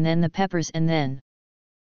pumpkins and then the peppers and then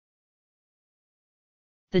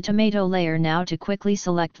the tomato layer. Now to quickly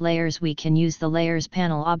select layers we can use the layers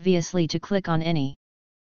panel obviously to click on any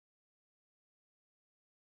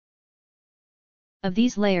of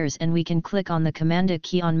these layers, and we can click on the Command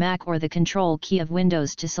key on Mac or the Control key of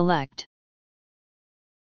Windows to select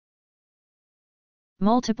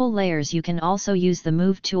multiple layers. You can also use the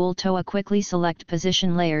Move tool to quickly select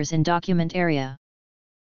position layers in document area.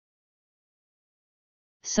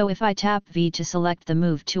 So if I tap V to select the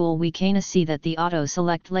Move tool, we can see that the auto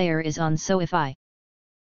select layer is on. So if I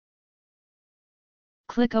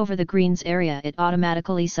click over the greens area, it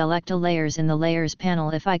automatically select a layers in the layers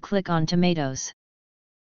panel. If I click on tomatoes,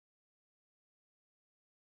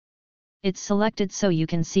 it's selected, so you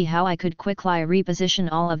can see how I could quickly reposition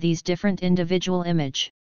all of these different individual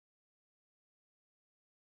image.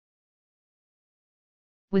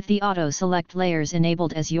 With the auto select layers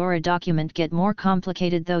enabled, as your document get more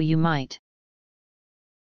complicated, though you might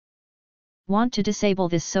want to disable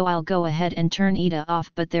this, so I'll go ahead and turn it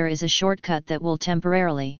off, but there is a shortcut that will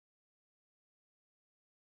temporarily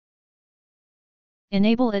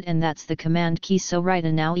enable it, and that's the Command key. So right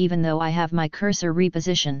now, even though I have my cursor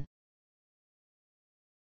reposition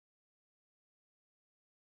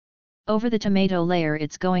over the tomato layer,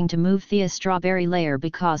 it's going to move the strawberry layer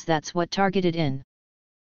because that's what targeted in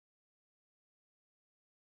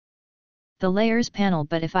the layers panel.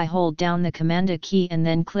 But if I hold down the Command key and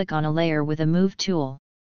then click on a layer with a Move tool,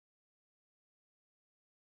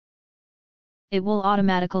 it will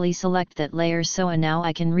automatically select that layer. So now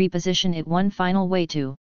I can reposition it. One final way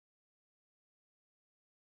to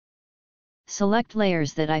select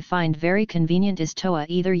layers that I find very convenient is to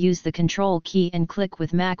either use the Control key and click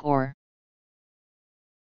with Mac, or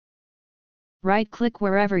right-click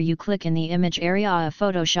wherever you click in the image area.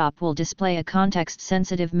 Photoshop will display a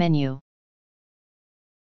context-sensitive menu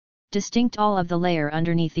distinct all of the layer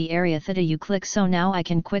underneath the area that you click. So now I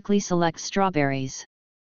can quickly select strawberries.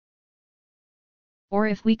 Or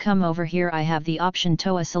if we come over here, I have the option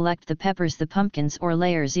to select the peppers, the pumpkins, or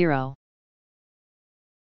layer 0.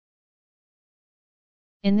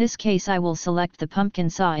 In this case I will select the pumpkin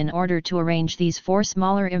saw in order to arrange these 4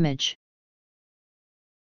 smaller image.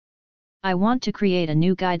 I want to create a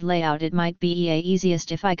new guide layout. It might be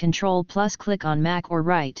easiest if I Control plus click on Mac or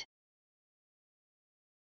right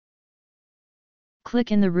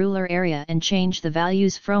click in the ruler area and change the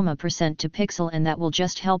values from a % to pixel, and that will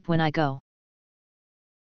just help when I go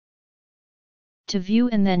to view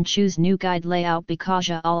and then choose new guide layout,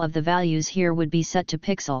 because all of the values here would be set to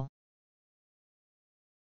pixel.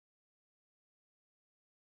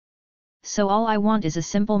 So all I want is a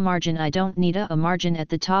simple margin. I don't need a margin at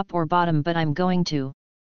the top or bottom, but I'm going to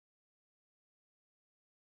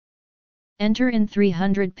enter in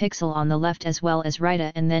 300 pixel on the left as well as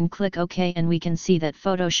right, and then click OK, and we can see that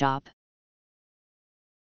Photoshop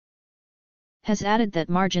has added that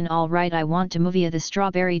margin. Alright, I want to move the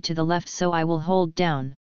strawberry to the left, so I will hold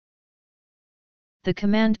down the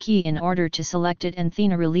Command key in order to select it, and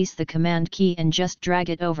then release the Command key and just drag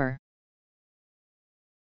it over.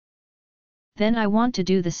 Then I want to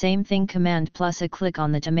do the same thing, Command plus a click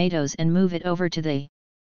on the tomatoes and move it over to the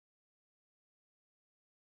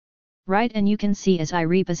right, and you can see as I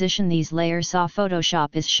reposition these layers, Photoshop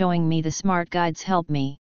is showing me the smart guides help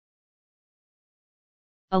me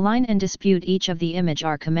align and dispute each of the image.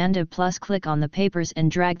 Are Command plus click on the papers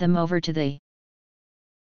and drag them over to the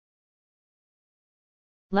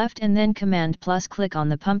left, and then Command plus click on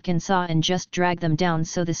the pumpkin saw and just drag them down.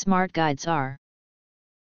 So the smart guides are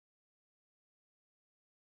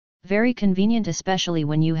very convenient, especially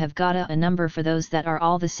when you have got a number for those that are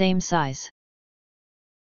all the same size.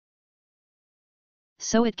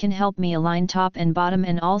 So it can help me align top and bottom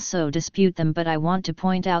and also dispute them, but I want to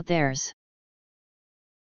point out there's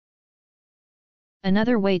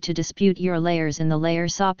another way to dispute your layers in the layer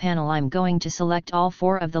saw panel. I'm going to select all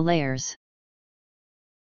 4 of the layers.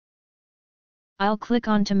 I'll click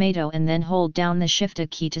on tomato and then hold down the Shift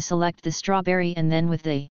key to select the strawberry, and then with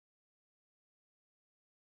the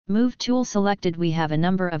Move tool selected, we have a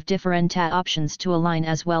number of different options to align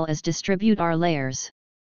as well as distribute our layers.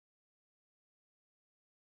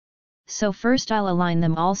 So first I'll align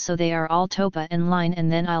them all so they are all topa in line,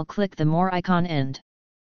 and then I'll click the more icon and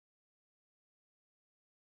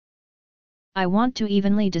I want to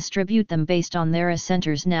evenly distribute them based on their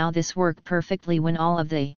centers. Now this work perfectly when all of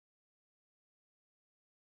the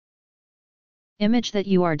image that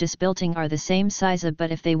you are disbuilding are the same size of,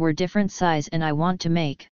 but if they were different size and I want to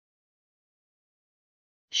make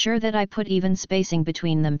sure that I put even spacing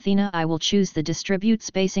between them, then I will choose the distribute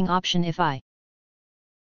spacing option. If I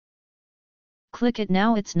click it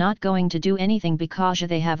now, it's not going to do anything because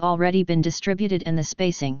they have already been distributed and the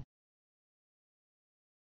spacing.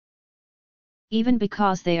 Even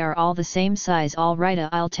because they are all the same size. Alright,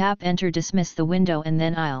 I'll tap enter, dismiss the window, and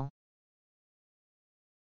then I'll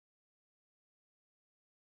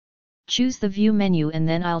choose the view menu and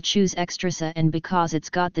then I'll choose extras, and because it's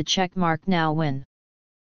got the check mark now, when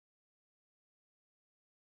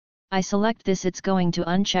I select this it's going to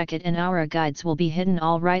uncheck it and our guides will be hidden.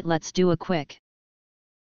 Alright, let's do a quick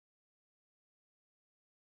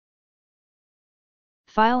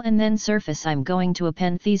file and then surface. I'm going to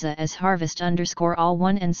append these as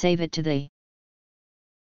harvest_all1 and save it to the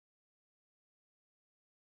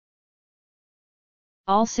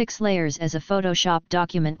all 6 layers as a Photoshop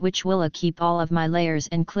document, which will keep all of my layers,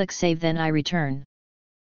 and click save. Then I return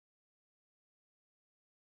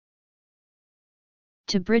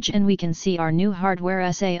to Bridge and we can see our new hardware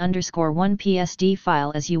SA_1 PSD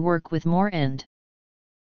file. As you work with more and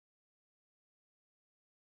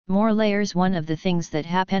more layers, one of the things that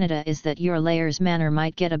happen is that your layers manner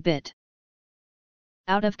might get a bit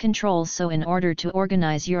out of control. So in order to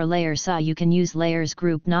organize your layers, you can use layers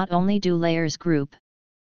group. Not only do layers group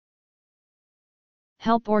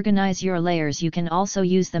help organize your layers, you can also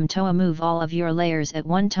use them to move all of your layers at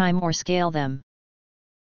one time, or scale them,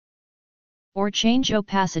 or change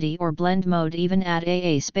opacity or blend mode, even add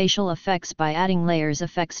spatial effects by adding layers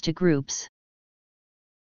effects to groups.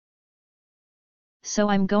 So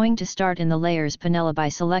I'm going to start in the layers panel by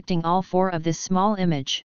selecting all 4 of this small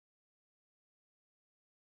image.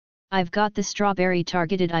 I've got the strawberry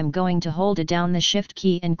targeted. I'm going to hold down the shift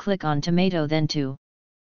key and click on tomato. Then to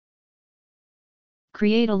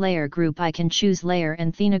create a layer group, I can choose layer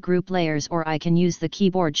and then group layers, or I can use the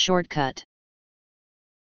keyboard shortcut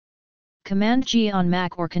Command G on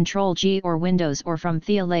Mac or Control G or Windows, or from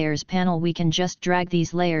the layers panel we can just drag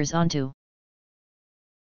these layers onto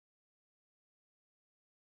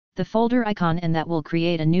the folder icon, and that will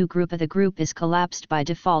create a new group. The group is collapsed by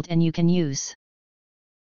default and you can use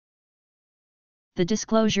the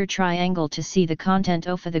disclosure triangle to see the content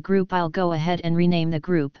of the group. I'll go ahead and rename the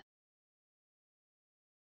group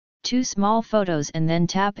 2 small photos and then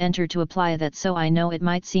tap enter to apply that. So I know it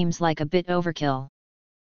might seems like a bit overkill,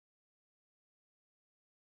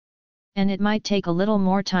 and it might take a little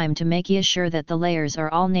more time to make sure that the layers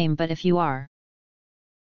are all named, but if you are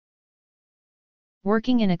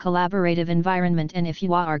working in a collaborative environment and if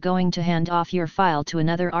you are going to hand off your file to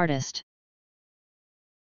another artist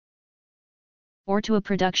or to a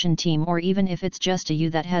production team, or even if it's just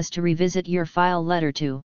you that has to revisit your file later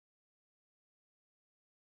to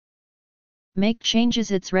make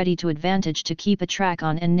changes, it's ready to advantage to keep a track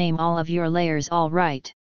on and name all of your layers.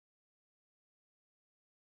 Alright,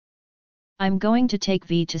 I'm going to take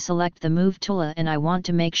V to select the move tool, and I want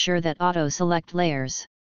to make sure that auto select layers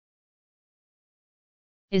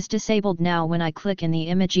is disabled now when I click in the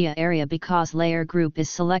image area, because layer group is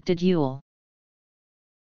selected. You'll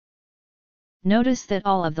notice that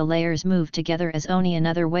all of the layers move together. As only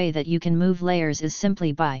another way that you can move layers is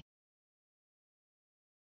simply by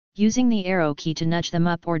using the arrow key to nudge them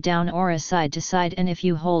up or down or side to side, and if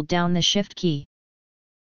you hold down the shift key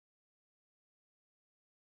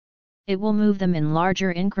it will move them in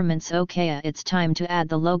larger increments. Okay, it's time to add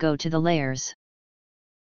the logo to the layers.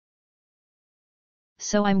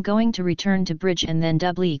 So I'm going to return to Bridge and then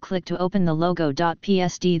doubly click to open the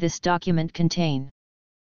logo.psd. This document contain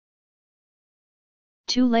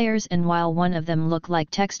 2 layers, and while one of them look like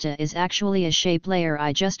text, is actually a shape layer.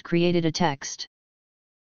 I just created a text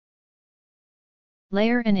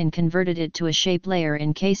layer and converted it to a shape layer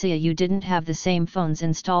in case you didn't have the same fonts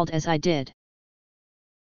installed as I did.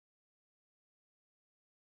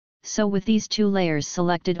 So with these 2 layers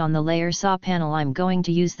selected on the layer saw panel, I'm going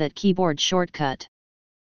to use that keyboard shortcut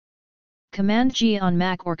Command G on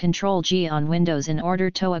Mac or Control G on Windows in order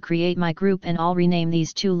to create my group, and I'll rename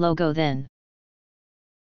these 2 logo. Then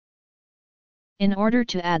in order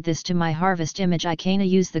to add this to my harvest image, I can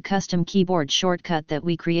use the custom keyboard shortcut that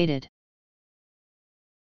we created,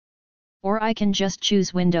 or I can just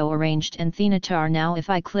choose Window Arranged and Thenatar. Now if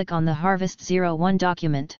I click on the Harvest 01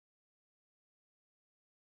 document,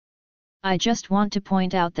 I just want to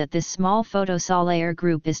point out that this small photo saw layer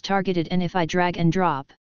group is targeted, and if I drag and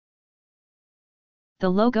drop the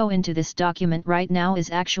logo into this document right now is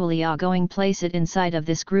actually going place it inside of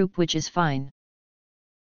this group, which is fine.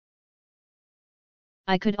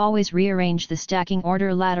 I could always rearrange the stacking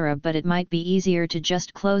order later, but it might be easier to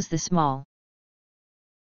just close the small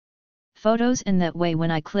photos, and that way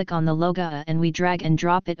when I click on the logo and we drag and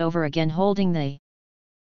drop it over again holding the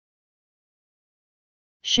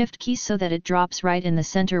Shift key so that it drops right in the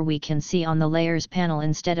center, we can see on the layers panel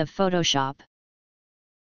instead of Photoshop.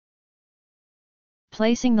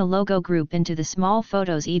 Placing the logo group into the small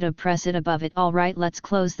photos, press it above it. Alright, let's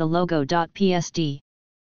close the logo.psd.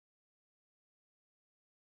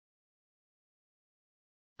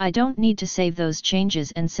 I don't need to save those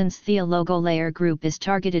changes, and since the logo layer group is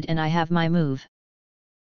targeted and I have my move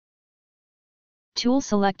tool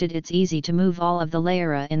selected, it's easy to move all of the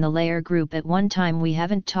layer in the layer group at one time. We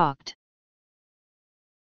haven't talked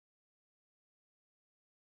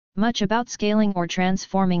much about scaling or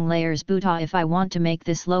transforming layers, but if I want to make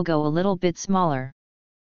this logo a little bit smaller,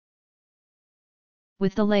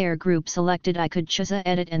 with the layer group selected, I could choose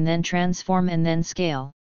edit and then transform and then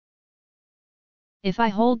scale. If I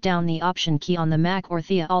hold down the Option key on the Mac or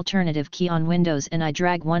the alternative key on Windows and I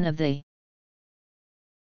drag one of the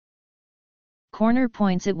corner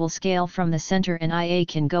points, it will scale from the center, and I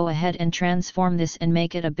can go ahead and transform this and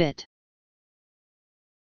make it a bit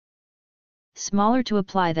smaller. To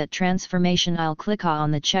apply that transformation, I'll click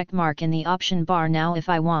on the check mark in the option bar. Now if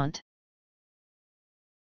I want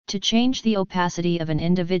to change the opacity of an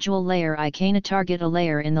individual layer, I can target a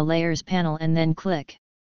layer in the layers panel and then click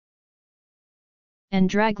and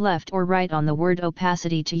drag left or right on the word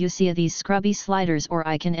opacity to use these scrubby sliders, or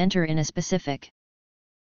I can enter in a specific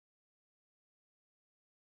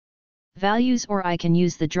values, or I can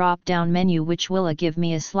use the drop down menu which will give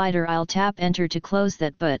me a slider. I'll tap enter to close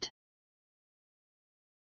that, but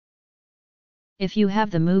if you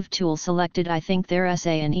have the move tool selected, I think there's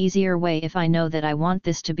an easier way. If I know that I want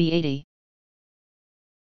this to be 80,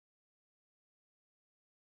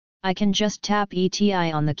 I can just tap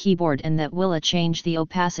ETI on the keyboard and that will change the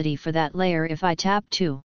opacity for that layer. If I tap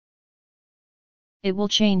 2, it will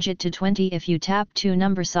change it to 20. If you tap 2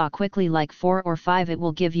 numbers quickly like 4 or 5, it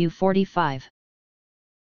will give you 45%.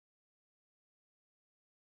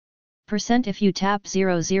 If you tap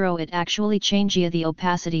 00, it actually changes the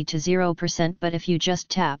opacity to 0%, but if you just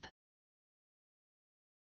tap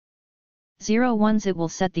 01s, it will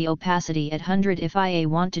set the opacity at 100. If I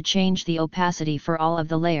want to change the opacity for all of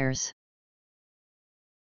the layers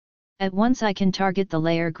at once, I can target the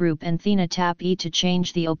layer group and then tap E to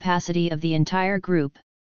change the opacity of the entire group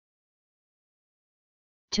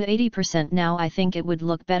to 80%. Now I think it would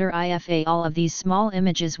look better if all of these small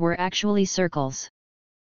images were actually circles.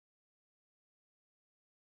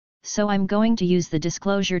 So I'm going to use the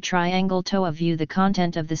disclosure triangle to view the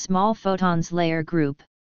content of the small photons layer group.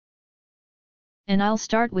 And I'll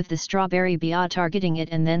start with the strawberry BA, targeting it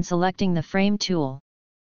and then selecting the frame tool.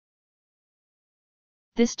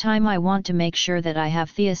 This time I want to make sure that I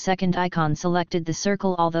have the second icon selected, the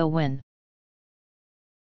circle, although when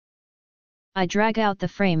I drag out the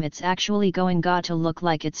frame, it's actually going to look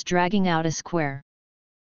like it's dragging out a square.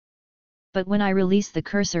 But when I release the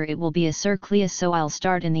cursor, it will be a circle, so I'll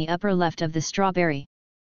start in the upper left of the strawberry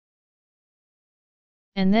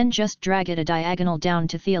and then just drag it a diagonal down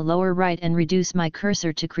to the lower right and reduce my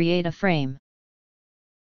cursor to create a frame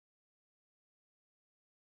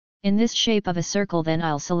in this shape of a circle. Then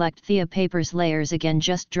I'll select the papers layers again,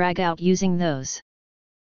 just drag out using those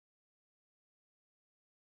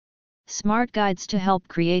smart guides to help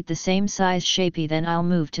create the same size shape. Then I'll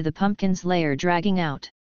move to the pumpkins layer, dragging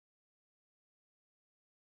out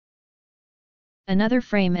another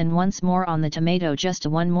frame, and once more on the tomato, just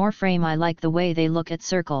one more frame. I like the way they look at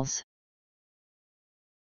circles.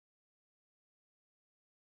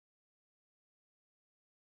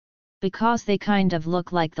 Because they kind of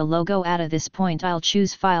look like the logo. At this point I'll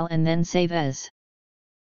choose File and then Save As.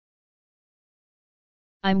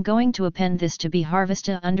 I'm going to append this to be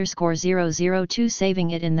harvesta_002,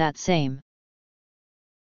 saving it in that same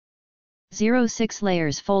 06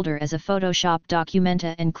 layers folder as a Photoshop document,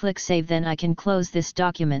 and click Save. Then I can close this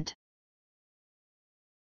document.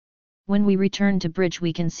 When we return to Bridge,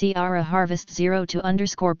 we can see our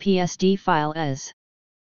harvest02_psd file as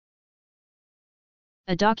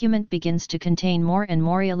a document begins to contain more and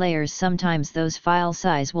more layers. Sometimes those file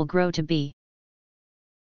size will grow to be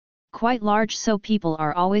quite large, so people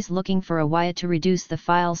are always looking for a way to reduce the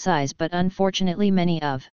file size, but unfortunately many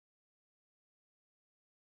of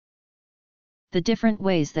the different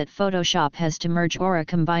ways that Photoshop has to merge or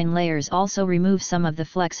combine layers also remove some of the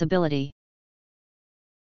flexibility.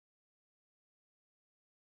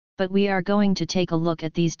 But we are going to take a look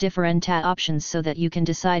at these different options so that you can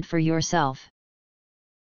decide for yourself.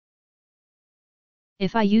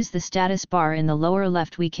 If I use the status bar in the lower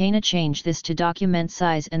left, we can change this to document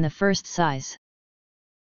size and the first size.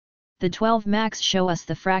 The 12 max show us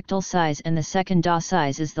the fractal size and the second DA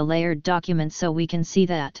size is the layered document, so we can see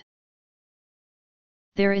that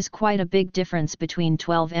there is quite a big difference between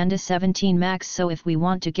 12 and a 17 max, so if we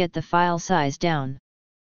want to get the file size down,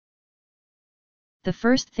 the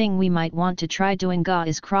first thing we might want to try doing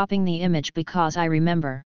is cropping the image, because I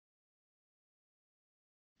remember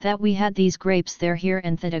that we had these grapes there here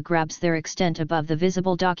and theta grabs their extent above the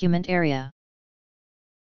visible document area.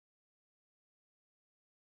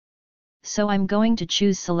 So I'm going to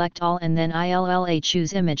choose select all and then ILLA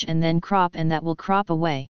choose image and then crop, and that will crop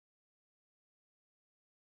away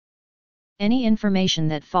any information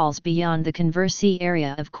that falls beyond the conversee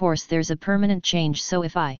area. Of course there's a permanent change, so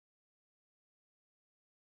if I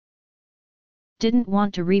didn't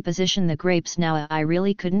want to reposition the grapes now, I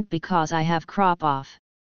really couldn't, because I have crop off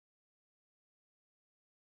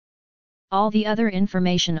all the other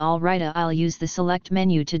information. Alright, I'll use the select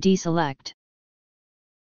menu to deselect.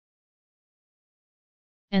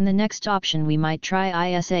 And the next option we might try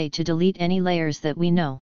ISA to delete any layers that we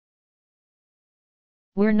know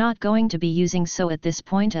we're not going to be using, so at this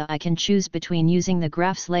point I can choose between using the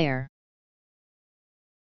graphs layer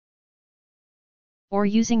or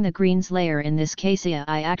using the greens layer. In this case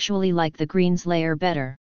I actually like the greens layer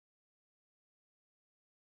better,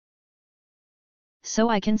 so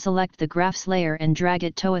I can select the graphs layer and drag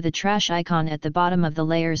it to the trash icon at the bottom of the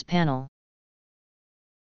layers panel.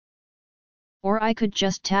 Or I could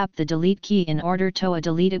just tap the delete key in order to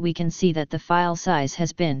delete it. We can see that the file size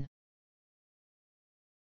has been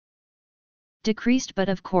decreased, but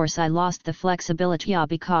of course I lost the flexibility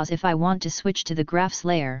because if I want to switch to the graphs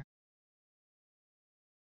layer,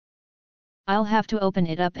 I'll have to open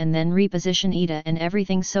it up and then reposition it and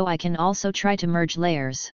everything, so I can also try to merge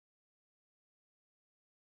layers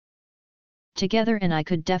together, and I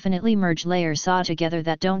could definitely merge layers together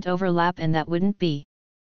that don't overlap, and that wouldn't be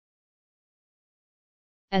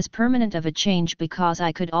as permanent of a change, because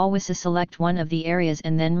I could always select one of the areas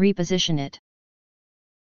and then reposition it.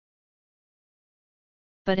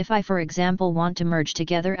 But if I, for example, want to merge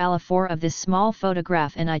together all four of this small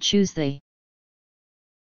photograph and I choose the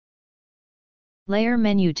layer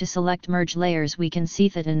menu to select merge layers, we can see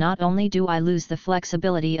that not only do I lose the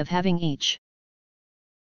flexibility of having each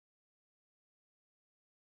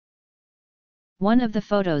one of the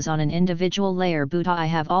photos on an individual layer, but I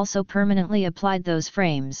have also permanently applied those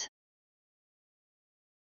frames,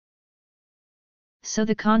 so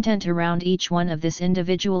the content around each one of this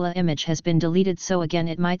individual image has been deleted. So again,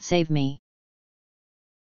 it might save me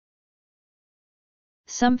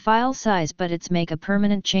some file size, but it's make a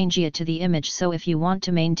permanent change to the image. So if you want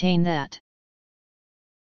to maintain that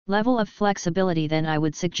level of flexibility, then I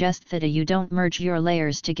would suggest that you don't merge your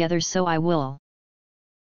layers together. So I will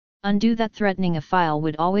undo that. Threatening a file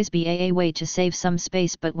would always be a way to save some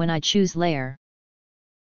space, but when I choose layer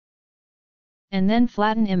and then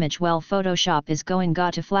flatten image, well, Photoshop is going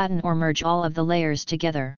to flatten or merge all of the layers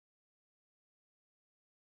together,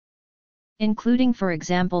 including, for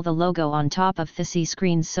example, the logo on top of the C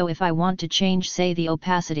screens. So if I want to change, say, the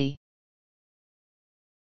opacity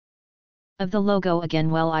of the logo again,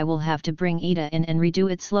 well, I will have to bring it in and redo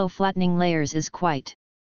it. Slow flattening layers is quite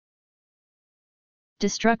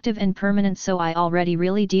destructive and permanent, so I already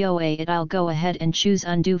really DOA it. I'll go ahead and choose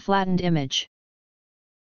undo flattened image,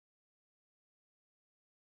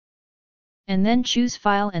 and then choose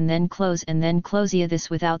file and then close this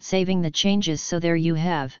without saving the changes. So there you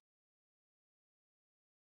have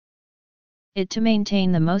it. To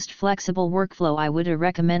maintain the most flexible workflow, I would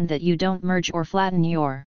recommend that you don't merge or flatten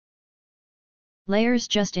your layers,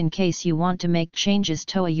 just in case you want to make changes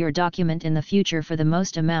to your document in the future. For the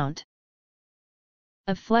most amount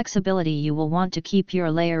of flexibility, you will want to keep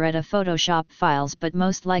your layer at Photoshop files, but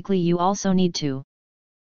most likely you also need to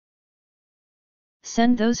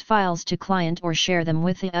send those files to client or share them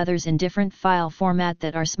with the others in different file format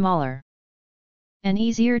that are smaller and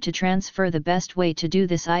easier to transfer. The best way to do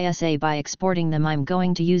this is by exporting them. I'm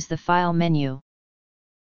going to use the file menu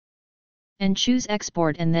and choose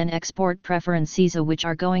export and then export preferences, which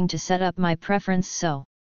are going to set up my preference so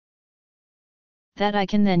that I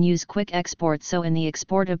can then use quick export. So in the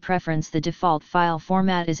export of preference, the default file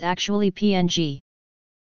format is actually PNG.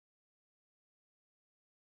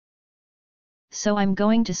 So I'm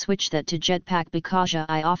going to switch that to Jetpack, because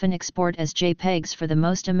I often export as JPEGs for the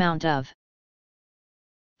most amount of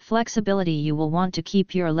flexibility. You will want to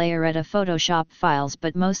keep your layer at Photoshop files,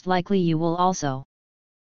 but most likely you will also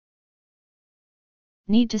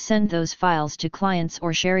need to send those files to clients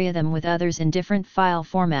or share them with others in different file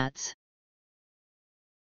formats.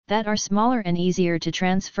 that are smaller and easier to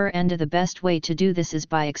transfer, and the best way to do this is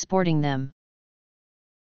by exporting them.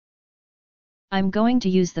 I'm going to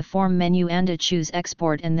use the form menu and choose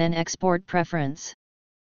export and then export preference,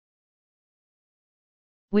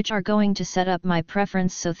 which are going to set up my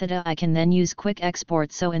preference so that I can then use quick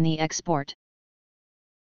export. So in the export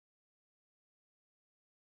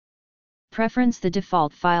preference, the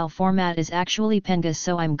default file format is actually PNG,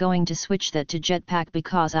 so I'm going to switch that to Jetpack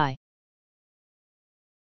because I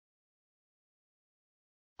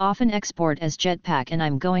often export as Jetpack, and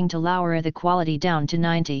I'm going to lower the quality down to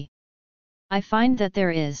 90. I find that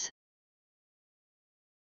there is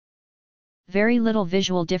very little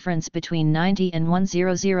visual difference between 90 and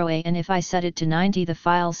 100A, and if I set it to 90 the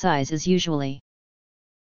file size is usually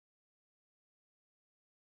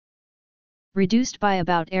reduced by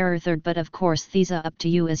about a third, but of course these are up to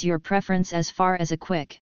you as your preference. As far as a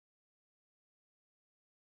quick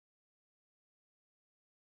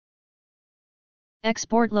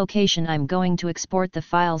export location, I'm going to export the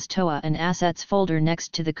files TOA and assets folder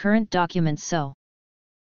next to the current document, so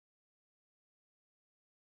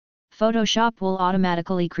Photoshop will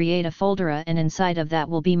automatically create a folder and inside of that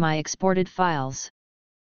will be my exported files.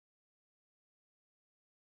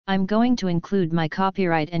 I'm going to include my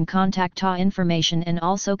copyright and contact TOA information and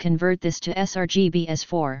also convert this to sRGB as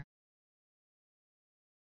for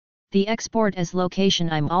the export as location.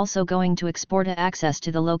 I'm also going to export access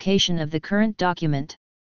to the location of the current document.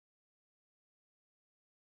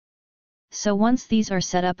 So once these are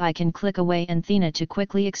set up, I can click away and Thena to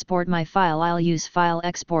quickly export my file. I'll use File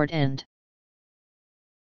Export and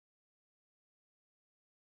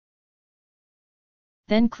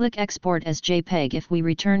then click Export as JPEG. If we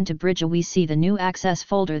return to Bridge, we see the new access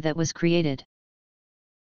folder that was created.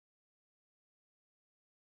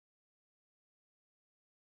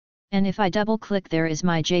 And if I double click, there is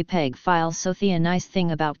my JPEG file. So the nice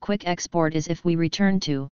thing about quick export is if we return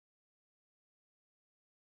to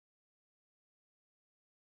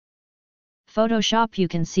Photoshop, you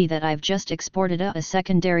can see that I've just exported a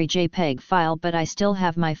secondary JPEG file, but I still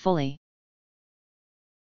have my fully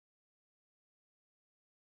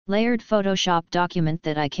layered Photoshop document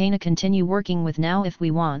that I can continue working with now. If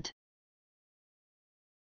we want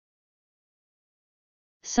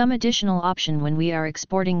some additional option when we are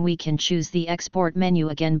exporting, we can choose the export menu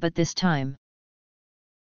again, but this time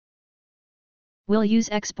we'll use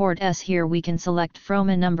Export S. Here we can select from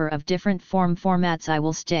a number of different formats. I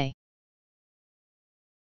will stay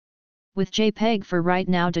with JPEG for right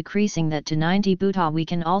now, decreasing that to 90 beta. We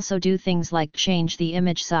can also do things like change the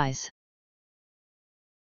image size.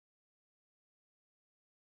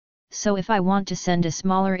 So if I want to send a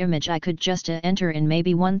smaller image, I could just enter in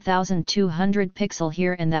maybe 1200 pixel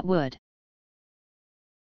here, and that would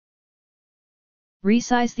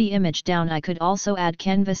resize the image down. I could also add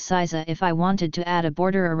canvas size. If I wanted to add a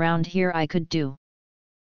border around here, I could do.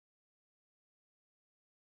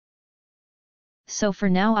 So for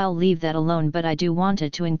now I'll leave that alone, but I do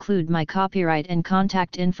wanted to include my copyright and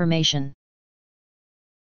contact information.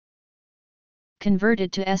 Convert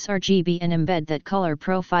it to sRGB and embed that color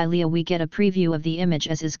profile. We get a preview of the image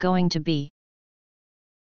as is going to be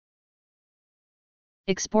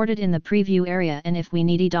exported in the preview area, and if we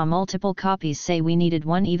needed multiple copies, say we needed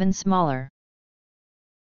one even smaller,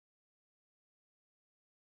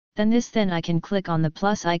 then I can click on the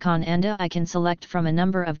plus icon and I can select from a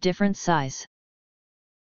number of different size.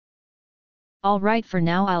 Alright, for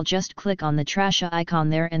now I'll just click on the trash icon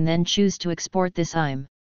there and then choose to export this. I'm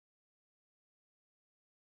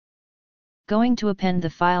going to append the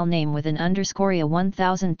file name with an underscore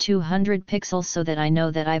 1200 pixels so that I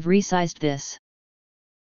know that I've resized this.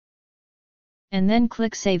 And then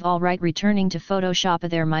click Save. Alright, returning to Photoshop,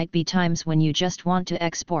 there might be times when you just want to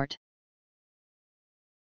export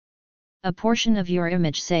a portion of your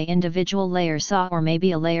image, say individual layer saw or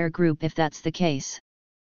maybe a layer group. If that's the case,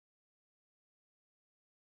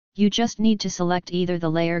 you just need to select either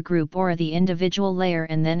the layer group or the individual layer,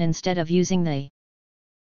 and then instead of using the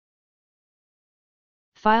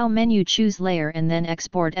File menu, choose Layer and then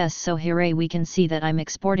Export S. So here we can see that I'm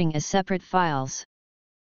exporting as separate files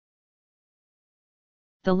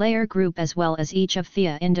the layer group as well as each of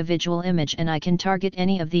the individual image, and I can target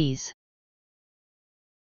any of these.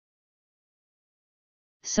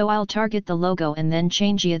 So I'll target the logo and then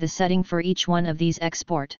change the setting for each one of these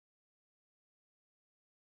export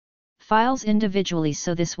files individually,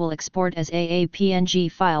 so this will export as a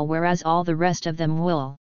PNG file, whereas all the rest of them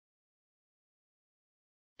will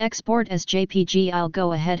export as JPG. I'll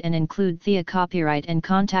go ahead and include the copyright and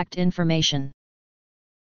contact information.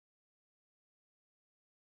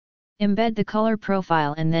 Embed the color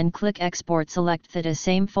profile and then click Export. Select that as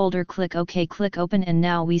same folder, click OK, click Open, and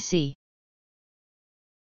now we see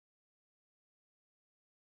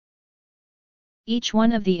each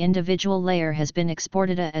one of the individual layer has been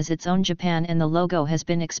exported as its own Japan, and the logo has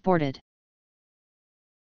been exported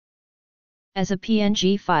as a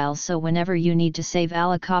PNG file, so whenever you need to save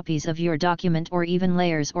all copies of your document or even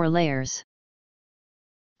layers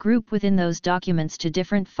group within those documents to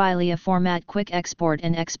different file format, quick export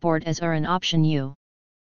and export as are an option you.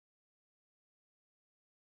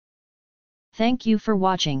 Thank you for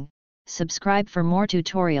watching. Subscribe for more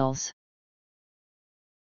tutorials.